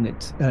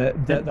component.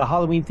 The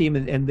Halloween theme,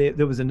 and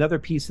there was another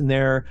piece in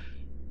there,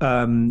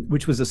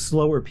 which was a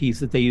slower piece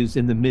that they used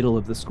in the middle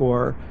of the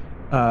score.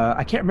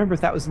 I can't remember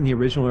if that was in the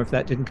original or if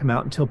that didn't come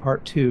out until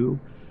part two.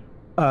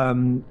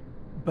 Um,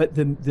 but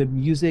the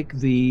music,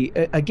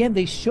 again,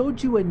 they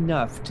showed you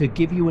enough to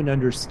give you an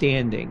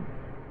understanding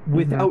Mm-hmm.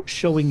 without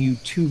showing you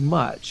too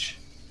much.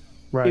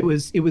 It Right.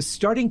 was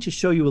starting to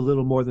show you a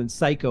little more than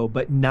Psycho,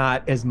 but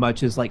not as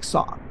much as like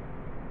Saw.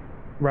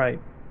 Right.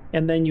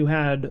 And then you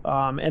had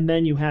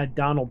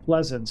Donald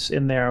Pleasance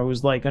in there, who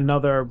was like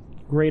another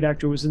great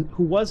actor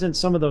who was in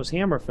some of those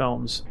Hammer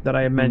films that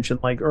I had Mhm. mentioned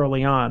like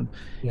early on.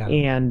 Yeah.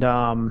 And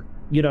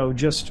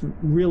just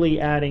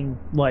really adding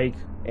like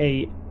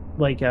an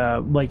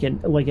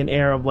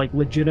air of like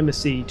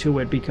legitimacy to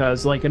it,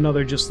 because like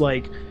another just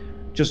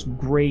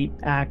great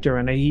actor,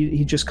 and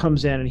he just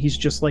comes in and he's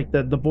just like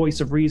the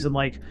voice of reason,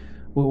 like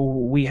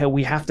we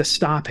have to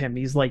stop him.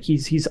 He's like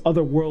he's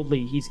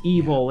otherworldly, he's Yeah.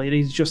 evil, and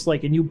he's just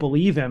like, and you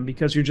believe him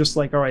because you're just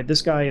like, all right,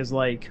 this guy is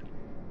like,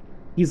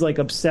 he's like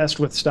obsessed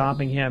with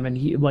stopping him, and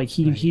Right.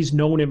 he's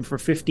known him for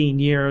 15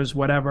 years,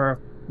 whatever.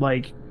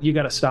 Like you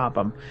got to stop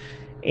him.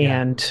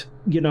 Yeah. And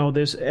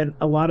there's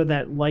a lot of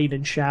that light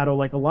and shadow.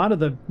 Like a lot of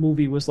the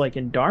movie was like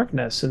in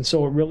darkness, and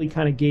so it really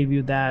kind of gave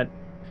you that,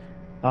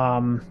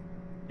 um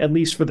at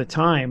least for the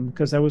time,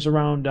 because that was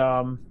around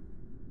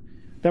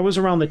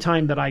the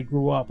time that I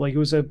grew up. Like it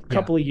was a Yeah.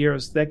 couple of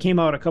years that came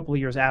out a couple of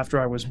years after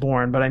I was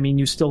born. But I mean,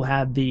 you still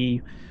had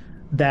the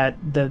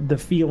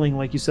feeling,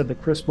 like you said, the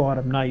crisp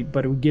autumn night,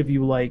 but it would give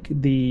you like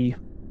the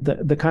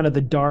kind of the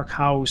dark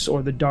house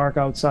or the dark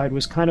outside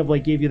was kind of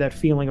like gave you that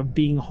feeling of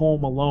being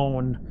home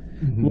alone,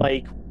 Mhm.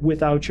 like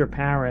without your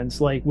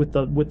parents, like with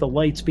the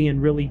lights being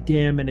really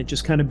dim and it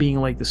just kind of being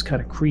like this kind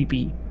of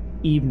creepy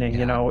evening.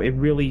 Yeah. It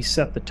really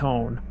set the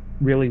tone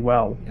really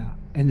well. Yeah.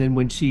 And then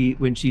when she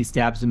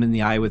stabs him in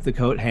the eye with the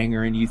coat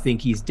hanger and you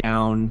think he's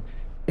down,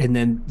 and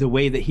then the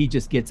way that he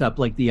just gets up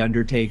like the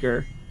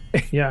Undertaker,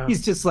 Yeah.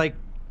 he's just like,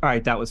 all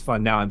right, that was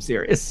fun. Now I'm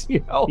serious,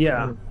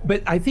 Yeah.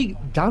 But I think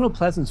Donald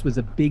Pleasance was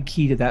a big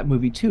key to that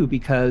movie too,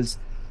 because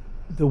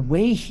the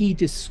way he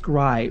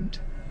described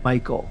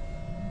Michael,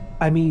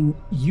 I mean,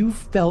 you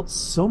felt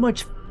so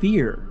much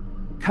fear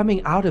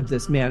coming out of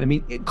this man. I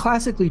mean,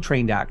 classically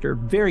trained actor,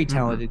 very Hmm.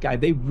 talented guy.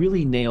 They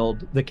really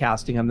nailed the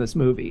casting on this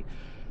movie,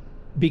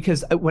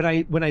 because when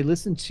I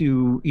listen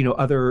to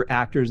other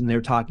actors and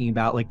they're talking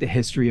about like the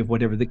history of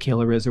whatever the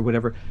killer is or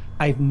whatever,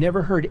 I've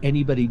never heard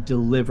anybody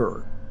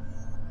deliver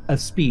a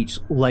speech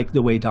like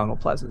the way Donald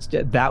Pleasance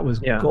did. That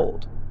was Yeah.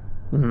 gold.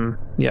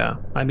 Yeah.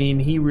 I mean,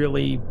 he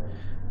really,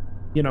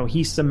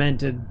 he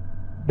cemented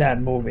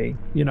that movie.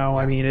 I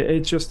Yeah. mean,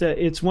 it's just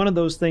it's one of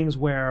those things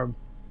where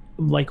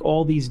like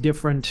all these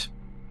different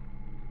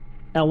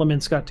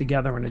elements got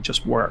together and it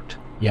just worked.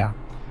 Yeah.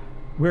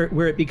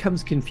 Where it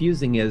becomes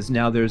confusing is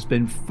now there's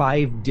been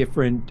 5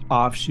 different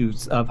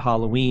offshoots of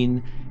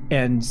Halloween,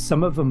 and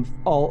some of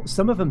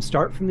them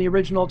start from the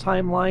original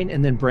timeline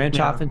and then branch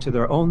Yeah. off into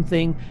their own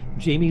thing.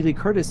 Jamie Lee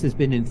Curtis has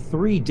been in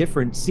 3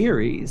 different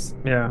series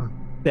Yeah.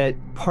 that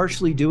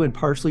partially do and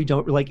partially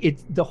don't. Like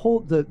it's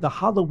the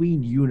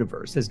Halloween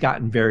universe has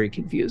gotten very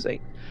confusing.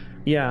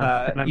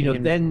 Yeah. And I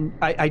mean, Then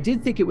I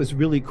did think it was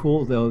really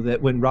cool though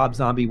that when Rob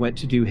Zombie went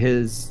to do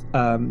his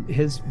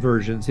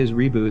versions, his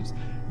reboots,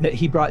 that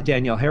he brought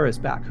Danielle Harris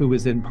back, who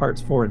was in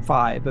parts 4 and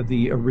 5 of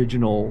the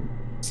original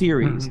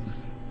series.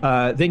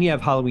 mhm. Then you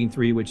have Halloween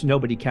 3, which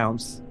nobody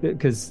counts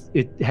because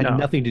it had No.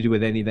 nothing to do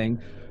with anything.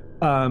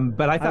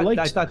 But I I thought I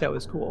liked thought that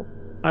was cool.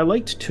 I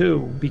liked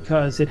two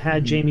because it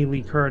had Mhm. Jamie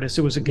Lee Curtis.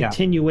 It was a Yeah,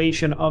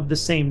 continuation of the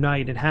same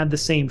night. It had the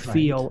same right.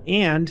 feel,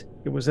 and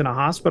it was in a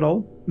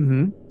hospital,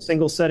 Hmm.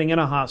 single setting in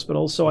a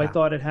hospital. So I Yeah,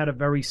 thought it had a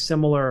very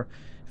similar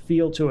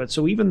feel to it.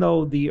 So even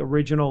though the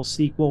original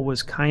sequel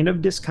was kind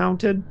of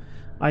discounted,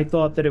 I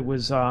thought it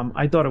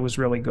was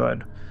really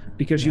good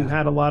because you yeah.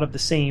 had a lot of the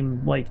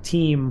same like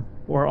team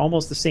or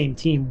almost the same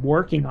team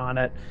working on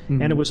it,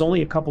 and it Mhm. was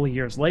only a couple of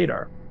years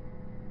later.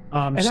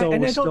 And I So it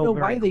and I was don't still know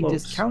very why they close.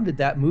 discounted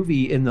that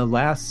movie in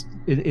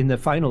the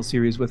final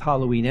series with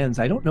Halloween Ends.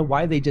 I don't know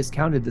why they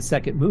discounted the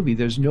second movie.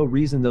 There's no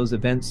reason those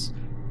events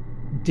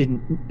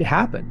didn't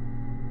happen.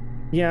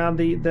 Yeah,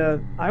 the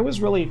I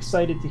was really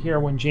excited to hear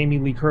when Jamie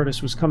Lee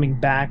Curtis was coming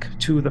back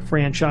to the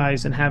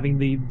franchise and having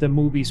the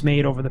movies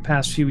made over the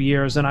past few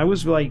years. And I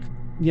was like,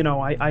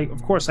 I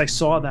of course I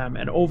saw them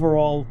and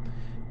overall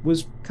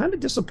was kind of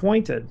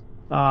disappointed.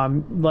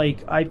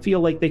 Like I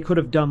feel like they could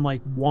have done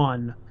like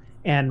one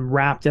and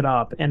wrapped it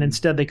up. And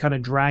instead they kind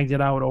of dragged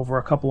it out over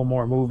a couple of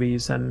more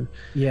movies. And,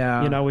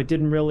 Yeah. it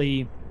didn't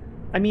really,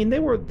 I mean, they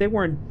were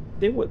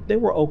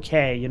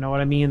okay. You know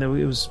what I mean?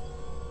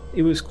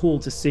 It was cool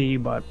to see,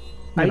 but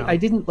I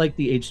didn't like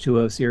the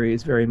H2O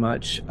series very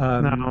much.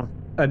 no,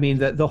 I mean,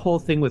 the whole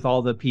thing with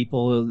all the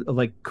people,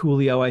 like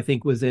Coolio, I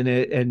think was in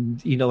it,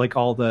 and like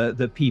all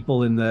the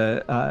people in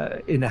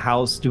the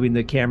house doing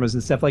the cameras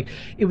and stuff. Like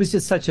it was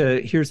just such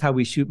a here's how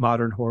we shoot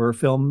modern horror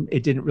film.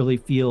 It didn't really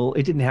feel,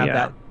 it didn't have yeah,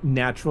 that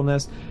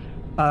naturalness.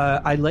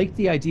 I liked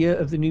the idea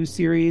of the new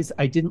series.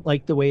 I didn't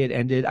like the way it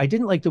ended. I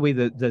didn't like the way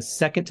the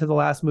second to the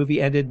last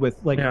movie ended with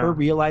like her yeah,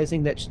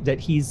 realizing that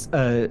he's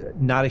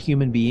not a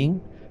human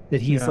being,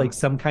 that he's yeah, like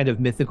some kind of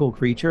mythical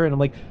creature. And I'm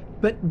like,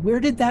 but where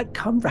did that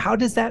come from? How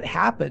does that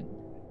happen?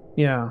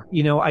 yeah,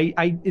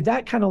 I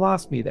that kind of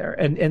lost me there.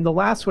 And the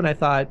last one, I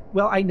thought,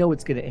 well, I know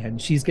it's going to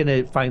end. She's going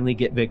to finally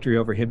get victory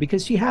over him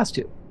because she has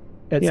to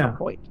at some yeah.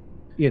 point.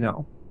 You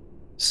know.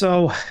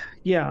 So,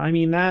 yeah, I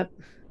mean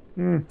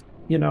mm,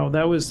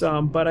 that was,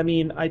 but I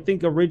mean, I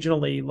think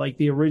originally, like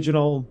the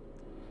original,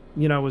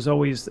 was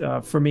always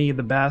for me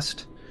the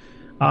best.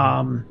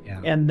 Mhm.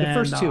 Yeah. And The then,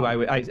 first two,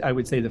 I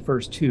would say the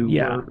first two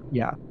yeah, were,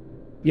 yeah.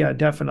 yeah,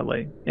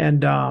 definitely.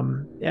 And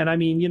I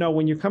mean,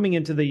 when you're coming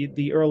into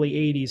the early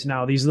 '80s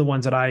now, these are the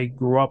ones that I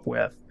grew up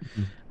with.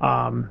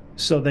 Mhm.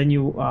 So then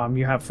you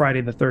have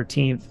Friday the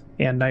 13th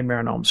and Nightmare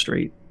on Elm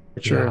Street,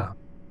 which are Yeah.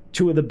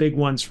 two of the big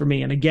ones for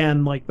me. And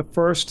again, like the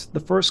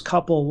first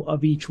couple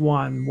of each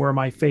one were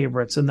my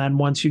favorites. And then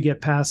once you get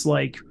past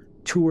like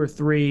two or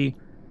three,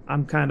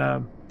 I'm kind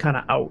of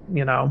out.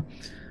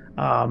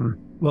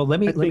 Well,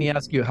 let me I let me think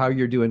ask you how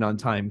you're doing on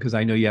time because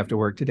I know you have to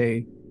work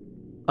today.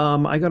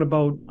 I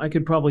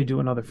could probably do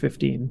another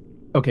 15.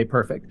 Okay,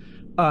 perfect.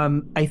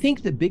 I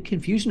think the big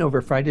confusion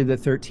over Friday the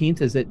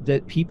 13th is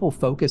that people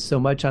focus so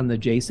much on the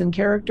Jason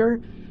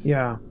character.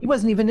 Yeah. He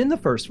wasn't even in the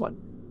first one.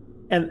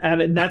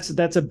 And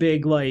that's a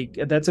big like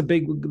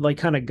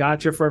kind of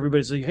gotcha for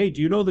everybody. It's like, hey,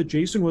 do you know that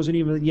Jason wasn't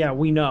even? Yeah,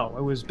 we know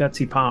it was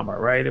Betsy Palmer,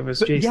 right? It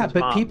was But yeah, Jason's but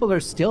mom. people are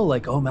still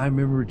like, "Oh, I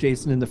remember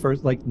Jason in the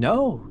first." Like,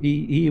 no,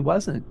 he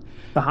wasn't.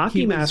 The He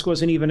hockey was mask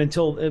wasn't even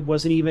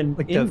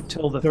like in the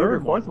until the third or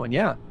third fourth one. one.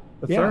 Yeah,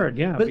 The yeah. third,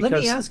 yeah, But let me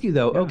because ask you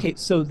though. yeah, Okay,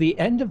 so the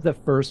end of the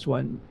first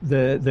one,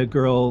 the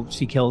girl,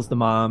 she kills the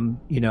mom.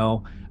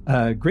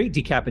 Great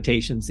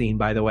decapitation scene,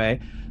 by the way.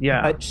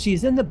 yeah, But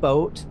she's in the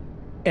boat,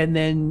 and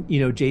then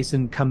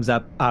Jason comes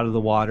up out of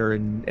the water,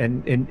 and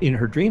in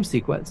her dream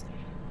sequence.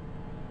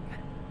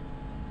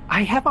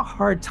 I have a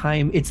hard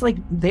time. It's like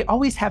they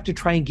always have to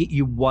try and get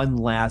you one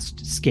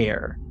last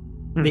scare.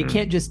 They hmm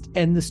can't just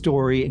end the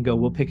story and go,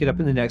 we'll pick it up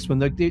in the next one.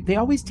 They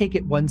always take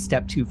it one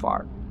step too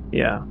far.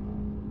 yeah,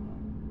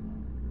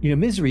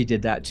 Misery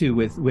did that too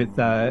with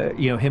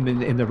him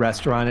in the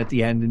restaurant at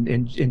the end,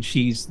 and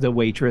she's the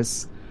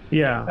waitress.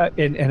 yeah.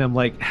 And I'm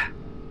like,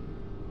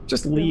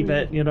 Just leave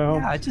really? it.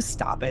 Yeah, just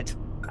stop it.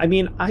 I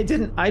mean, I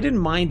didn't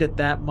mind it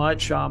that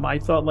much. I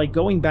thought like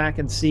going back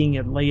and seeing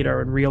it later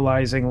and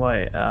realizing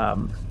like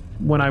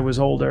when I was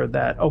older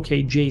that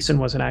okay, Jason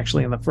wasn't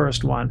actually in the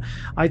first one.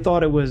 I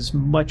thought it was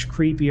much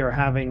creepier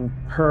having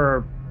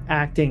her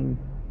acting,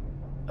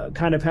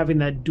 kind of having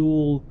that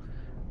dual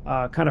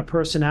kind of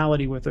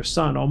personality with her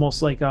son,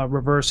 almost like a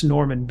reverse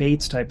Norman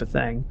Bates type of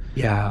thing.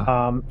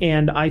 Yeah.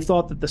 And I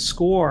thought that the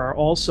score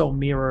also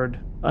mirrored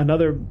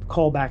another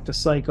callback to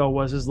Psycho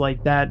was is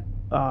like that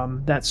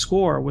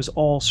score was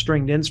all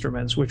stringed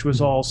instruments, which was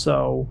Mhm.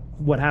 also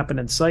what happened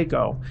in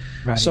Psycho.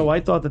 So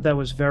Right. I thought that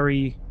was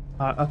very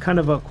a kind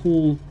of a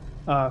cool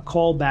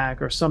callback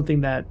or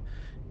something that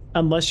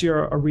unless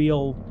you're a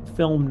real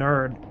film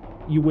nerd,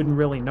 you wouldn't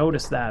really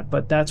notice that.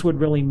 But that's what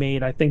really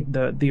made, I think,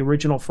 the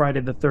original Friday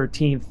the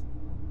 13th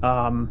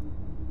um,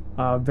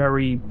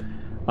 very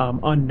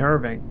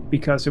unnerving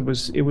because it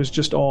was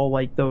just all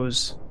like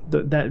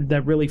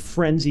that really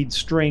frenzied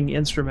string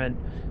instrument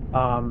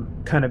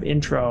kind of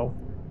intro,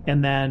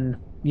 and then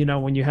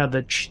when you had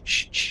the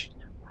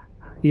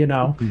you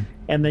know, Mhm.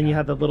 and then you Yeah.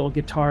 had the little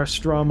guitar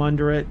strum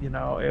under it.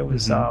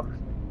 Mhm.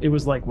 It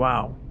was like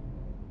wow.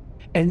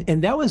 And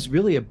that was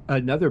really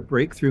another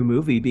breakthrough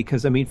movie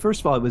because I mean,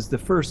 first of all, it was the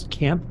first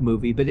camp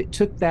movie, but it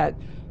took that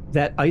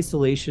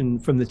isolation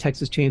from the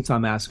Texas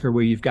Chainsaw Massacre,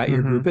 where you've got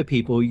your Hmm. group of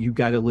people, you've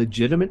got a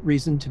legitimate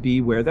reason to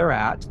be where they're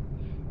at,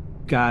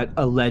 got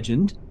a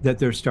legend that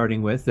they're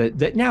starting with.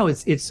 That now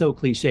it's so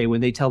cliche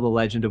when they tell the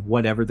legend of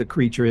whatever the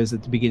creature is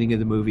at the beginning of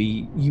the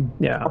movie, you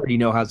Yeah. already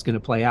know how it's going to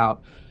play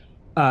out.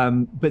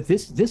 But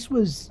this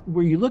was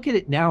where you look at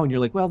it now and you're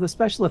like, well, the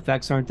special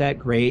effects aren't that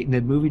great, and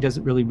the movie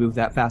doesn't really move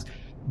that fast.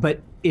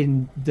 But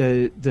in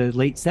the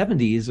late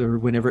 70s or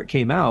whenever it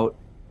came out,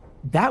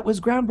 that was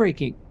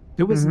groundbreaking.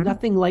 There was Hmm.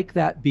 nothing like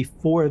that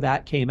before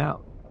that came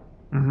out.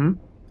 Hmm.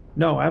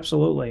 No,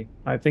 absolutely.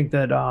 I think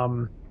that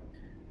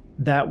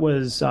that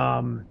was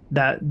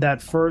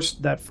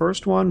that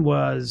first one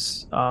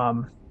was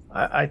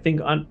I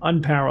think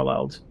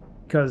unparalleled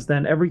because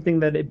then everything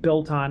that it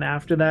built on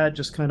after that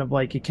just kind of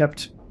like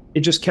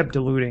it just kept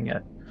diluting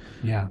it.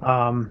 Yeah.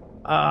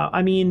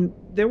 I mean,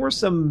 there were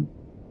some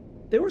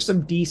there were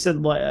some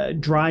decent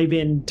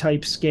drive-in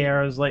type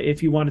scares, like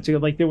if you wanted to,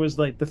 like there was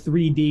like the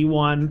 3D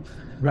one,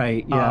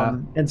 Right. Yeah.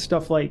 and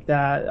stuff like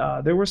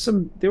that. There were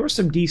some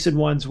decent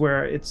ones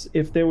where it's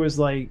if there was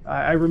like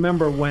I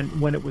remember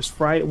when it was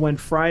Friday, when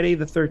Friday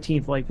the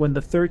 13th, like when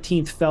the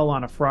 13th fell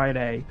on a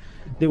Friday,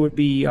 there would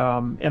be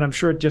and I'm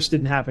sure it just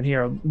didn't happen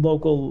here.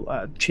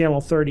 Local channel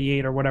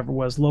 38 or whatever it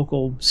was,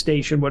 local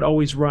station would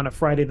always run a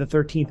Friday the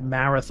 13th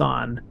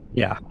marathon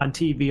Yeah. on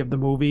TV of the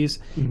movies,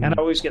 and I Mhm.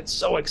 always get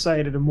so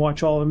excited and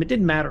watch all of them. It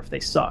didn't matter if they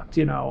sucked,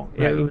 you know.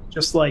 It Right. was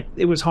just like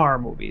it was horror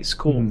movies,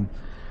 cool.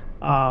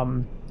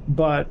 Mhm.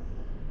 But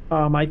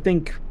I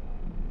think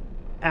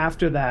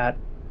after that,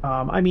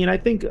 I mean, I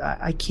think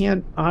I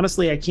can't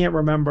honestly, I can't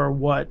remember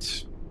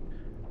what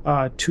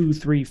two,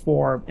 three,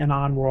 four, and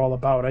on were all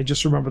about. I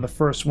just remember the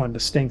first one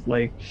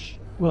distinctly.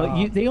 Well,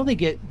 Um, they only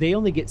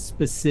get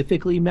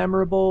specifically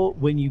memorable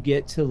when you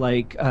get to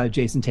like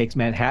Jason Takes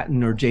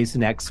Manhattan or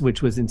Jason X,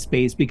 which was in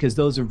space, because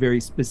those are very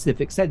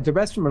specific set. The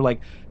rest of them are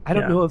like, I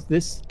don't yeah. know if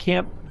this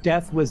camp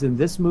death was in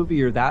this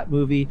movie or that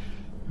movie,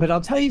 but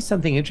I'll tell you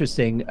something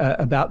interesting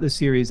about the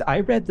series. I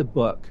read the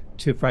book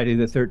to Friday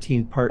the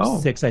 13th, part Oh.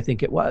 6, I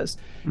think it was.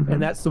 And Hmm.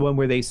 that's the one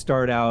where they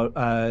start out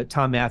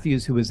Tom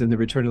Matthews, who was in the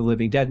Return of the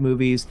Living Dead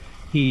movies.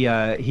 He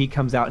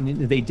comes out and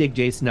they dig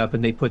Jason up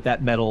and they put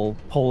that metal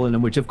pole in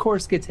him, which of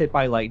course gets hit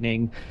by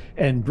lightning,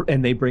 and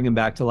they bring him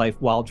back to life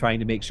while trying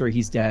to make sure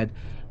he's dead.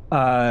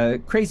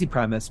 Crazy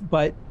premise,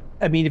 but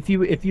I mean, if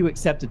you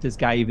accept that this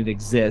guy even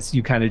exists,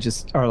 you kind of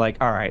just are like,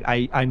 all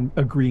right, I'm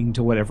agreeing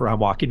to whatever I'm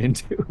walking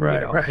into.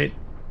 Right, right.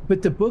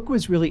 But the book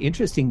was really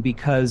interesting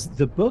because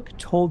the book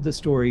told the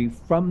story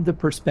from the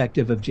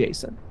perspective of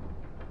Jason.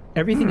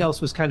 Everything Hmm. else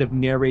was kind of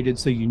narrated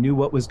so you knew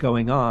what was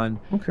going on.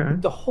 Okay.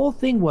 The whole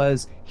thing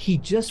was he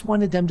just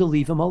wanted them to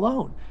leave him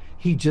alone.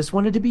 He just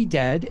wanted to be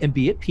dead and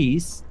be at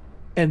peace.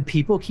 And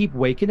people keep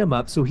waking him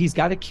up, so he's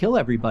got to kill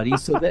everybody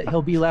so that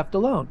he'll be left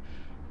alone.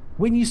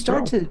 When you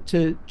start So,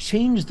 to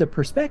change the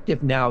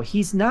perspective now,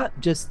 he's not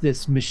just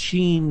this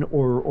machine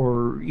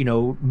or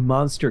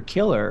monster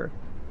killer.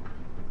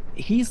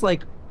 He's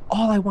like,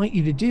 all I want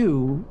you to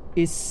do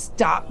is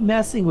stop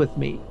messing with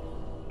me.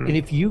 And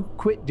if you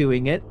quit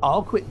doing it,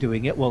 I'll quit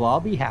doing it. We'll all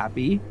be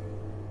happy.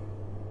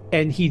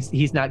 And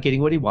he's not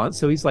getting what he wants.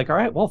 So he's like, all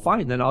right, well,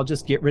 fine. Then I'll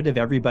just get rid of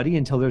everybody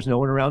until there's no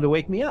one around to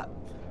wake me up.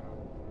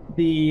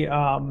 the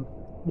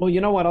well,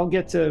 you know what? I'll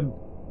get to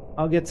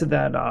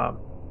that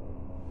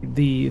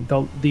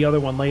the other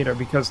one later,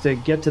 because to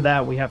get to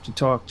that we have to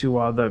talk to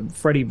the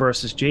Freddy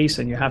versus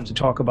Jason. You have to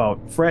talk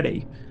about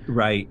Freddy,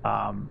 Right.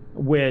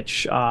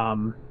 which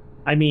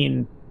I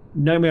mean,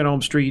 Nightmare on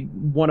Elm Street,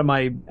 one of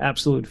my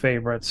absolute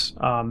favorites.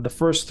 The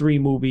first three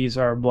movies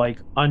are like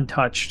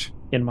untouched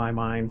in my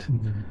mind.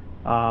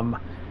 Mhm.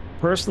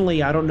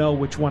 Personally, I don't know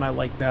which one I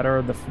like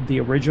better, the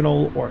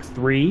original or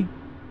three,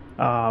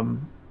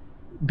 um,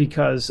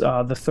 because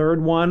the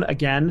third one,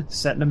 again,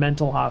 set in a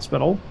mental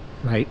hospital.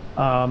 Right.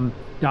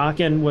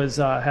 Dokken was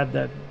had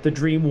the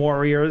Dream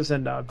Warriors,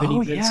 and Vinnie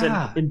Oh, Vincent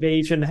yeah.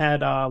 Invasion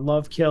had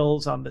Love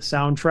Kills on the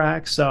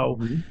soundtrack. So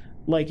Mhm.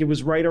 like it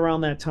was right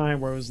around that time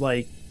where it was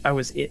like I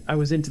was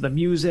into the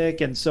music,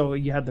 and so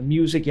you had the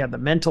music, you had the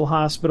mental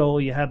hospital,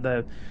 you had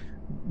the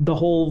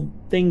whole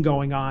thing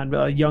going on.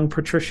 Young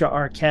Patricia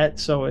Arquette,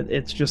 so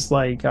it's just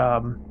like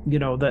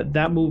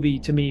that movie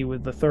to me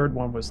with the third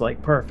one was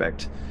like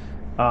perfect.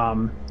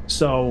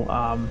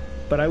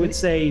 But I would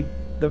say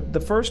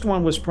the first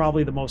one was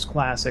probably the most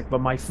classic,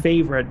 but my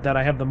favorite that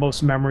I have the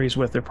most memories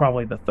with are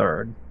probably the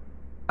third.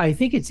 I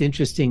think it's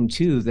interesting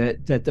too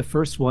that the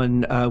first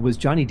one was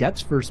Johnny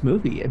Depp's first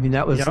movie. I mean,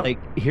 that was Yep.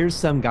 like, here's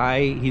some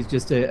guy. He's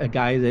just a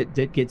guy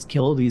that gets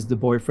killed. He's the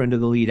boyfriend of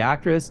the lead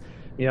actress.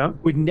 Yeah.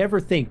 Would never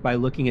think by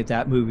looking at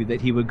that movie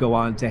that he would go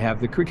on to have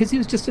the career, because he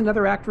was just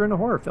another actor in a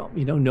horror film.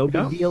 No big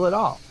Yeah. deal at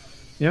all.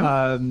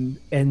 Yeah.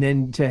 And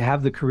then to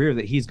have the career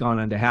that he's gone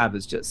on to have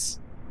is just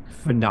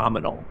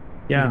phenomenal.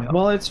 Yeah. You know?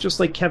 Well, it's just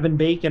like Kevin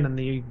Bacon in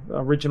the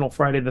original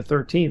Friday the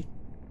 13th.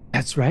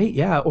 That's right.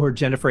 Yeah. Or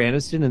Jennifer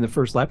Aniston in the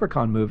first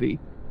Leprechaun movie.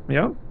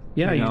 Yeah.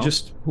 Yeah, You you know?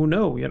 just who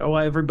know,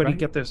 everybody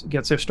Right.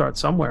 gets their start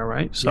somewhere,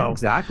 right? So Yeah,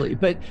 exactly.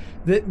 But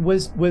that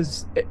was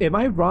am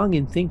I wrong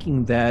in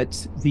thinking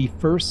that the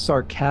first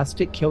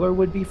sarcastic killer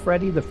would be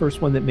Freddy, the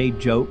first one that made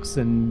jokes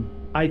and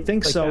I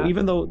think like so. that?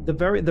 Even though the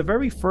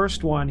very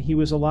first one, he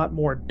was a lot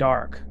more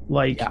dark.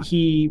 Like Yeah.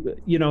 he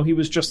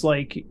was just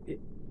like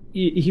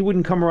he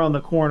wouldn't come around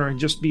the corner and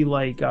just be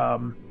like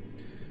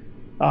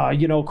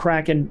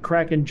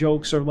cracking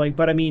jokes, or like,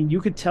 but I mean, you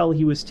could tell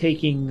he was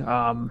taking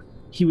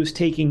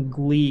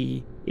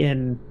glee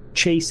in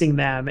chasing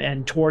them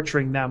and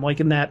torturing them, like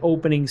in that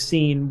opening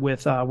scene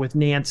with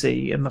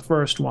Nancy in the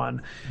first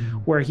one,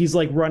 where he's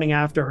like running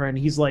after her and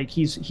he's like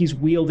he's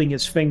wielding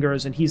his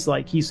fingers and he's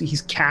like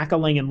he's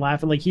cackling and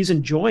laughing, like he's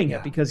enjoying Yeah.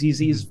 it because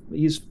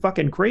he's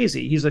fucking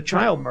crazy. He's a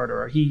child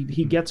murderer. He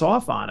gets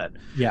off on it.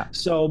 Yeah.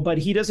 So, but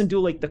he doesn't do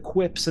like the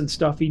quips and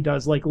stuff he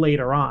does like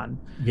later on.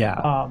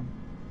 Yeah.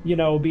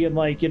 being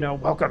like,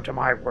 welcome to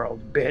my world,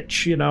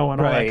 bitch, and all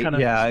that Right. kind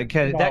of, Yeah.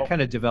 That well,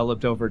 kind of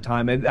developed over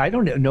time. I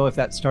don't know if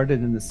that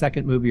started in the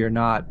second movie or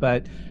not,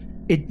 but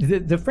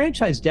the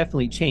franchise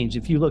definitely changed.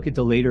 If you look at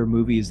the later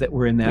movies that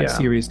were in that yeah.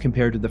 series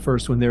compared to the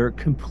first one, they're a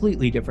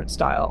completely different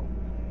style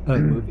of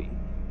movie.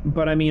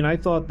 But I mean, I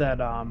thought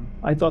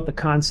the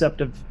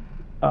concept of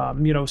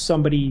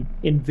somebody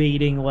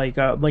invading like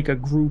a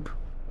group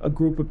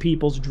of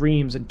people's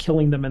dreams and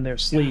killing them in their Yeah.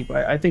 sleep,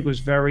 I think was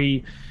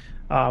very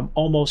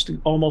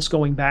almost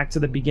going back to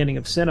the beginning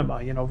of cinema,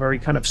 very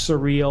kind of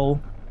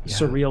Yeah.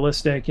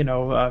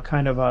 surrealistic,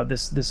 kind of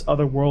this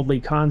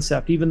otherworldly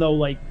concept, even though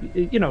like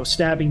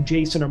stabbing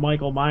Jason or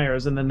Michael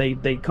Myers and then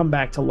they come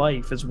back to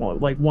life is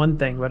one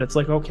thing, but it's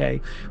like, okay,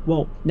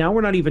 well, now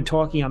we're not even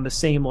talking on the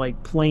same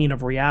like plane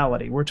of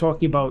reality. We're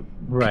talking about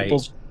Right.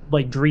 people's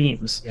like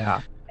dreams.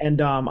 Yeah.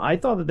 And I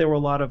thought that there were a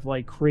lot of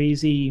like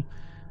crazy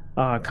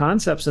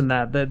concepts in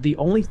that. The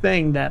only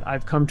thing that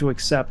I've come to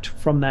accept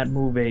from that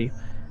movie,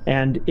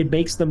 and it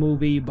makes the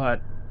movie,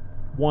 but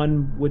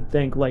one would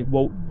think like,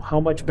 well, how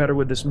much better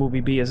would this movie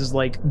be? Is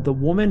like the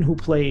woman who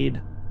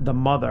played the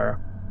mother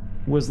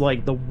was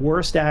like the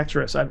worst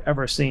actress I've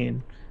ever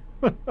seen.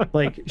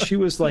 She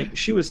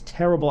was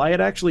terrible. I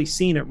had actually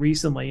seen it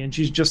recently, and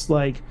she's just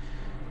like,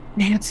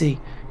 Nancy,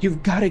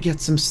 you've got to get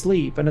some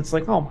sleep. And it's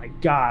like, oh my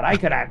God, I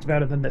could act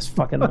better than this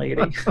fucking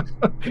lady.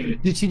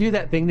 Did she do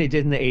that thing they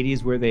did in the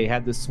 80s where they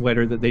had the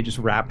sweater that they just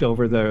wrapped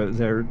over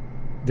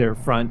their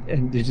front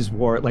and they just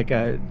wore it like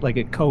a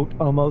coat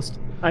almost?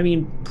 I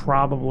mean,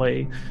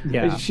 probably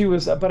Yeah. she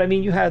was, but I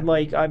mean, you had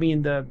like, I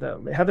mean, the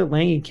Heather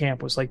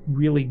Langenkamp was like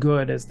really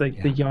good as the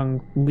Yeah.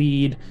 young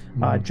lead.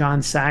 Mhm.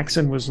 John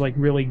Saxon was like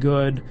really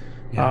good.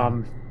 Yeah.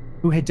 Um,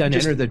 Who had done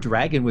just Enter the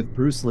Dragon with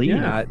Bruce Lee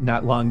yeah,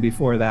 not long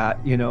before that?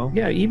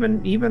 yeah.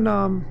 Even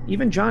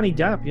Johnny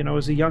Depp,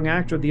 as a young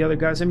actor. The other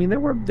guys, I mean,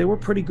 they were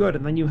pretty good.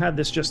 And then you had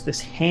this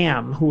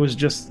Ham who was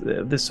just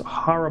this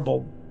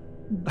horrible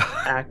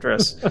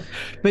actress.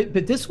 But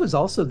this was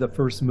also the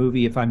first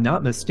movie, if I'm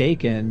not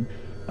mistaken,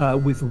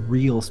 with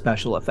real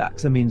special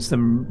effects. I mean,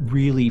 some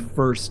really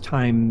first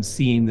time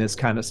seeing this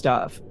kind of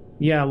stuff.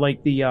 Yeah,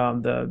 like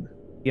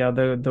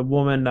the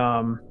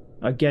woman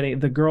getting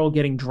the girl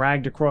getting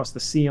dragged across the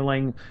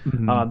ceiling,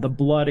 Mhm. the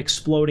blood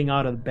exploding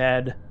out of the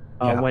bed,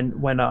 Yeah. when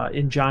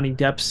in Johnny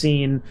Depp's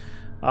scene,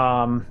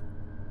 um,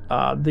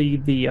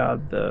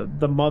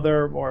 the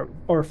mother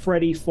or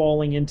Freddie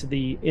falling into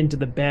the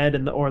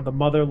bed, or the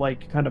mother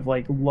like kind of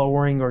like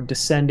lowering or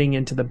descending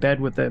into the bed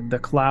with the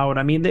cloud.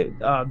 I mean,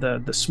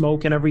 the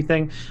smoke and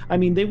everything. I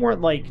mean, they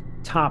weren't like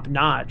top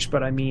notch,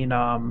 but I mean,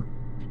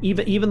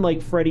 even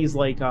like Freddie's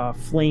like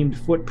flamed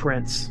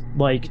footprints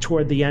like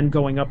toward the end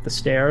going up the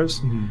stairs.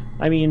 Mhm.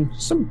 I mean,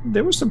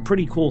 there was some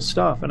pretty cool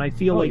stuff, and I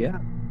feel Oh like yeah.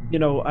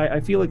 I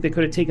feel like they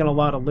could have taken a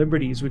lot of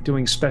liberties with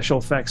doing special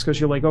effects, because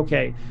you're like,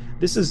 okay,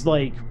 this is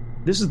like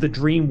this is the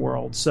dream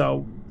world,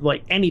 so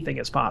like anything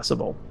is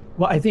possible.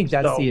 Well, I think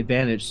that's the So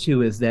advantage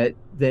too, is that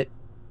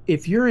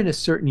if you're in a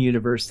certain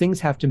universe, things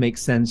have to make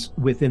sense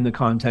within the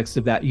context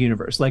of that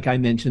universe. Like I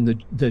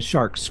mentioned, the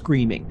shark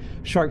screaming.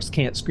 Sharks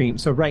can't scream.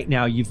 So right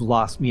now you've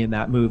lost me in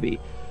that movie.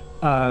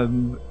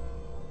 Um,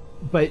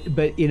 but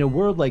in a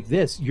world like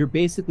this, you're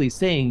basically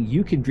saying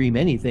you can dream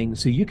anything,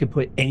 so you can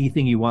put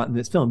anything you want in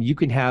this film. You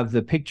can have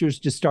the pictures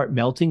just start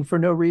melting for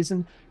no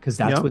reason because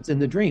that's yeah, what's in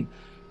the dream.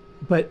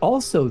 But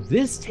also,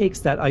 this takes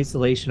that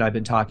isolation I've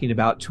been talking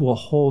about to a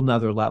whole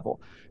nother level.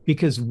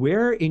 Because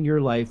where in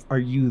your life are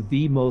you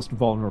the most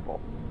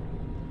vulnerable?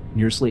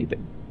 You're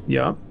sleeping.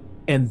 yeah,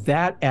 And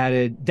that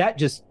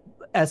just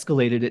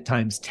escalated at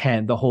times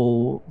 10, the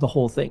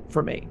whole thing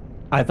for me.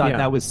 I thought yeah.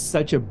 that was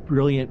such a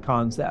brilliant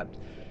concept.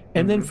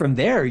 And then Hmm. from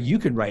there, you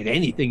can write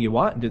anything you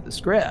want into the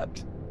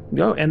script.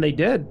 No, and they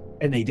did.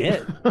 And they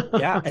did.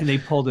 Yeah. And they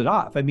pulled it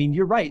off. I mean,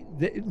 you're right.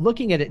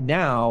 Looking at it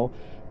now,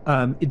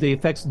 the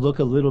effects look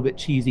a little bit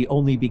cheesy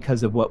only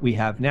because of what we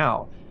have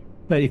now.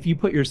 But if you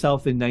put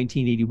yourself in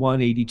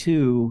 1981,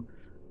 82,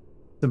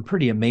 some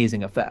pretty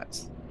amazing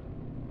effects.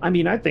 I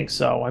mean, I think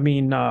so. I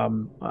mean,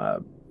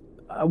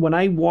 when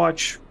I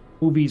watch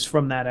movies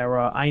from that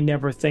era, I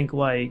never think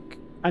like,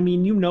 I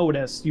mean, you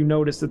notice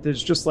that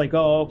there's just like,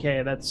 oh,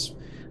 okay,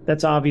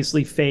 that's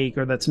obviously fake,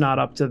 or that's not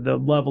up to the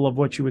level of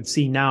what you would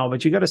see now.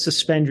 But you got to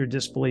suspend your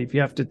disbelief.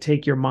 You have to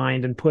take your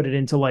mind and put it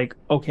into like,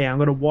 okay, I'm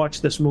going to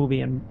watch this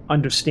movie and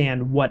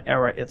understand what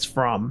era it's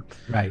from.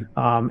 Right.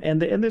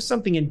 And there's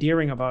something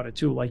endearing about it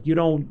too. Like you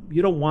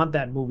don't want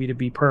that movie to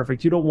be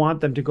perfect. You don't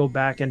want them to go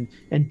back and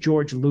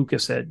George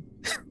Lucas it,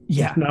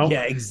 Yeah.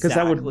 Yeah, because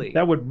exactly.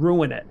 that would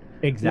ruin it.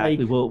 Exactly.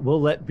 Like, We'll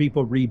let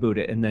people reboot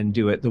it and then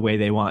do it the way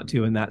they want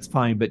to, and that's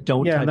fine. But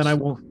don't yeah, and then touch.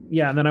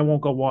 I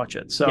won't go watch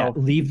it. Yeah, So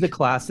leave the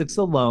classics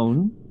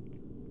alone.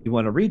 You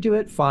want to redo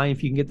it, fine,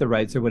 if you can get the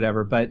rights or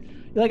whatever. But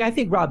like, I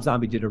think Rob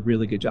Zombie did a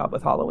really good job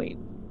with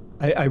Halloween.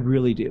 I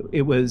really do.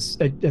 It was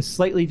a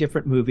slightly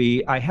different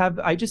movie. I have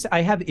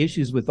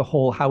issues with the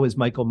whole how is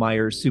Michael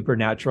Myers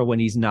supernatural when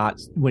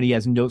he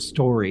has no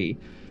story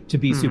to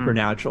be mhm.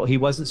 supernatural. He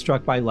wasn't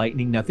struck by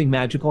lightning. Nothing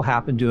magical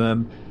happened to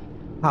him.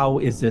 How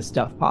is this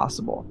stuff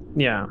possible?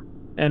 Yeah.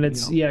 And you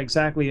it's know? yeah,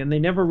 exactly. And they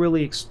never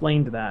really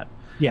explained that.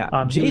 Yeah, He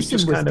was Jason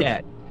just was kind of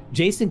dead.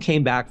 Jason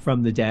came back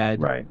from the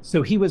dead, right.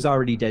 so he was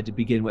already dead to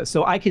begin with.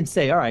 So I can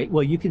say, all right,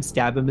 well, you can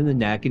stab him in the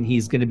neck, and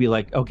he's going to be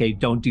like, okay,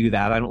 don't do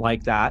that. I don't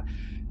like that.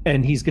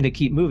 And he's going to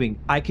keep moving.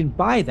 I can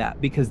buy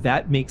that because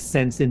that makes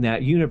sense in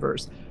that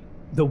universe.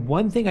 The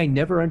one thing I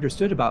never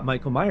understood about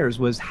Michael Myers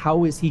was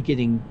how is he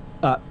getting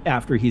up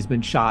after he's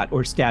been shot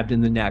or stabbed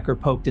in the neck or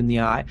poked in the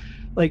eye?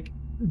 Like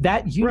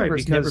that Right,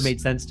 universe never because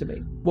made sense to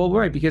me. well,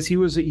 right, because he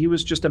was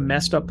just a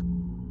messed up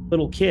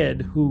little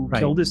kid who Right.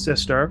 killed his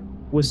sister,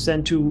 was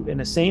sent to an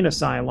insane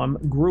asylum,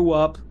 grew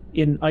up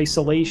in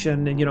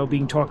isolation and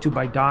being talked to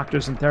by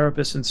doctors and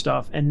therapists and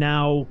stuff, and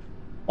now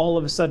all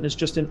of a sudden it's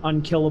just an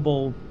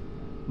unkillable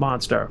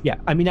monster. Yeah,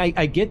 I mean,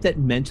 I get that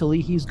mentally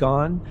he's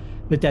gone,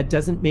 but that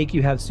doesn't make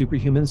you have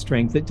superhuman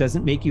strength. It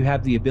doesn't make you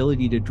have the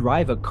ability to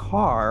drive a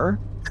car,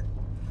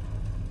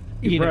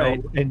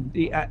 Right. And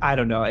I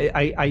don't know.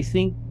 I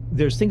think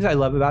there's things I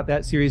love about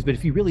that series, but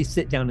if you really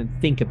sit down and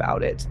think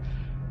about it,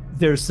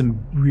 there's some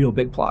real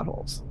big plot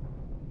holes.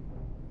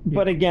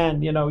 But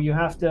again, you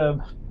have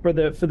to, for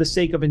the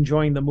sake of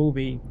enjoying the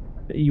movie,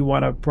 you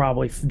want to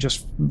probably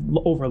just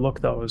overlook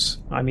those.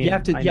 I mean, You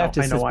have to I know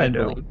I suspend do.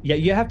 belief. Yeah,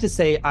 you have to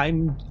say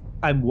I'm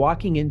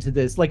walking into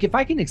this, like if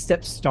I can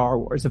accept Star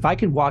Wars, if I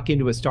can walk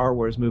into a Star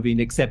Wars movie and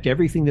accept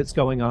everything that's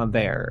going on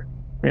there,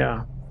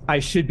 Yeah. I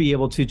should be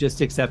able to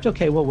just accept,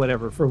 okay, well,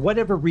 whatever, for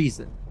whatever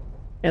reason.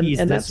 He's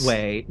And this that's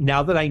way.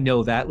 Now that I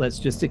know that, let's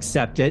just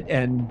accept it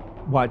and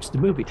watch the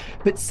movie.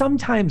 But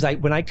sometimes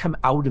when I come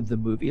out of the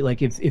movie,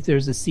 like if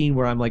there's a scene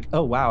where I'm like,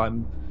 oh wow,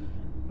 I'm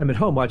at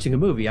home watching a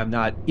movie. I'm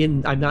not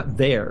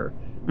there.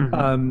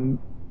 Mhm.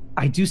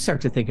 I do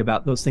start to think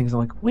about those things. I'm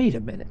like, wait a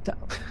minute, though.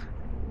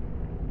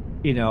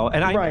 And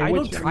Right, I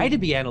don't which, I try to mean,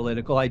 be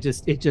analytical. It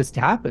just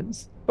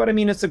happens. but I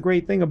mean, it's a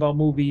great thing about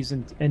movies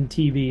and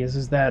TV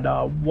is that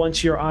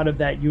once you're out of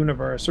that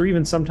universe, or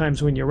even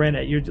sometimes when you're in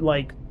it, you're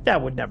like, that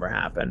would never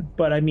happen.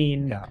 But I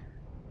mean, Yeah.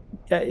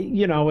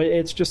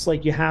 it's just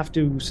like you have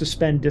to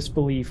suspend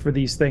disbelief for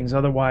these things.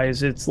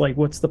 Otherwise, it's like,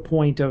 what's the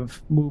point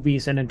of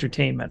movies and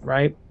entertainment,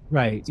 right?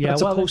 Right. It's Yeah.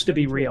 not Well, supposed to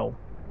be real.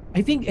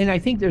 I think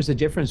there's a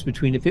difference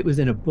between if it was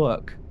in a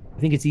book. I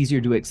think it's easier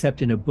to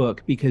accept in a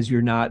book because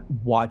you're not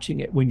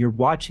watching it. When you're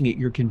watching it,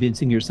 you're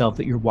convincing yourself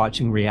that you're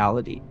watching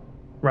reality.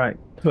 Right.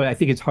 So I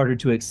think it's harder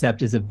to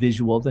accept as a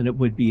visual than it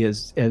would be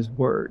as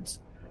words.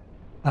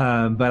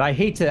 But I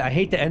hate to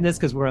end this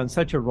because we're on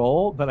such a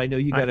roll. But I know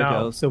you got to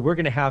go, so we're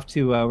gonna have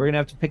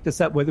to pick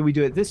this up. Whether we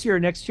do it this year or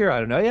next year, I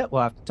don't know yet.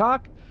 We'll have to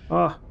talk.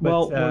 Oh,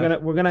 well,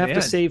 But, we're gonna have to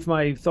man. save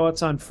my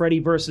thoughts on Freddy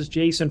versus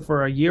Jason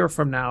for a year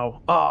from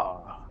now. Oh,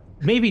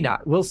 Maybe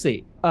not. We'll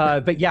see.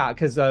 But yeah,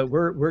 because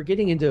we're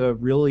getting into a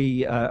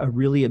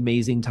really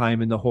amazing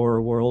time in the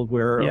horror world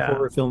where Yeah.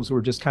 horror films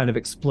were just kind of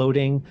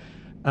exploding.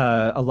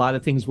 A lot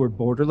of things were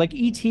border. Like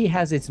E.T.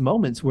 has its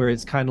moments where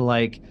it's kind of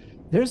like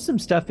there's some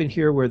stuff in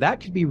here where that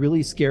could be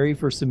really scary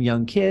for some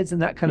young kids and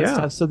that kind of Yeah.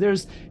 stuff. So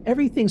there's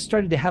everything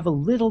started to have a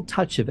little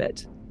touch of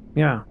it.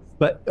 yeah.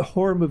 But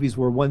horror movies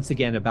were once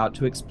again about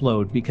to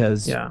explode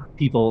because Yeah.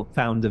 people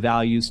found the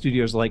value.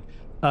 Studios are like,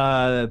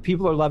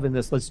 people are loving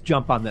this. Let's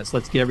jump on this.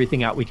 Let's get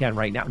everything out we can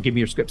right now. Give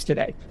me your scripts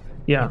today.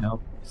 Yeah.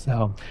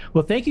 So,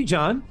 well, thank you,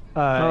 John.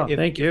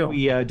 Thank you. If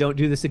we don't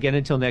do this again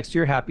until next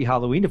year, happy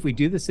Halloween. If we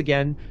do this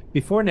again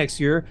before next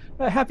year,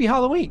 happy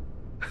Halloween.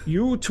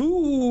 You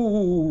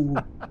too.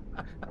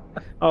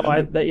 Oh,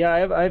 I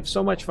have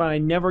so much fun. I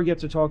never get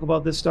to talk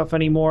about this stuff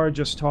anymore.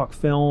 Just talk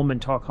film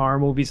and talk horror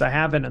movies. I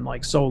haven't in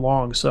like so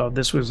long. So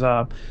this was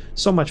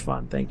so much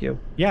fun. Thank you.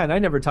 Yeah, and I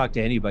never talked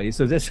to anybody,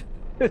 so this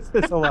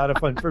is a lot of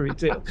fun for me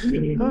too.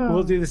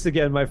 We'll do this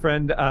again, my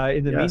friend.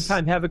 In the Yes.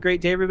 meantime, have a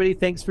great day, everybody.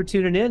 Thanks for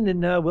tuning in,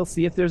 and we'll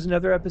see if there's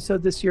another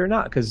episode this year or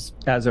not. Because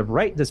as of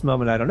right this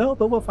moment, I don't know,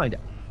 but we'll find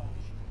out.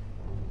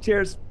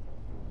 Cheers.